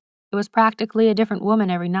season. It was practically a different woman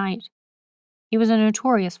every night. He was a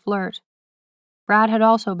notorious flirt. Brad had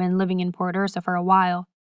also been living in Port Ursa for a while,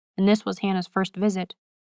 and this was Hannah's first visit.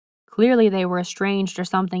 Clearly they were estranged or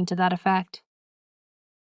something to that effect.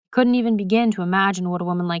 He couldn't even begin to imagine what a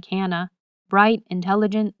woman like Hannah, bright,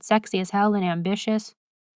 intelligent, sexy as hell, and ambitious,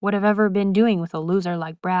 would have ever been doing with a loser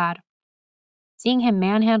like Brad. Seeing him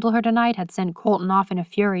manhandle her tonight had sent Colton off in a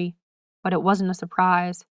fury, but it wasn't a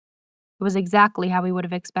surprise. It was exactly how he would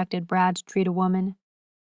have expected Brad to treat a woman.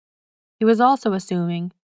 He was also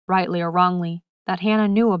assuming, rightly or wrongly, that Hannah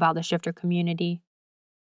knew about the shifter community.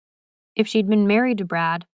 If she'd been married to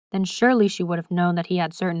Brad, then surely she would have known that he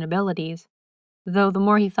had certain abilities. Though the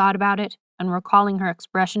more he thought about it, and recalling her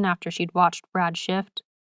expression after she'd watched Brad shift,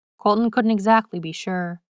 Colton couldn't exactly be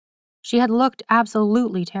sure. She had looked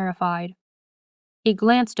absolutely terrified. He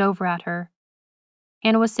glanced over at her.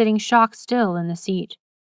 Hannah was sitting shocked still in the seat,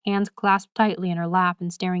 hands clasped tightly in her lap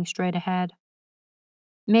and staring straight ahead.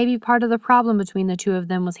 Maybe part of the problem between the two of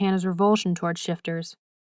them was Hannah's revulsion towards shifters,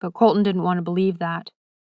 but Colton didn't want to believe that.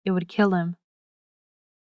 It would kill him.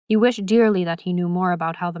 He wished dearly that he knew more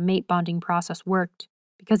about how the mate bonding process worked,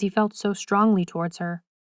 because he felt so strongly towards her.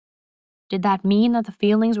 Did that mean that the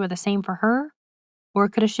feelings were the same for her? Or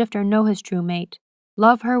could a shifter know his true mate,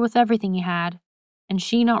 love her with everything he had, and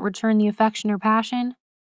she not return the affection or passion?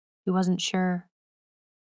 He wasn't sure.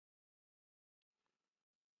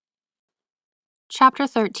 Chapter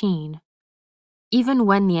 13. Even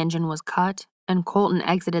when the engine was cut and Colton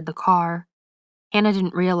exited the car, Hannah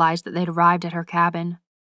didn't realize that they'd arrived at her cabin.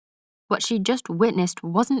 What she'd just witnessed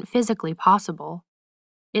wasn't physically possible.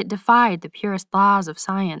 It defied the purest laws of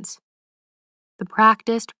science. The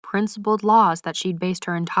practiced, principled laws that she'd based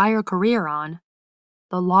her entire career on.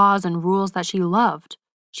 The laws and rules that she loved,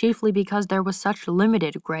 chiefly because there was such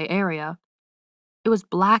limited gray area. It was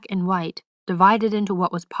black and white, divided into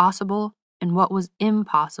what was possible and what was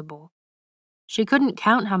impossible. She couldn't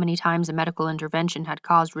count how many times a medical intervention had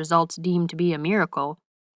caused results deemed to be a miracle.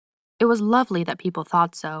 It was lovely that people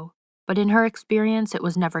thought so, but in her experience it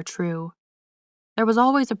was never true. There was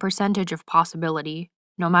always a percentage of possibility,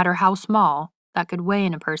 no matter how small, that could weigh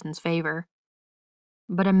in a person's favor.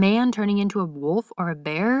 But a man turning into a wolf or a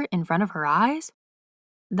bear in front of her eyes?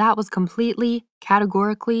 That was completely,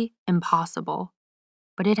 categorically impossible.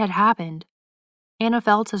 But it had happened. Hannah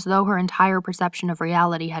felt as though her entire perception of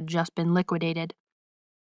reality had just been liquidated.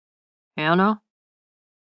 Hannah?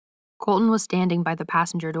 Colton was standing by the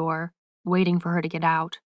passenger door, waiting for her to get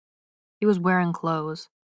out. He was wearing clothes.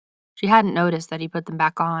 She hadn't noticed that he put them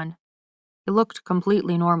back on. He looked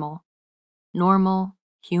completely normal. Normal,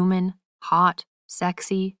 human, hot,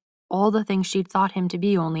 sexy, all the things she'd thought him to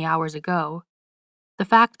be only hours ago. The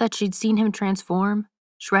fact that she'd seen him transform,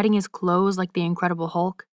 shredding his clothes like the Incredible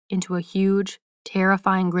Hulk, into a huge,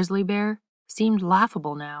 terrifying grizzly bear, seemed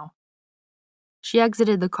laughable now. She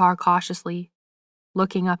exited the car cautiously.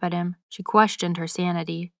 Looking up at him, she questioned her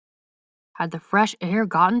sanity. Had the fresh air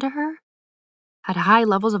gotten to her? Had high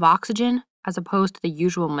levels of oxygen, as opposed to the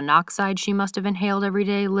usual monoxide she must have inhaled every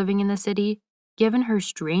day living in the city, given her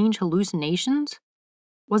strange hallucinations?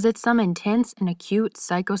 Was it some intense and acute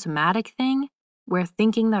psychosomatic thing, where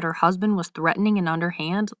thinking that her husband was threatening and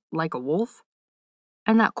underhand, like a wolf?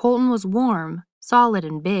 And that Colton was warm, solid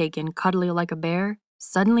and big and cuddly like a bear,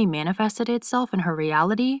 suddenly manifested itself in her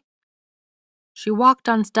reality? She walked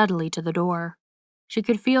unsteadily to the door. She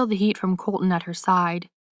could feel the heat from Colton at her side,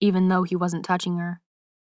 even though he wasn't touching her.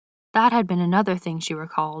 That had been another thing she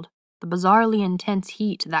recalled, the bizarrely intense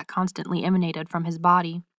heat that constantly emanated from his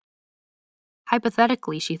body.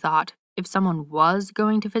 Hypothetically, she thought, if someone was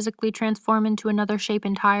going to physically transform into another shape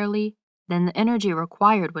entirely, then the energy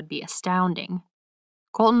required would be astounding.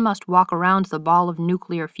 Colton must walk around the ball of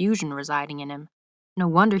nuclear fusion residing in him. No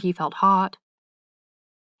wonder he felt hot.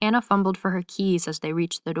 Hannah fumbled for her keys as they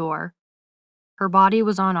reached the door. Her body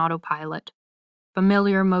was on autopilot,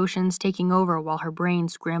 familiar motions taking over while her brain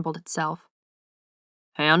scrambled itself.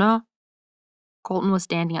 Hannah? Colton was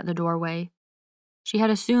standing at the doorway. She had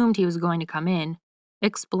assumed he was going to come in,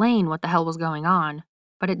 explain what the hell was going on,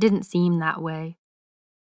 but it didn't seem that way.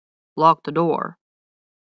 Lock the door.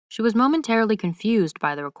 She was momentarily confused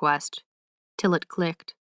by the request, till it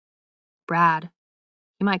clicked. Brad.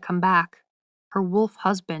 He might come back. Her wolf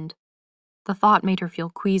husband. The thought made her feel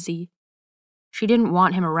queasy. She didn't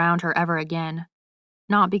want him around her ever again.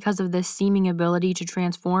 Not because of this seeming ability to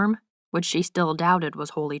transform, which she still doubted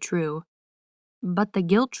was wholly true, but the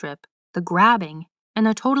guilt trip, the grabbing, and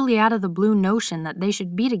the totally out of the blue notion that they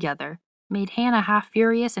should be together made Hannah half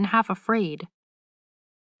furious and half afraid.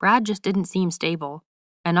 Brad just didn't seem stable,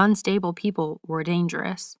 and unstable people were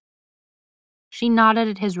dangerous. She nodded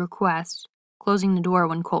at his request, closing the door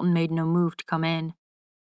when Colton made no move to come in.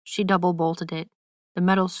 She double-bolted it, the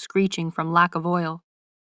metal screeching from lack of oil.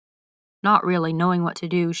 Not really knowing what to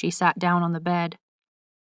do, she sat down on the bed,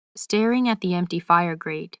 staring at the empty fire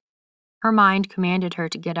grate. Her mind commanded her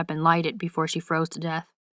to get up and light it before she froze to death,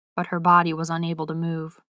 but her body was unable to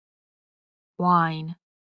move. Wine.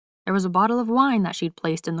 There was a bottle of wine that she'd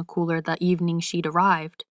placed in the cooler the evening she'd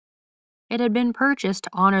arrived. It had been purchased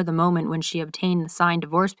to honor the moment when she obtained the signed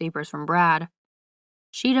divorce papers from Brad.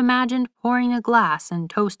 She'd imagined pouring a glass and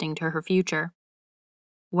toasting to her future.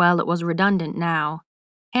 Well, it was redundant now.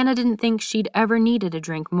 Hannah didn't think she'd ever needed a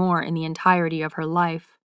drink more in the entirety of her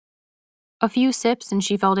life. A few sips and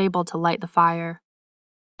she felt able to light the fire.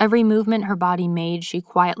 Every movement her body made, she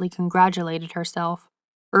quietly congratulated herself,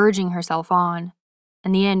 urging herself on,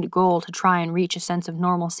 and the end goal to try and reach a sense of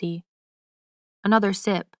normalcy. Another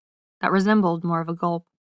sip that resembled more of a gulp,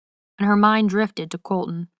 and her mind drifted to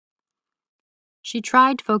Colton. She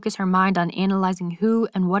tried to focus her mind on analyzing who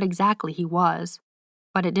and what exactly he was,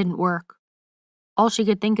 but it didn't work. All she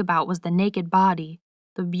could think about was the naked body,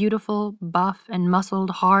 the beautiful, buff and muscled,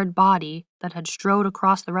 hard body that had strode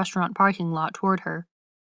across the restaurant parking lot toward her.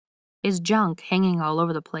 His junk hanging all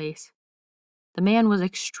over the place. The man was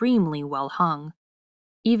extremely well hung.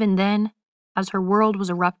 Even then, as her world was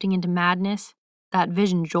erupting into madness, that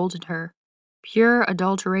vision jolted her. Pure,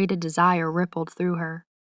 adulterated desire rippled through her.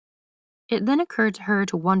 It then occurred to her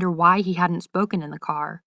to wonder why he hadn't spoken in the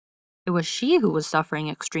car. It was she who was suffering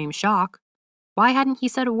extreme shock. Why hadn't he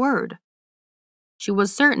said a word? She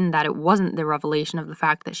was certain that it wasn't the revelation of the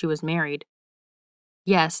fact that she was married.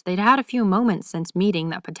 Yes, they'd had a few moments since meeting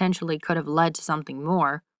that potentially could have led to something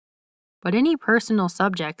more, but any personal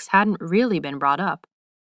subjects hadn't really been brought up.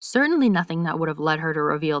 Certainly nothing that would have led her to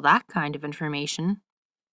reveal that kind of information.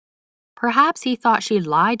 Perhaps he thought she'd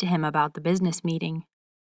lied to him about the business meeting.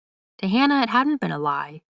 To Hannah, it hadn't been a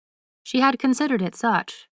lie. She had considered it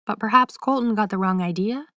such, but perhaps Colton got the wrong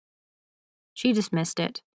idea? She dismissed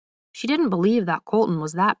it. She didn't believe that Colton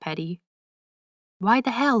was that petty. Why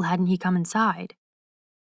the hell hadn't he come inside?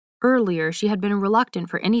 Earlier, she had been reluctant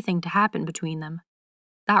for anything to happen between them.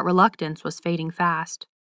 That reluctance was fading fast.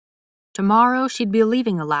 Tomorrow, she'd be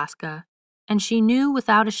leaving Alaska, and she knew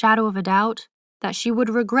without a shadow of a doubt that she would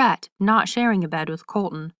regret not sharing a bed with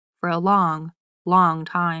Colton for a long, long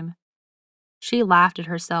time. She laughed at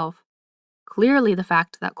herself. Clearly, the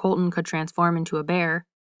fact that Colton could transform into a bear,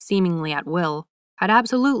 seemingly at will, had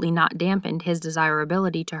absolutely not dampened his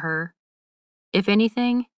desirability to her. If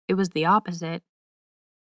anything, it was the opposite.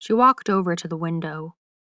 She walked over to the window.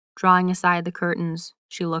 Drawing aside the curtains,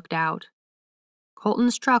 she looked out.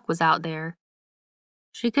 Colton's truck was out there.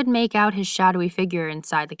 She could make out his shadowy figure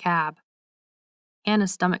inside the cab.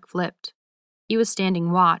 Hannah's stomach flipped. He was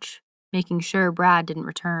standing watch, making sure Brad didn't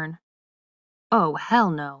return. Oh,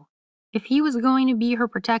 hell no. If he was going to be her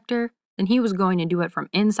protector, then he was going to do it from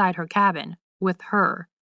inside her cabin, with her.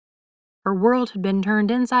 Her world had been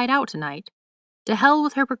turned inside out tonight. To hell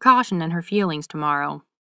with her precaution and her feelings tomorrow.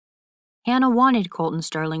 Hannah wanted Colton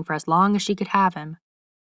Sterling for as long as she could have him.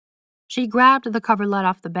 She grabbed the coverlet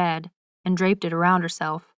off the bed and draped it around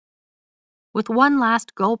herself. With one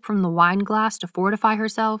last gulp from the wine glass to fortify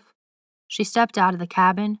herself, she stepped out of the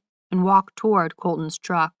cabin and walked toward Colton's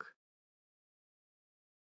truck.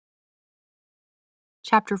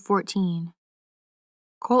 Chapter 14.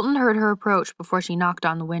 Colton heard her approach before she knocked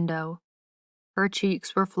on the window. Her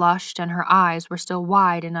cheeks were flushed and her eyes were still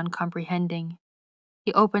wide and uncomprehending.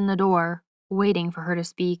 He opened the door, waiting for her to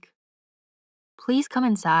speak. Please come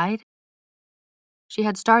inside. She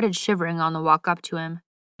had started shivering on the walk up to him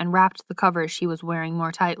and wrapped the covers she was wearing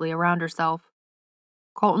more tightly around herself.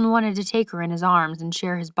 Colton wanted to take her in his arms and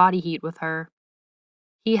share his body heat with her.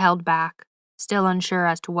 He held back, still unsure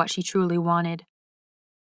as to what she truly wanted.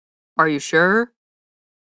 Are you sure?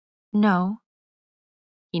 No.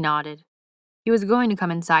 He nodded. He was going to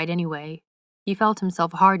come inside anyway. He felt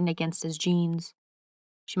himself harden against his jeans.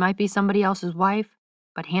 She might be somebody else's wife,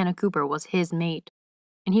 but Hannah Cooper was his mate,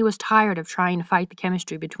 and he was tired of trying to fight the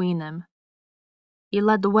chemistry between them. He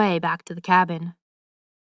led the way back to the cabin.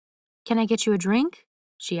 Can I get you a drink?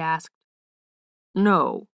 She asked.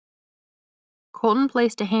 No. Colton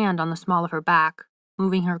placed a hand on the small of her back,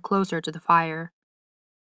 moving her closer to the fire.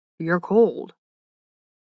 You're cold.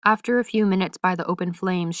 After a few minutes by the open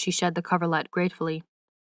flames, she shed the coverlet gratefully.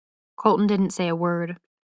 Colton didn't say a word.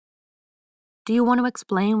 Do you want to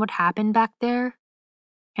explain what happened back there?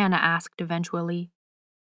 Hannah asked eventually.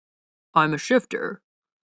 I'm a shifter,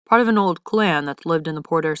 part of an old clan that's lived in the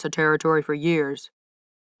Port Ursa territory for years.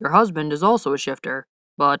 Your husband is also a shifter,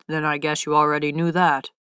 but then I guess you already knew that.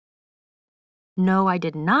 No, I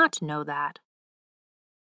did not know that.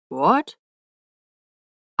 What?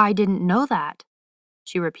 I didn't know that,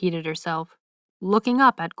 she repeated herself, looking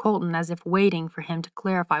up at Colton as if waiting for him to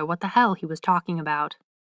clarify what the hell he was talking about.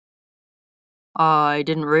 I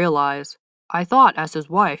didn't realize. I thought as his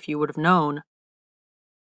wife you would have known.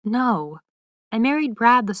 No, I married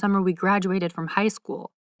Brad the summer we graduated from high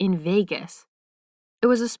school, in Vegas. It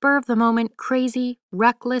was a spur-of-the-moment, crazy,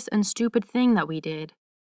 reckless, and stupid thing that we did.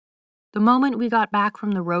 The moment we got back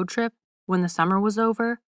from the road trip, when the summer was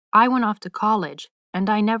over, I went off to college, and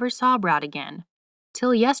I never saw Brad again.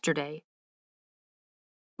 Till yesterday.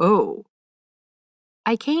 Oh.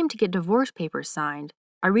 I came to get divorce papers signed.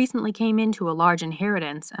 I recently came into a large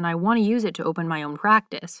inheritance, and I want to use it to open my own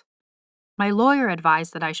practice. My lawyer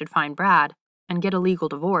advised that I should find Brad and get a legal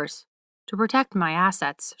divorce to protect my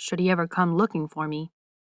assets should he ever come looking for me.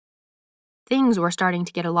 Things were starting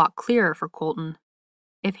to get a lot clearer for Colton.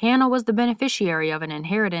 If Hannah was the beneficiary of an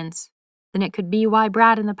inheritance, then it could be why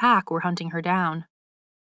Brad and the pack were hunting her down.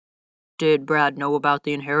 Did Brad know about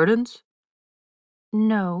the inheritance?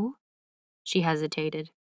 No, she hesitated.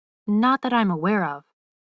 Not that I'm aware of.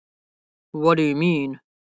 What do you mean?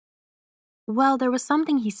 Well, there was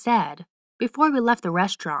something he said, before we left the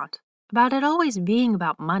restaurant, about it always being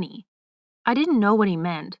about money. I didn't know what he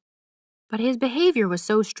meant, but his behavior was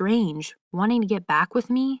so strange, wanting to get back with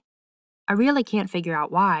me. I really can't figure out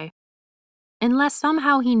why. Unless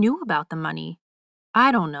somehow he knew about the money.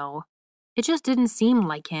 I don't know. It just didn't seem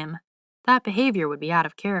like him. That behavior would be out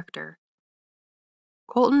of character.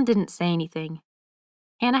 Colton didn't say anything.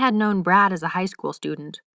 Hannah had known Brad as a high school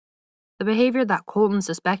student. The behavior that Colton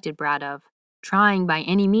suspected Brad of, trying by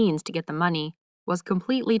any means to get the money, was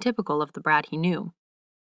completely typical of the Brad he knew.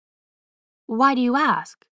 Why do you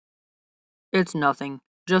ask? It's nothing.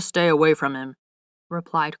 Just stay away from him,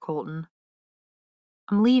 replied Colton.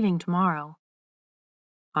 I'm leaving tomorrow.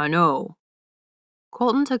 I know.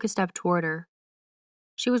 Colton took a step toward her.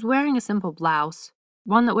 She was wearing a simple blouse,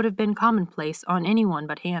 one that would have been commonplace on anyone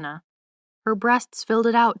but Hannah. Her breasts filled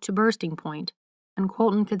it out to bursting point, and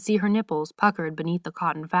Colton could see her nipples puckered beneath the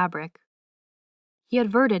cotton fabric. He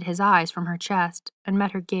averted his eyes from her chest and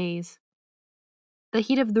met her gaze. The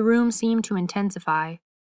heat of the room seemed to intensify,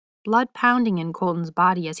 blood pounding in Colton's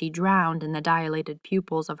body as he drowned in the dilated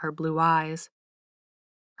pupils of her blue eyes.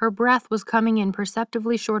 Her breath was coming in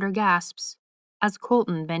perceptibly shorter gasps as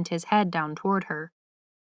Colton bent his head down toward her.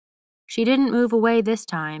 She didn't move away this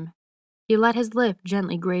time. He let his lip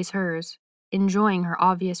gently graze hers, enjoying her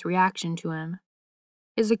obvious reaction to him.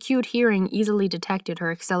 His acute hearing easily detected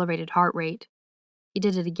her accelerated heart rate. He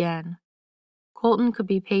did it again. Colton could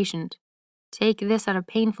be patient, take this at a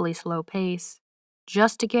painfully slow pace,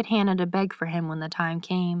 just to get Hannah to beg for him when the time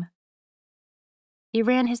came. He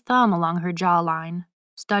ran his thumb along her jawline,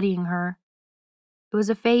 studying her. It was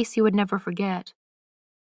a face he would never forget.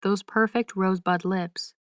 Those perfect rosebud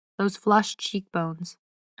lips, those flushed cheekbones,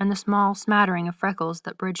 and the small smattering of freckles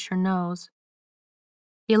that bridged her nose.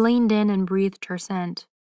 He leaned in and breathed her scent.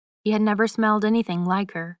 He had never smelled anything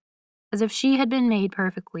like her, as if she had been made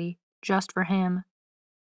perfectly, just for him.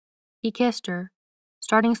 He kissed her,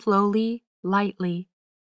 starting slowly, lightly.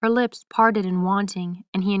 Her lips parted in wanting,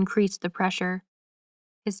 and he increased the pressure,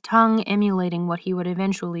 his tongue emulating what he would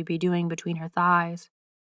eventually be doing between her thighs.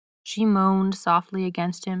 She moaned softly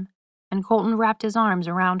against him, and Colton wrapped his arms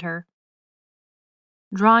around her,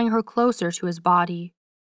 drawing her closer to his body,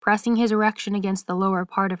 pressing his erection against the lower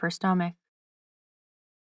part of her stomach.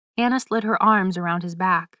 Hannah slid her arms around his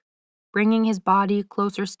back, bringing his body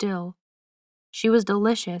closer still. She was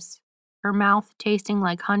delicious, her mouth tasting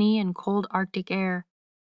like honey and cold Arctic air.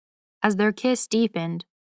 As their kiss deepened,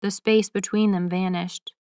 the space between them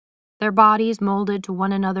vanished. Their bodies molded to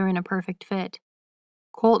one another in a perfect fit.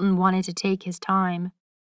 Colton wanted to take his time.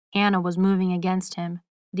 Hannah was moving against him,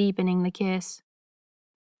 deepening the kiss.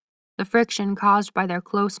 The friction caused by their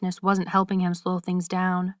closeness wasn't helping him slow things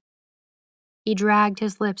down. He dragged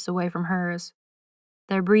his lips away from hers.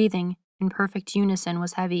 Their breathing, in perfect unison,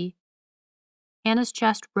 was heavy. Hannah's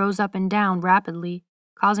chest rose up and down rapidly,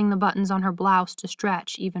 causing the buttons on her blouse to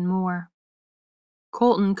stretch even more.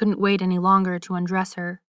 Colton couldn't wait any longer to undress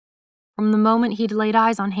her. From the moment he'd laid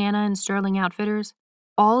eyes on Hannah and Sterling Outfitters,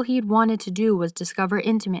 all he'd wanted to do was discover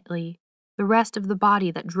intimately the rest of the body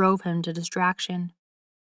that drove him to distraction.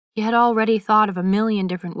 He had already thought of a million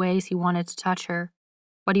different ways he wanted to touch her,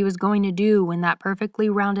 what he was going to do when that perfectly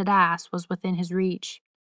rounded ass was within his reach.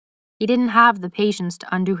 He didn't have the patience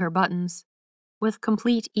to undo her buttons. With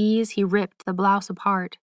complete ease, he ripped the blouse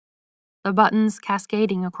apart, the buttons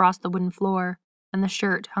cascading across the wooden floor, and the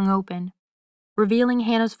shirt hung open, revealing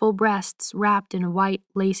Hannah's full breasts wrapped in a white,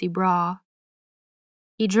 lacy bra.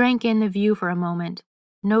 He drank in the view for a moment,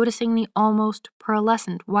 noticing the almost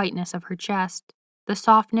pearlescent whiteness of her chest, the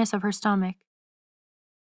softness of her stomach.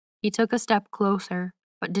 He took a step closer,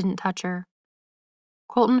 but didn't touch her.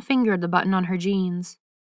 Colton fingered the button on her jeans.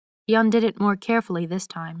 He undid it more carefully this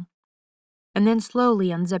time, and then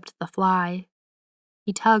slowly unzipped the fly.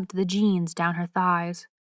 He tugged the jeans down her thighs,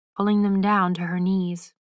 pulling them down to her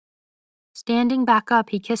knees. Standing back up,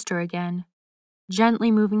 he kissed her again,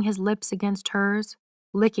 gently moving his lips against hers,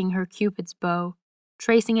 licking her Cupid's bow,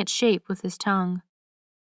 tracing its shape with his tongue.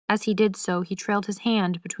 As he did so, he trailed his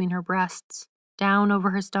hand between her breasts, down over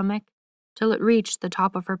her stomach, till it reached the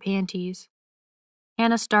top of her panties.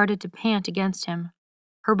 Hannah started to pant against him,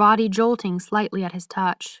 her body jolting slightly at his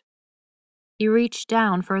touch. He reached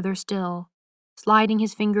down further still, sliding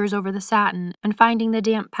his fingers over the satin and finding the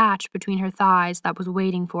damp patch between her thighs that was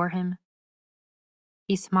waiting for him.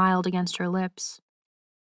 He smiled against her lips.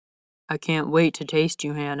 I can't wait to taste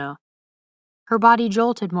you, Hannah. Her body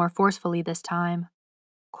jolted more forcefully this time.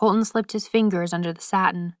 Colton slipped his fingers under the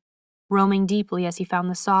satin, roaming deeply as he found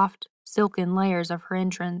the soft, silken layers of her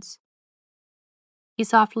entrance. He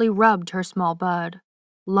softly rubbed her small bud,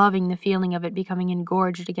 loving the feeling of it becoming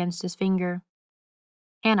engorged against his finger.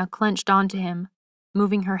 Hannah clenched onto him,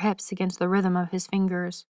 moving her hips against the rhythm of his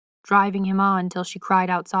fingers, driving him on till she cried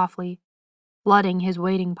out softly, flooding his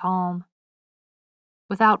waiting palm.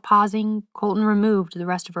 Without pausing, Colton removed the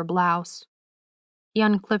rest of her blouse. He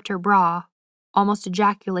unclipped her bra, almost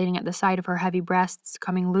ejaculating at the sight of her heavy breasts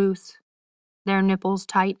coming loose, their nipples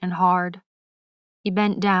tight and hard. He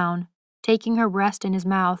bent down, taking her breast in his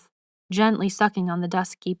mouth, gently sucking on the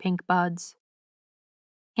dusky pink buds.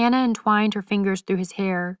 Hannah entwined her fingers through his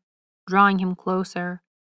hair, drawing him closer,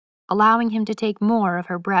 allowing him to take more of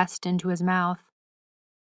her breast into his mouth.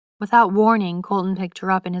 Without warning, Colton picked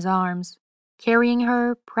her up in his arms, carrying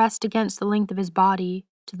her, pressed against the length of his body,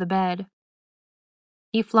 to the bed.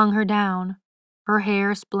 He flung her down, her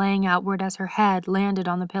hair splaying outward as her head landed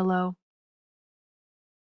on the pillow.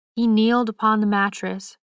 He kneeled upon the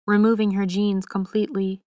mattress, removing her jeans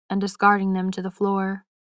completely and discarding them to the floor.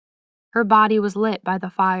 Her body was lit by the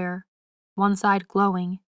fire, one side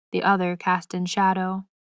glowing, the other cast in shadow.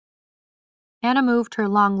 Hannah moved her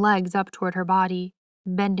long legs up toward her body,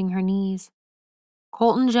 bending her knees.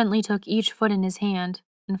 Colton gently took each foot in his hand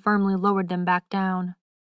and firmly lowered them back down.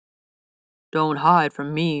 Don't hide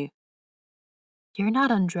from me. You're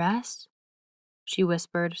not undressed? She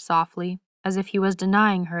whispered softly, as if he was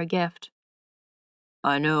denying her a gift.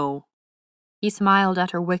 I know. He smiled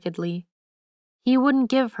at her wickedly. He wouldn't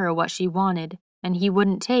give her what she wanted, and he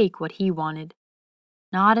wouldn't take what he wanted.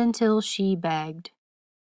 Not until she begged.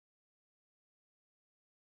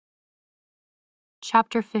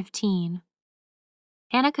 Chapter 15.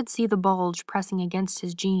 Hannah could see the bulge pressing against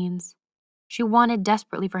his jeans. She wanted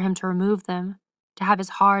desperately for him to remove them, to have his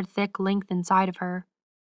hard, thick length inside of her.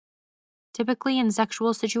 Typically, in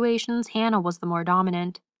sexual situations, Hannah was the more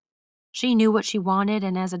dominant. She knew what she wanted,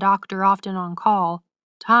 and as a doctor often on call,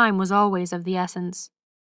 time was always of the essence.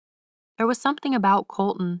 There was something about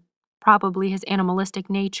Colton, probably his animalistic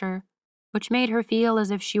nature, which made her feel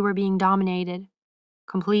as if she were being dominated,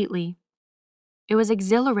 completely. It was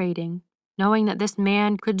exhilarating, knowing that this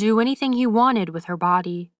man could do anything he wanted with her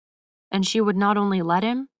body, and she would not only let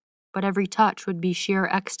him, but every touch would be sheer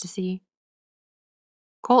ecstasy.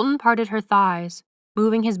 Colton parted her thighs,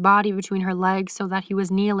 moving his body between her legs so that he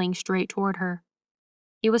was kneeling straight toward her.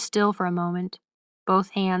 He was still for a moment,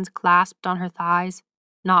 both hands clasped on her thighs,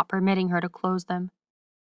 not permitting her to close them.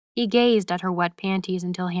 He gazed at her wet panties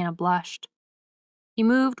until Hannah blushed. He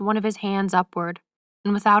moved one of his hands upward,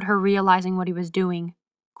 and without her realizing what he was doing,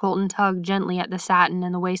 Colton tugged gently at the satin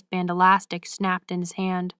and the waistband elastic snapped in his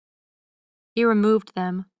hand. He removed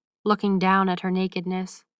them, looking down at her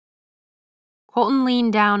nakedness. Colton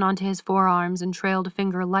leaned down onto his forearms and trailed a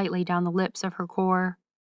finger lightly down the lips of her core.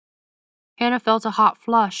 Hannah felt a hot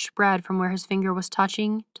flush spread from where his finger was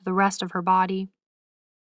touching to the rest of her body.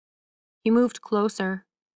 He moved closer,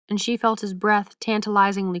 and she felt his breath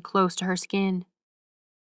tantalizingly close to her skin.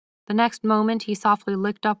 The next moment, he softly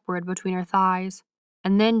licked upward between her thighs,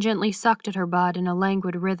 and then gently sucked at her bud in a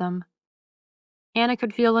languid rhythm. Hannah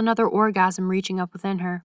could feel another orgasm reaching up within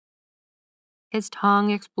her, his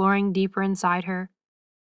tongue exploring deeper inside her,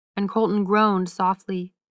 and Colton groaned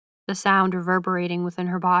softly, the sound reverberating within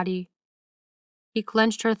her body. He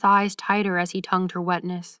clenched her thighs tighter as he tongued her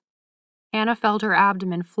wetness. Hannah felt her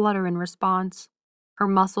abdomen flutter in response, her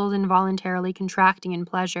muscles involuntarily contracting in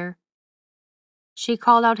pleasure. She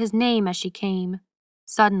called out his name as she came,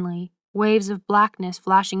 suddenly, waves of blackness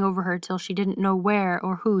flashing over her till she didn't know where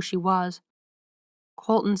or who she was.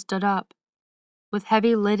 Colton stood up. With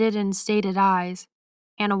heavy-lidded and stated eyes,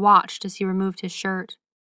 Hannah watched as he removed his shirt.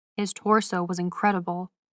 His torso was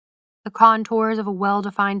incredible. The contours of a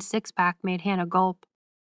well-defined six-pack made Hannah gulp.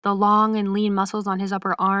 The long and lean muscles on his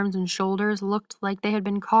upper arms and shoulders looked like they had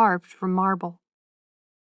been carved from marble.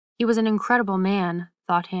 He was an incredible man,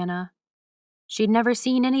 thought Hannah. She'd never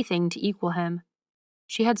seen anything to equal him.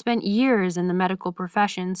 She had spent years in the medical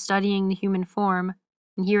profession studying the human form,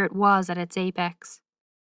 and here it was at its apex.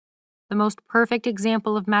 The most perfect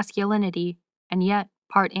example of masculinity, and yet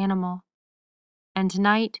part animal. And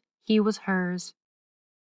tonight, he was hers.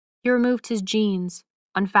 He removed his jeans,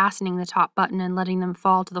 unfastening the top button and letting them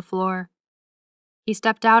fall to the floor. He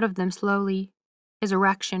stepped out of them slowly, his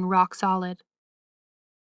erection rock solid.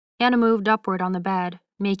 Hannah moved upward on the bed,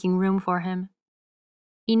 making room for him.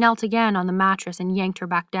 He knelt again on the mattress and yanked her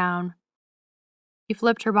back down. He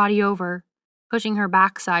flipped her body over, pushing her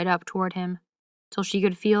backside up toward him, till she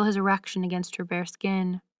could feel his erection against her bare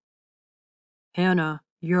skin. Hannah,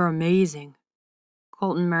 you're amazing,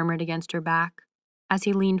 Colton murmured against her back, as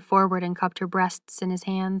he leaned forward and cupped her breasts in his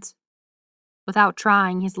hands. Without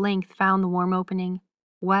trying, his length found the warm opening,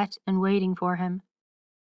 wet and waiting for him.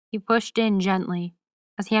 He pushed in gently,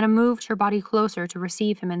 as Hannah moved her body closer to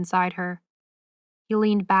receive him inside her. He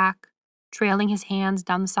leaned back, trailing his hands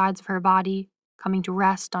down the sides of her body, coming to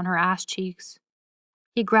rest on her ass cheeks.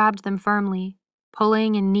 He grabbed them firmly,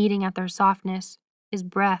 pulling and kneading at their softness, his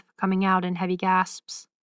breath coming out in heavy gasps.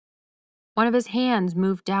 One of his hands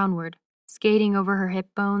moved downward, skating over her hip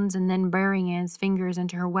bones and then burying his fingers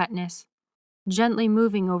into her wetness, gently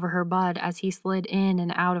moving over her bud as he slid in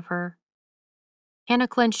and out of her. Hannah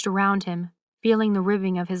clenched around him, feeling the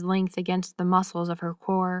ribbing of his length against the muscles of her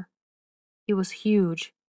core. He was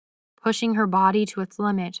huge, pushing her body to its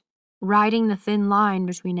limit, riding the thin line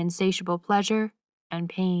between insatiable pleasure and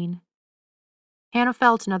pain. Hannah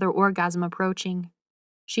felt another orgasm approaching.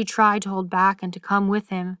 She tried to hold back and to come with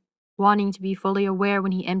him, wanting to be fully aware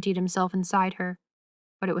when he emptied himself inside her,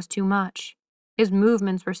 but it was too much. His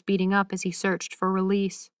movements were speeding up as he searched for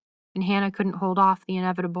release, and Hannah couldn't hold off the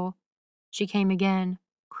inevitable. She came again,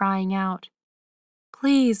 crying out,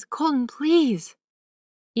 "Please, Colton, please!"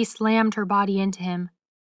 He slammed her body into him,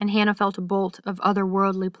 and Hannah felt a bolt of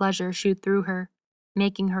otherworldly pleasure shoot through her,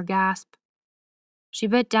 making her gasp. She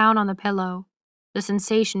bit down on the pillow. The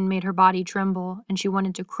sensation made her body tremble, and she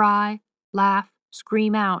wanted to cry, laugh,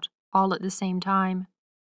 scream out, all at the same time.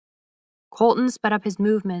 Colton sped up his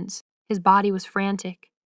movements. His body was frantic.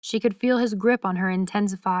 She could feel his grip on her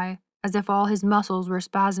intensify, as if all his muscles were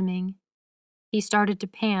spasming. He started to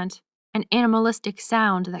pant, an animalistic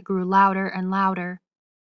sound that grew louder and louder.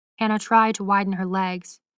 Hannah tried to widen her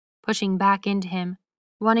legs, pushing back into him,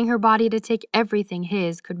 wanting her body to take everything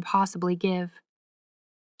his could possibly give.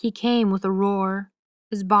 He came with a roar,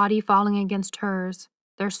 his body falling against hers,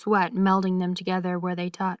 their sweat melding them together where they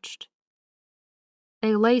touched.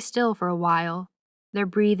 They lay still for a while, their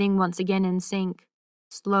breathing once again in sync,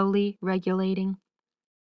 slowly regulating.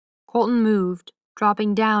 Colton moved,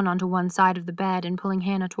 dropping down onto one side of the bed and pulling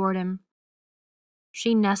Hannah toward him.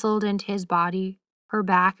 She nestled into his body, her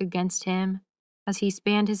back against him, as he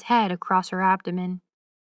spanned his head across her abdomen.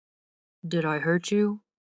 Did I hurt you?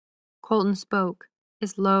 Colton spoke,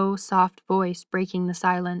 his low, soft voice breaking the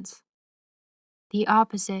silence. The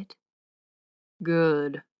opposite.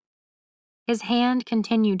 Good. His hand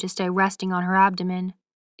continued to stay resting on her abdomen,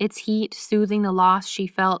 its heat soothing the loss she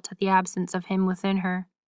felt at the absence of him within her.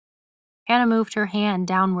 Hannah moved her hand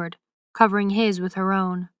downward, covering his with her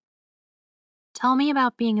own. Tell me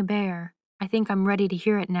about being a bear. I think I'm ready to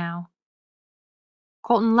hear it now.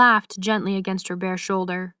 Colton laughed gently against her bare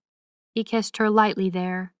shoulder. He kissed her lightly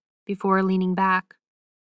there, before leaning back.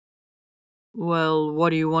 Well, what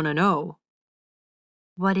do you want to know?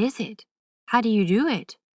 What is it? How do you do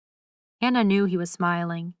it? Hannah knew he was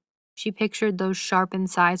smiling. She pictured those sharp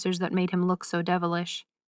incisors that made him look so devilish,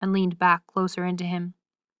 and leaned back closer into him.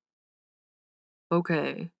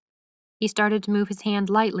 Okay. He started to move his hand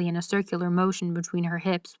lightly in a circular motion between her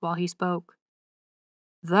hips while he spoke.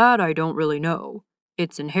 That I don't really know.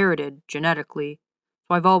 It's inherited, genetically,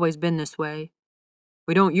 so I've always been this way.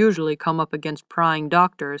 We don't usually come up against prying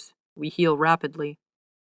doctors. We heal rapidly.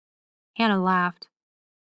 Hannah laughed.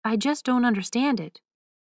 I just don't understand it.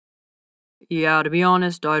 Yeah, to be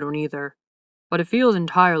honest, I don't either. But it feels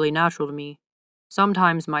entirely natural to me.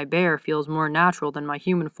 Sometimes my bear feels more natural than my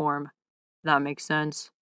human form. That makes sense.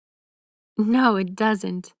 No, it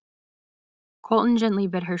doesn't. Colton gently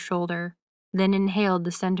bit her shoulder, then inhaled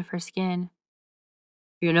the scent of her skin.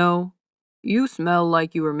 You know, you smell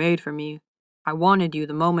like you were made for me. I wanted you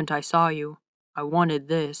the moment I saw you. I wanted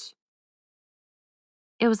this.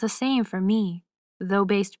 It was the same for me, though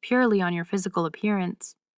based purely on your physical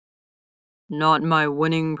appearance. Not my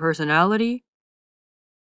winning personality?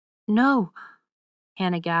 No,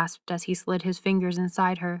 Hannah gasped as he slid his fingers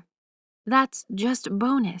inside her. That's just a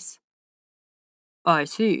bonus. I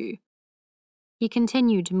see. He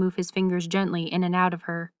continued to move his fingers gently in and out of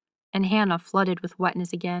her, and Hannah flooded with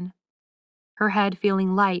wetness again, her head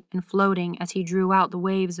feeling light and floating as he drew out the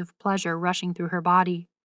waves of pleasure rushing through her body.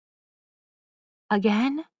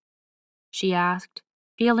 Again? She asked,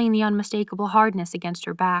 feeling the unmistakable hardness against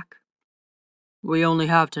her back. We only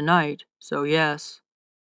have tonight, so yes.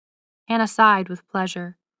 Hannah sighed with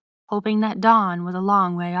pleasure, hoping that dawn was a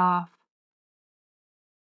long way off.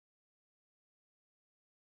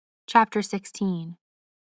 Chapter 16.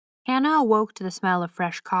 Hannah awoke to the smell of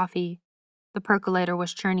fresh coffee. The percolator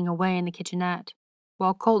was churning away in the kitchenette,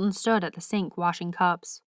 while Colton stood at the sink washing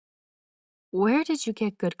cups. Where did you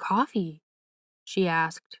get good coffee? She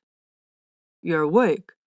asked. You're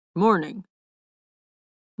awake. Morning.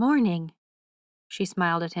 Morning. She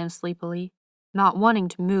smiled at him sleepily, not wanting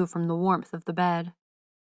to move from the warmth of the bed.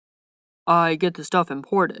 I get the stuff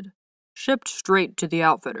imported. Shipped straight to the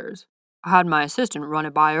outfitters. I had my assistant run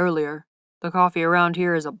it by earlier. The coffee around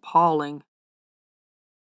here is appalling.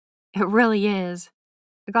 It really is.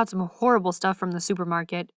 I got some horrible stuff from the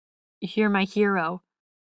supermarket. You're my hero.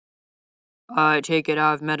 I take it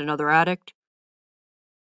I've met another addict?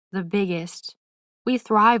 The biggest. We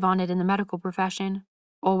thrive on it in the medical profession.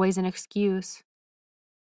 Always an excuse.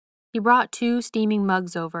 He brought 2 steaming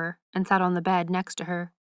mugs over and sat on the bed next to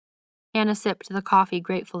her. Hannah sipped the coffee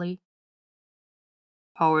gratefully.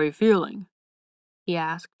 How are you feeling? He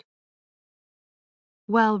asked.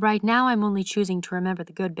 Well, right now I'm only choosing to remember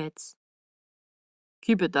the good bits.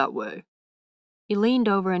 Keep it that way. He leaned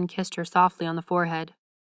over and kissed her softly on the forehead.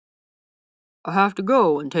 I have to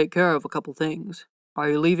go and take care of a couple things. Are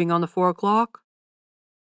you leaving on the 4 o'clock?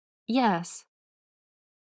 Yes.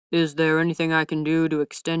 Is there anything I can do to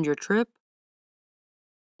extend your trip?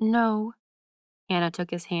 No. Hannah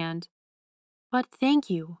took his hand. But thank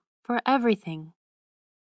you for everything.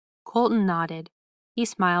 Colton nodded. He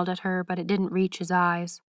smiled at her, but it didn't reach his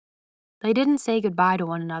eyes. They didn't say goodbye to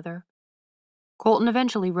one another. Colton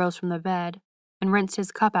eventually rose from the bed and rinsed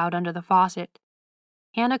his cup out under the faucet.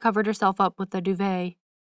 Hannah covered herself up with the duvet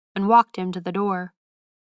and walked him to the door.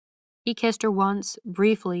 He kissed her once,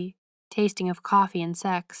 briefly, tasting of coffee and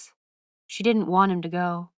sex. She didn't want him to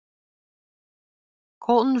go.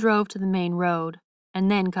 Colton drove to the main road and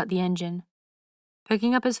then cut the engine.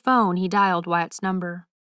 Picking up his phone, he dialed Wyatt's number.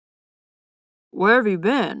 Where have you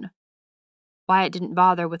been? Wyatt didn't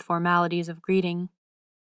bother with formalities of greeting.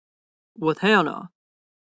 With Hannah.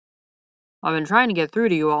 I've been trying to get through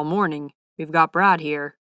to you all morning. We've got Brad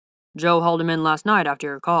here. Joe hauled him in last night after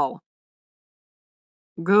your call.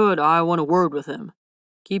 Good, I want a word with him.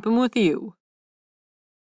 Keep him with you.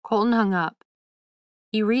 Colton hung up.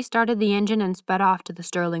 He restarted the engine and sped off to the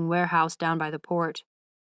Sterling warehouse down by the port.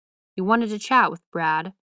 He wanted to chat with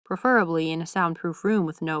Brad, preferably in a soundproof room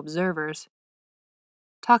with no observers.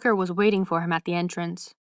 Tucker was waiting for him at the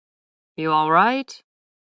entrance. You all right?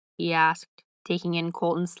 He asked, taking in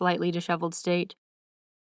Colton's slightly disheveled state.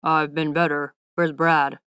 I've been better. Where's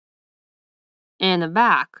Brad? In the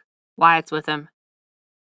back. Wyatt's with him.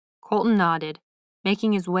 Colton nodded,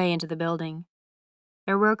 making his way into the building.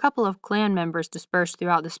 There were a couple of clan members dispersed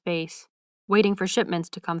throughout the space, waiting for shipments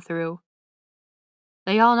to come through.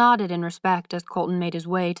 They all nodded in respect as Colton made his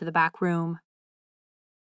way to the back room.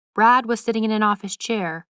 Brad was sitting in an office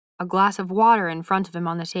chair, a glass of water in front of him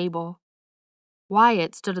on the table.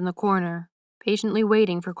 Wyatt stood in the corner, patiently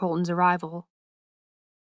waiting for Colton's arrival.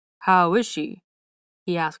 How is she?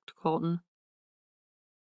 He asked Colton.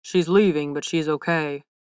 She's leaving, but she's okay.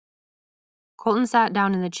 Colton sat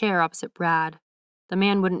down in the chair opposite Brad. The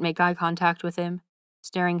man wouldn't make eye contact with him,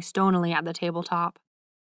 staring stonily at the tabletop.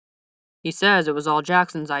 He says it was all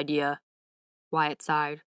Jackson's idea. Wyatt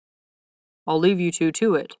sighed. I'll leave you two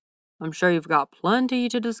to it. I'm sure you've got plenty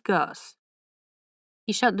to discuss.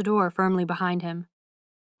 He shut the door firmly behind him.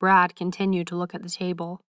 Brad continued to look at the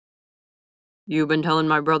table. You been telling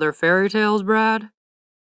my brother fairy tales, Brad?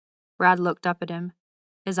 Brad looked up at him.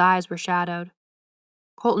 His eyes were shadowed.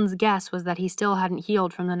 Colton's guess was that he still hadn't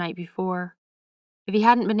healed from the night before. If he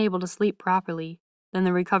hadn't been able to sleep properly, then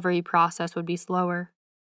the recovery process would be slower.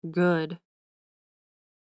 Good.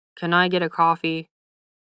 Can I get a coffee?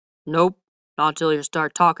 Nope, not till you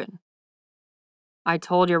start talking. I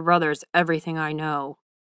told your brothers everything I know.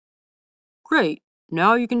 Great,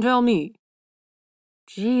 now you can tell me.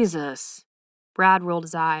 Jesus. Brad rolled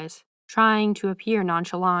his eyes, trying to appear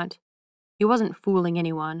nonchalant. He wasn't fooling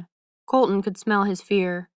anyone. Colton could smell his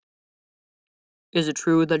fear. Is it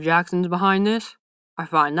true that Jackson's behind this? I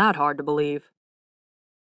find that hard to believe.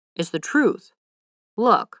 It's the truth.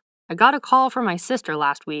 Look, I got a call from my sister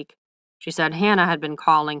last week. She said Hannah had been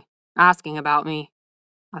calling, asking about me.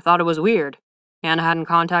 I thought it was weird. Hannah hadn't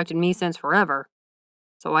contacted me since forever.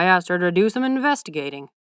 So I asked her to do some investigating,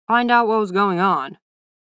 find out what was going on.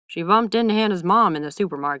 She bumped into Hannah's mom in the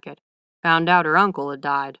supermarket, found out her uncle had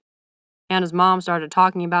died. Hannah's mom started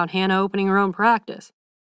talking about Hannah opening her own practice.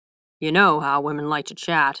 You know how women like to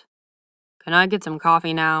chat. Can I get some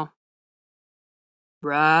coffee now?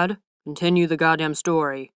 Brad, continue the goddamn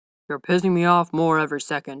story. You're pissing me off more every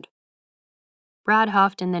second. Brad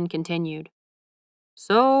huffed and then continued.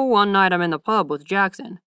 So, one night I'm in the pub with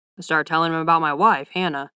Jackson. I start telling him about my wife,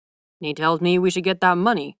 Hannah, and he tells me we should get that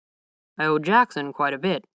money. I owe Jackson quite a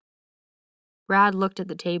bit. Brad looked at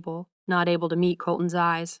the table, not able to meet Colton's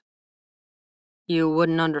eyes. You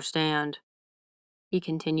wouldn't understand, he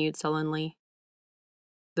continued sullenly.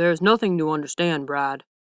 There's nothing to understand, Brad.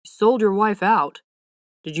 You sold your wife out.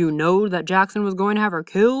 Did you know that Jackson was going to have her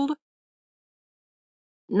killed?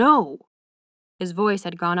 No. His voice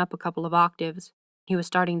had gone up a couple of octaves. He was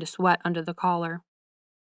starting to sweat under the collar.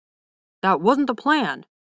 That wasn't the plan.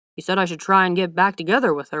 He said I should try and get back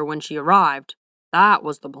together with her when she arrived. That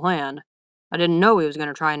was the plan. I didn't know he was going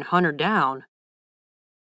to try and hunt her down.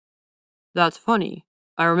 That's funny.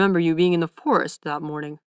 I remember you being in the forest that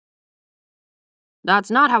morning. That's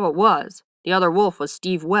not how it was. The other wolf was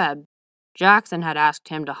Steve Webb. Jackson had asked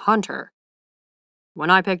him to hunt her. When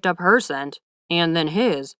I picked up her scent, and then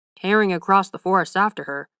his, tearing across the forest after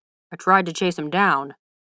her, I tried to chase him down.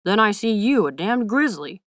 Then I see you, a damned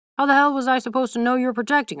grizzly. How the hell was I supposed to know you were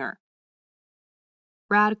protecting her?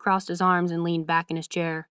 Brad crossed his arms and leaned back in his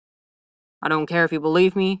chair. I don't care if you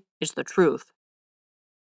believe me, it's the truth.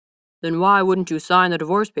 Then why wouldn't you sign the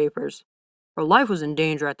divorce papers? Her life was in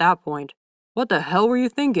danger at that point. What the hell were you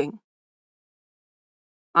thinking?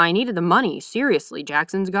 I needed the money, seriously.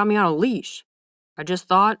 Jackson's got me on a leash. I just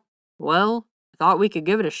thought, I thought we could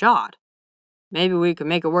give it a shot. Maybe we could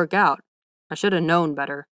make it work out. I should have known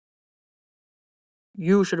better.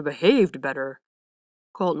 You should have behaved better,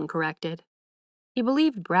 Colton corrected. He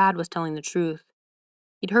believed Brad was telling the truth.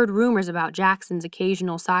 He'd heard rumors about Jackson's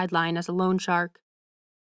occasional sideline as a loan shark.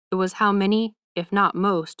 It was how many, if not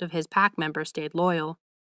most, of his pack members stayed loyal.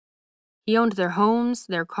 He owned their homes,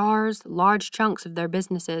 their cars, large chunks of their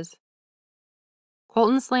businesses.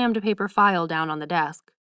 Colton slammed a paper file down on the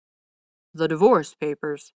desk. The divorce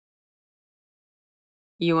papers.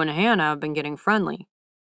 You and Hannah have been getting friendly.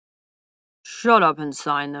 Shut up and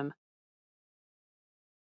sign them.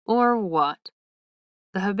 Or what?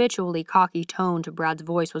 The habitually cocky tone to Brad's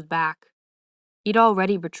voice was back. He'd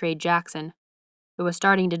already betrayed Jackson. It was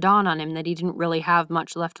starting to dawn on him that he didn't really have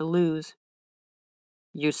much left to lose.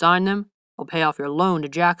 You sign them, I'll pay off your loan to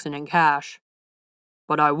Jackson in cash.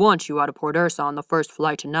 But I want you out of Port Ursa on the first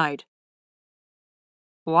flight tonight.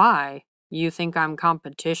 Why? You think I'm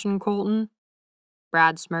competition, Colton?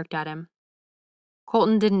 Brad smirked at him.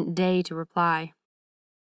 Colton didn't deign to reply.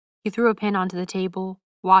 He threw a pen onto the table,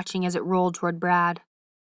 watching as it rolled toward Brad.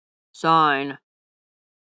 Sign.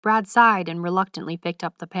 Brad sighed and reluctantly picked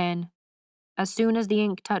up the pen. As soon as the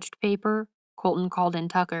ink touched paper, Colton called in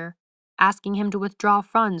Tucker, asking him to withdraw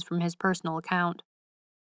funds from his personal account.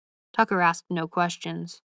 Tucker asked no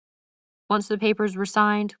questions. Once the papers were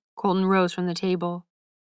signed, Colton rose from the table.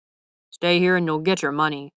 Stay here and you'll get your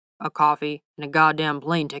money, a coffee, and a goddamn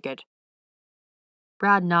plane ticket.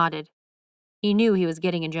 Brad nodded. He knew he was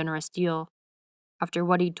getting a generous deal. After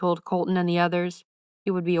what he'd told Colton and the others,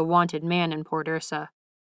 he would be a wanted man in Port Ursa.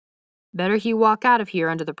 Better he walk out of here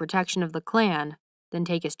under the protection of the clan than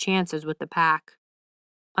take his chances with the pack.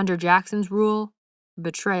 Under Jackson's rule,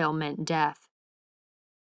 betrayal meant death.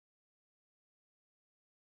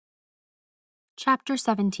 Chapter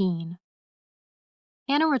 17.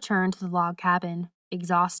 Hannah returned to the log cabin,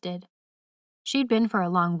 exhausted. She'd been for a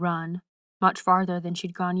long run, much farther than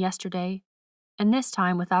she'd gone yesterday, and this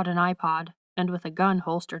time without an iPod and with a gun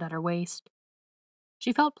holstered at her waist.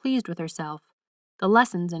 She felt pleased with herself. The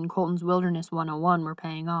lessons in Colton's Wilderness 101 were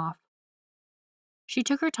paying off. She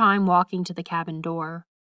took her time walking to the cabin door,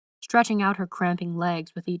 stretching out her cramping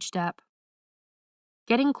legs with each step.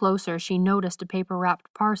 Getting closer, she noticed a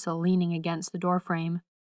paper-wrapped parcel leaning against the doorframe,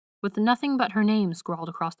 with nothing but her name scrawled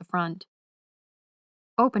across the front.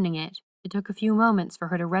 Opening it, it took a few moments for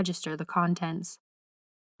her to register the contents.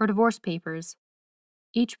 Her divorce papers,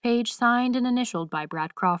 each page signed and initialed by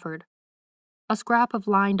Brad Crawford. A scrap of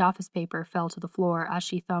lined office paper fell to the floor as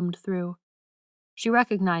she thumbed through. She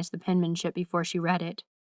recognized the penmanship before she read it.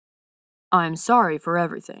 I'm sorry for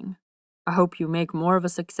everything. I hope you make more of a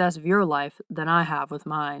success of your life than I have with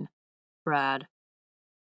mine, Brad.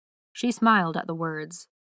 She smiled at the words.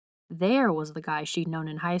 There was the guy she'd known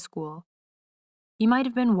in high school. He might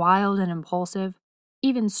have been wild and impulsive,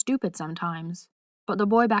 even stupid sometimes, but the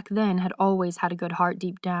boy back then had always had a good heart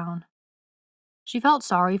deep down. She felt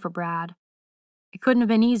sorry for Brad. It couldn't have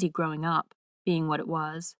been easy growing up, being what it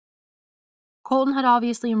was. Colton had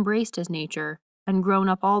obviously embraced his nature and grown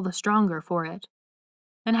up all the stronger for it,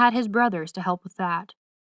 and had his brothers to help with that.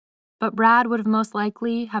 But Brad would have most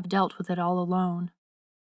likely have dealt with it all alone.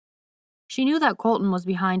 She knew that Colton was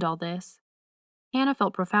behind all this. Hannah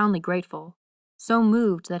felt profoundly grateful, so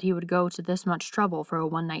moved that he would go to this much trouble for a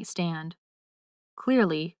one-night stand.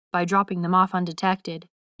 Clearly, by dropping them off undetected,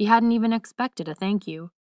 he hadn't even expected a thank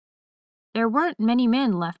you. There weren't many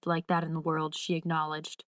men left like that in the world, she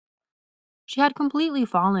acknowledged. She had completely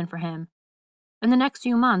fallen for him, and the next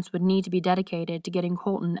few months would need to be dedicated to getting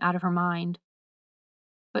Colton out of her mind.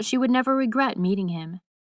 But she would never regret meeting him.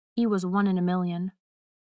 He was one in a million.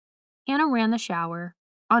 Hannah ran the shower,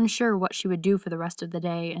 unsure what she would do for the rest of the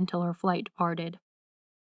day until her flight departed.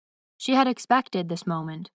 She had expected this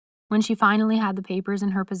moment, when she finally had the papers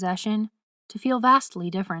in her possession, to feel vastly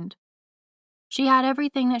different. She had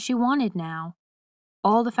everything that she wanted now.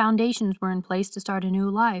 All the foundations were in place to start a new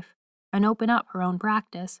life and open up her own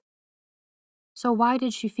practice. So why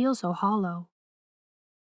did she feel so hollow?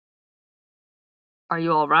 Are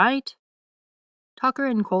you all right? Tucker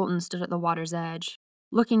and Colton stood at the water's edge,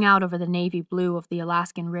 looking out over the navy blue of the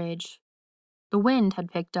Alaskan ridge. The wind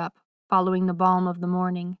had picked up, following the balm of the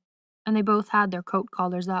morning, and they both had their coat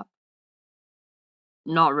collars up.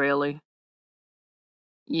 Not really.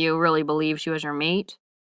 You really believe she was your mate?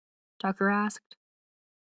 Tucker asked.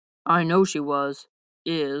 I know she was.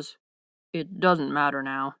 Is. It doesn't matter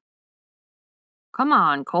now. Come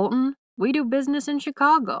on, Colton. We do business in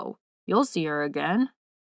Chicago. You'll see her again.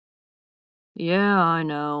 Yeah, I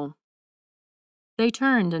know. They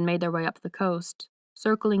turned and made their way up the coast,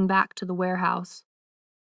 circling back to the warehouse.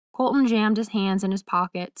 Colton jammed his hands in his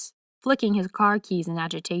pockets, flicking his car keys in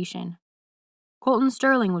agitation. Colton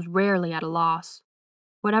Sterling was rarely at a loss.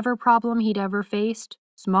 Whatever problem he'd ever faced,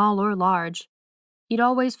 small or large, he'd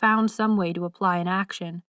always found some way to apply an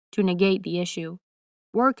action, to negate the issue,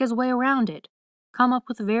 work his way around it, come up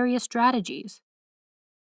with various strategies.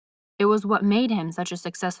 It was what made him such a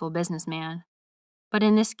successful businessman. But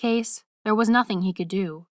in this case, there was nothing he could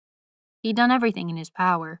do. He'd done everything in his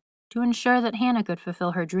power to ensure that Hannah could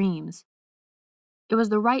fulfill her dreams. It was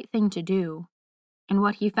the right thing to do, and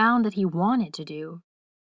what he found that he wanted to do.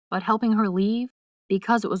 But helping her leave,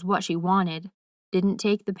 because it was what she wanted, didn't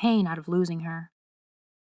take the pain out of losing her.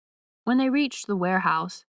 When they reached the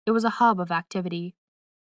warehouse, it was a hub of activity.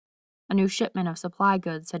 A new shipment of supply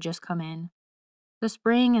goods had just come in. The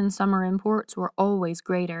spring and summer imports were always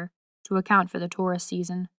greater, to account for the tourist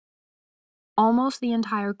season. Almost the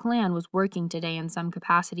entire clan was working today in some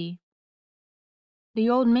capacity. The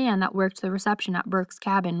old man that worked the reception at Burke's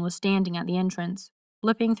cabin was standing at the entrance,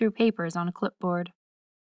 flipping through papers on a clipboard.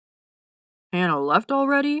 Hannah left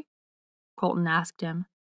already? Colton asked him,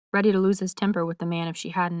 ready to lose his temper with the man if she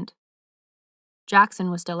hadn't.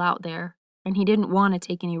 Jackson was still out there, and he didn't want to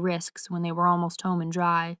take any risks when they were almost home and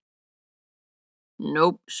dry.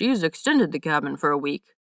 Nope, she's extended the cabin for a week,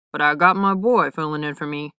 but I got my boy filling in for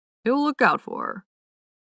me. He'll look out for her.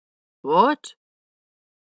 What?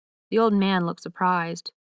 The old man looked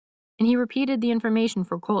surprised, and he repeated the information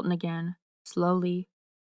for Colton again, slowly.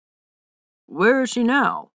 Where is she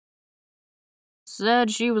now?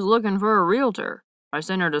 Said she was looking for a realtor. I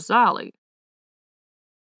sent her to Sally.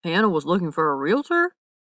 Hannah was looking for a realtor?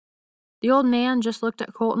 The old man just looked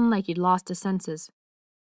at Colton like he'd lost his senses.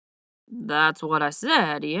 That's what I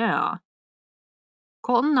said, yeah.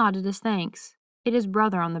 Colton nodded his thanks, hit his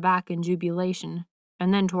brother on the back in jubilation,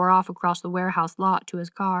 and then tore off across the warehouse lot to his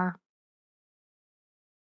car.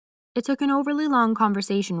 It took an overly long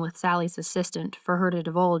conversation with Sally's assistant for her to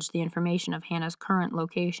divulge the information of Hannah's current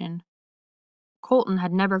location. Colton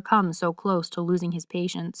had never come so close to losing his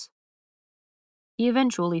patience. He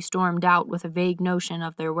eventually stormed out with a vague notion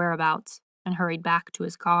of their whereabouts and hurried back to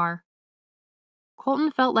his car.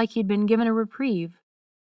 Colton felt like he'd been given a reprieve.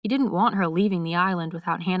 He didn't want her leaving the island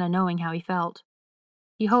without Hannah knowing how he felt.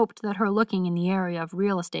 He hoped that her looking in the area of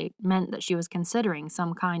real estate meant that she was considering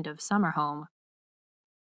some kind of summer home.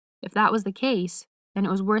 If that was the case, then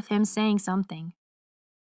it was worth him saying something.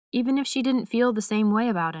 Even if she didn't feel the same way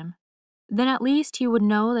about him, then at least he would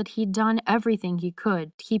know that he'd done everything he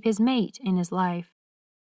could to keep his mate in his life.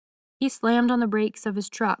 He slammed on the brakes of his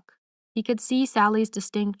truck. He could see Sally's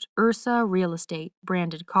distinct Ursa Real Estate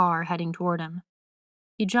branded car heading toward him.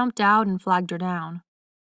 He jumped out and flagged her down.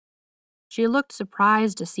 She looked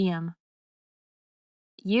surprised to see him.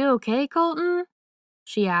 "You okay, Colton?"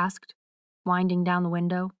 she asked, winding down the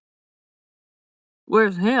window.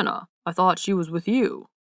 Where's Hannah? I thought she was with you.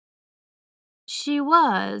 She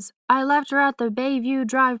was. I left her at the Bayview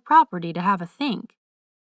Drive property to have a think.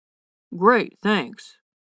 Great, thanks.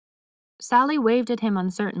 Sally waved at him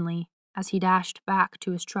uncertainly as he dashed back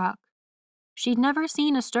to his truck. She'd never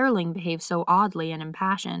seen a Sterling behave so oddly and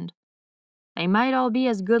impassioned. They might all be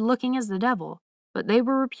as good-looking as the devil, but they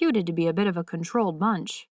were reputed to be a bit of a controlled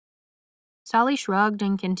bunch. Sally shrugged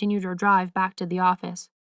and continued her drive back to the office,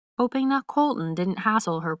 hoping that Colton didn't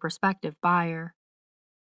hassle her prospective buyer.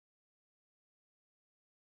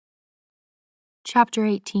 Chapter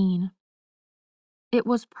 18. It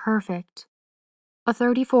was perfect. A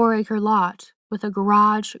 34-acre lot with a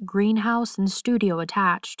garage, greenhouse, and studio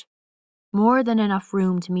attached. more than enough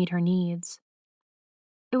room to meet her needs.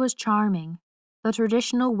 It was charming. The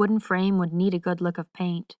traditional wooden frame would need a good lick of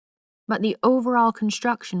paint, but the overall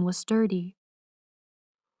construction was sturdy.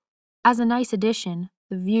 As a nice addition,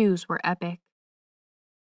 the views were epic.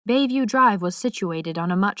 Bayview Drive was situated on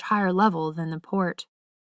a much higher level than the port.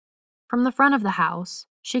 From the front of the house,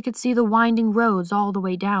 she could see the winding roads all the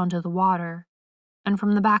way down to the water, and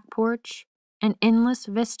from the back porch, an endless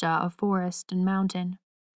vista of forest and mountain.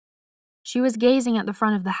 She was gazing at the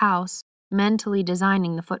front of the house, mentally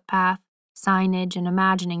designing the footpath, signage, and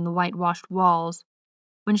imagining the whitewashed walls,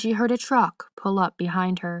 when she heard a truck pull up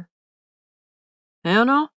behind her.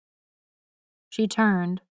 Hannah? She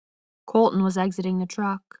turned. Colton was exiting the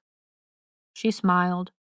truck. She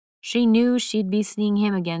smiled. She knew she'd be seeing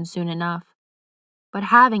him again soon enough. But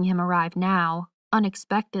having him arrive now,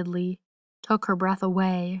 unexpectedly, took her breath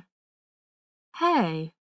away.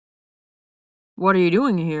 Hey. What are you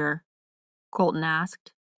doing here? Colton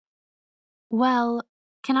asked. Well,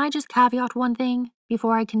 can I just caveat one thing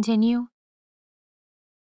before I continue?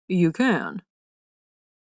 You can.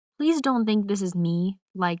 Please don't think this is me,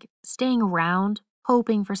 like, staying around,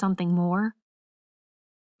 hoping for something more.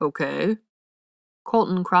 Okay.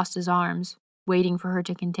 Colton crossed his arms, waiting for her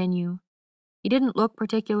to continue. He didn't look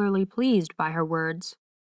particularly pleased by her words.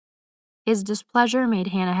 His displeasure made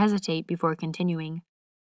Hannah hesitate before continuing.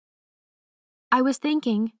 I was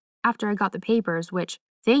thinking, after I got the papers, which,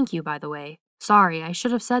 thank you, by the way. Sorry, I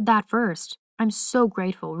should have said that first. I'm so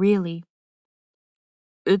grateful, really.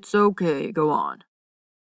 It's okay, go on.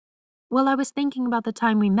 Well, I was thinking about the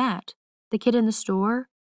time we met, the kid in the store,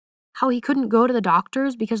 how he couldn't go to the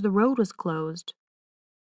doctor's because the road was closed.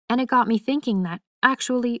 And it got me thinking that,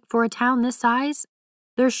 actually, for a town this size,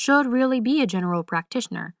 there should really be a general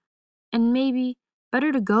practitioner. And maybe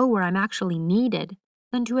better to go where I'm actually needed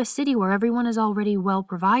than to a city where everyone is already well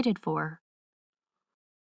provided for.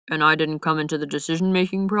 And I didn't come into the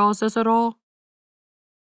decision-making process at all?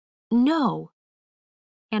 No.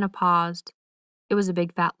 Hannah paused. It was a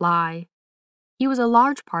big fat lie. He was a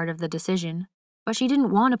large part of the decision, but she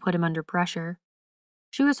didn't want to put him under pressure.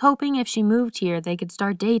 She was hoping if she moved here they could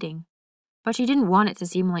start dating, but she didn't want it to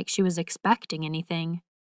seem like she was expecting anything.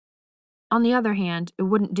 On the other hand, it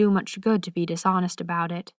wouldn't do much good to be dishonest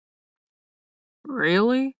about it.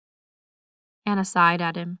 Really? Hannah sighed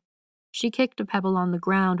at him. She kicked a pebble on the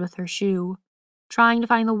ground with her shoe, trying to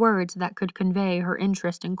find the words that could convey her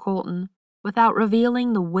interest in Colton without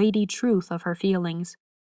revealing the weighty truth of her feelings,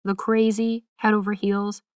 the crazy,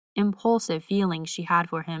 head-over-heels, impulsive feelings she had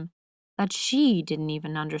for him that she didn't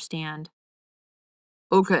even understand.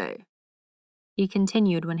 Okay. He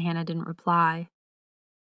continued when Hannah didn't reply.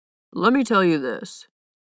 Let me tell you this.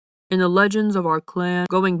 In the legends of our clan,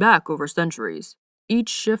 going back over centuries, each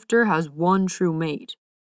shifter has one true mate,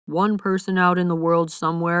 one person out in the world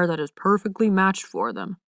somewhere that is perfectly matched for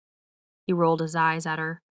them. He rolled his eyes at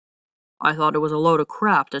her. I thought it was a load of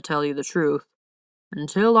crap, to tell you the truth,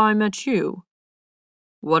 until I met you.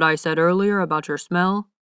 What I said earlier about your smell,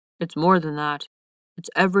 it's more than that.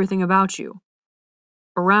 It's everything about you.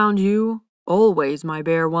 Around you, always my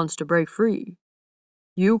bear wants to break free.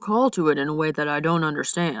 You call to it in a way that I don't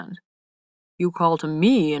understand. You call to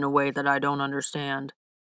me in a way that I don't understand.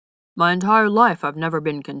 My entire life I've never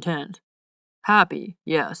been content. Happy,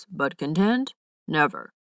 yes, but content?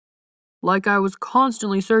 Never. Like I was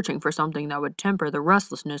constantly searching for something that would temper the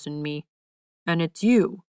restlessness in me. And it's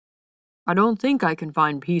you. I don't think I can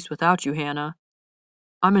find peace without you, Hannah.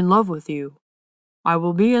 I'm in love with you. I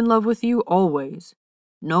will be in love with you always,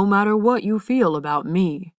 no matter what you feel about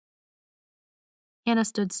me. Hannah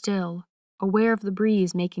stood still, aware of the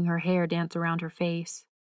breeze making her hair dance around her face,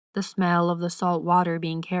 the smell of the salt water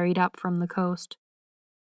being carried up from the coast.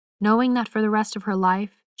 Knowing that for the rest of her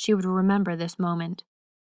life, she would remember this moment.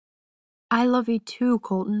 I love you too,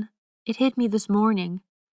 Colton. It hit me this morning.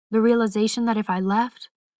 The realization that if I left,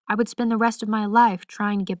 I would spend the rest of my life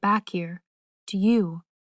trying to get back here, to you.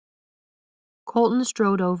 Colton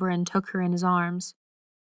strode over and took her in his arms.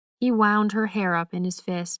 He wound her hair up in his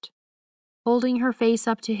fist, holding her face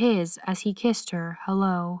up to his as he kissed her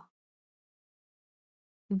hello.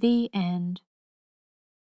 The end.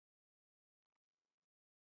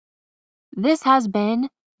 This has been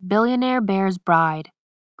Billionaire Bear's Bride,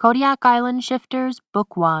 Kodiak Island Shifters,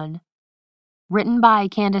 Book 1. Written by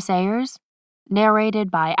Candace Ayers, narrated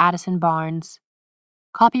by Addison Barnes.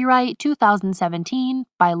 Copyright 2017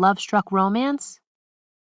 by Lovestruck Romance.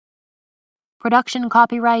 Production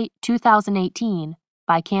copyright 2018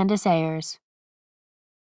 by Candace Ayers.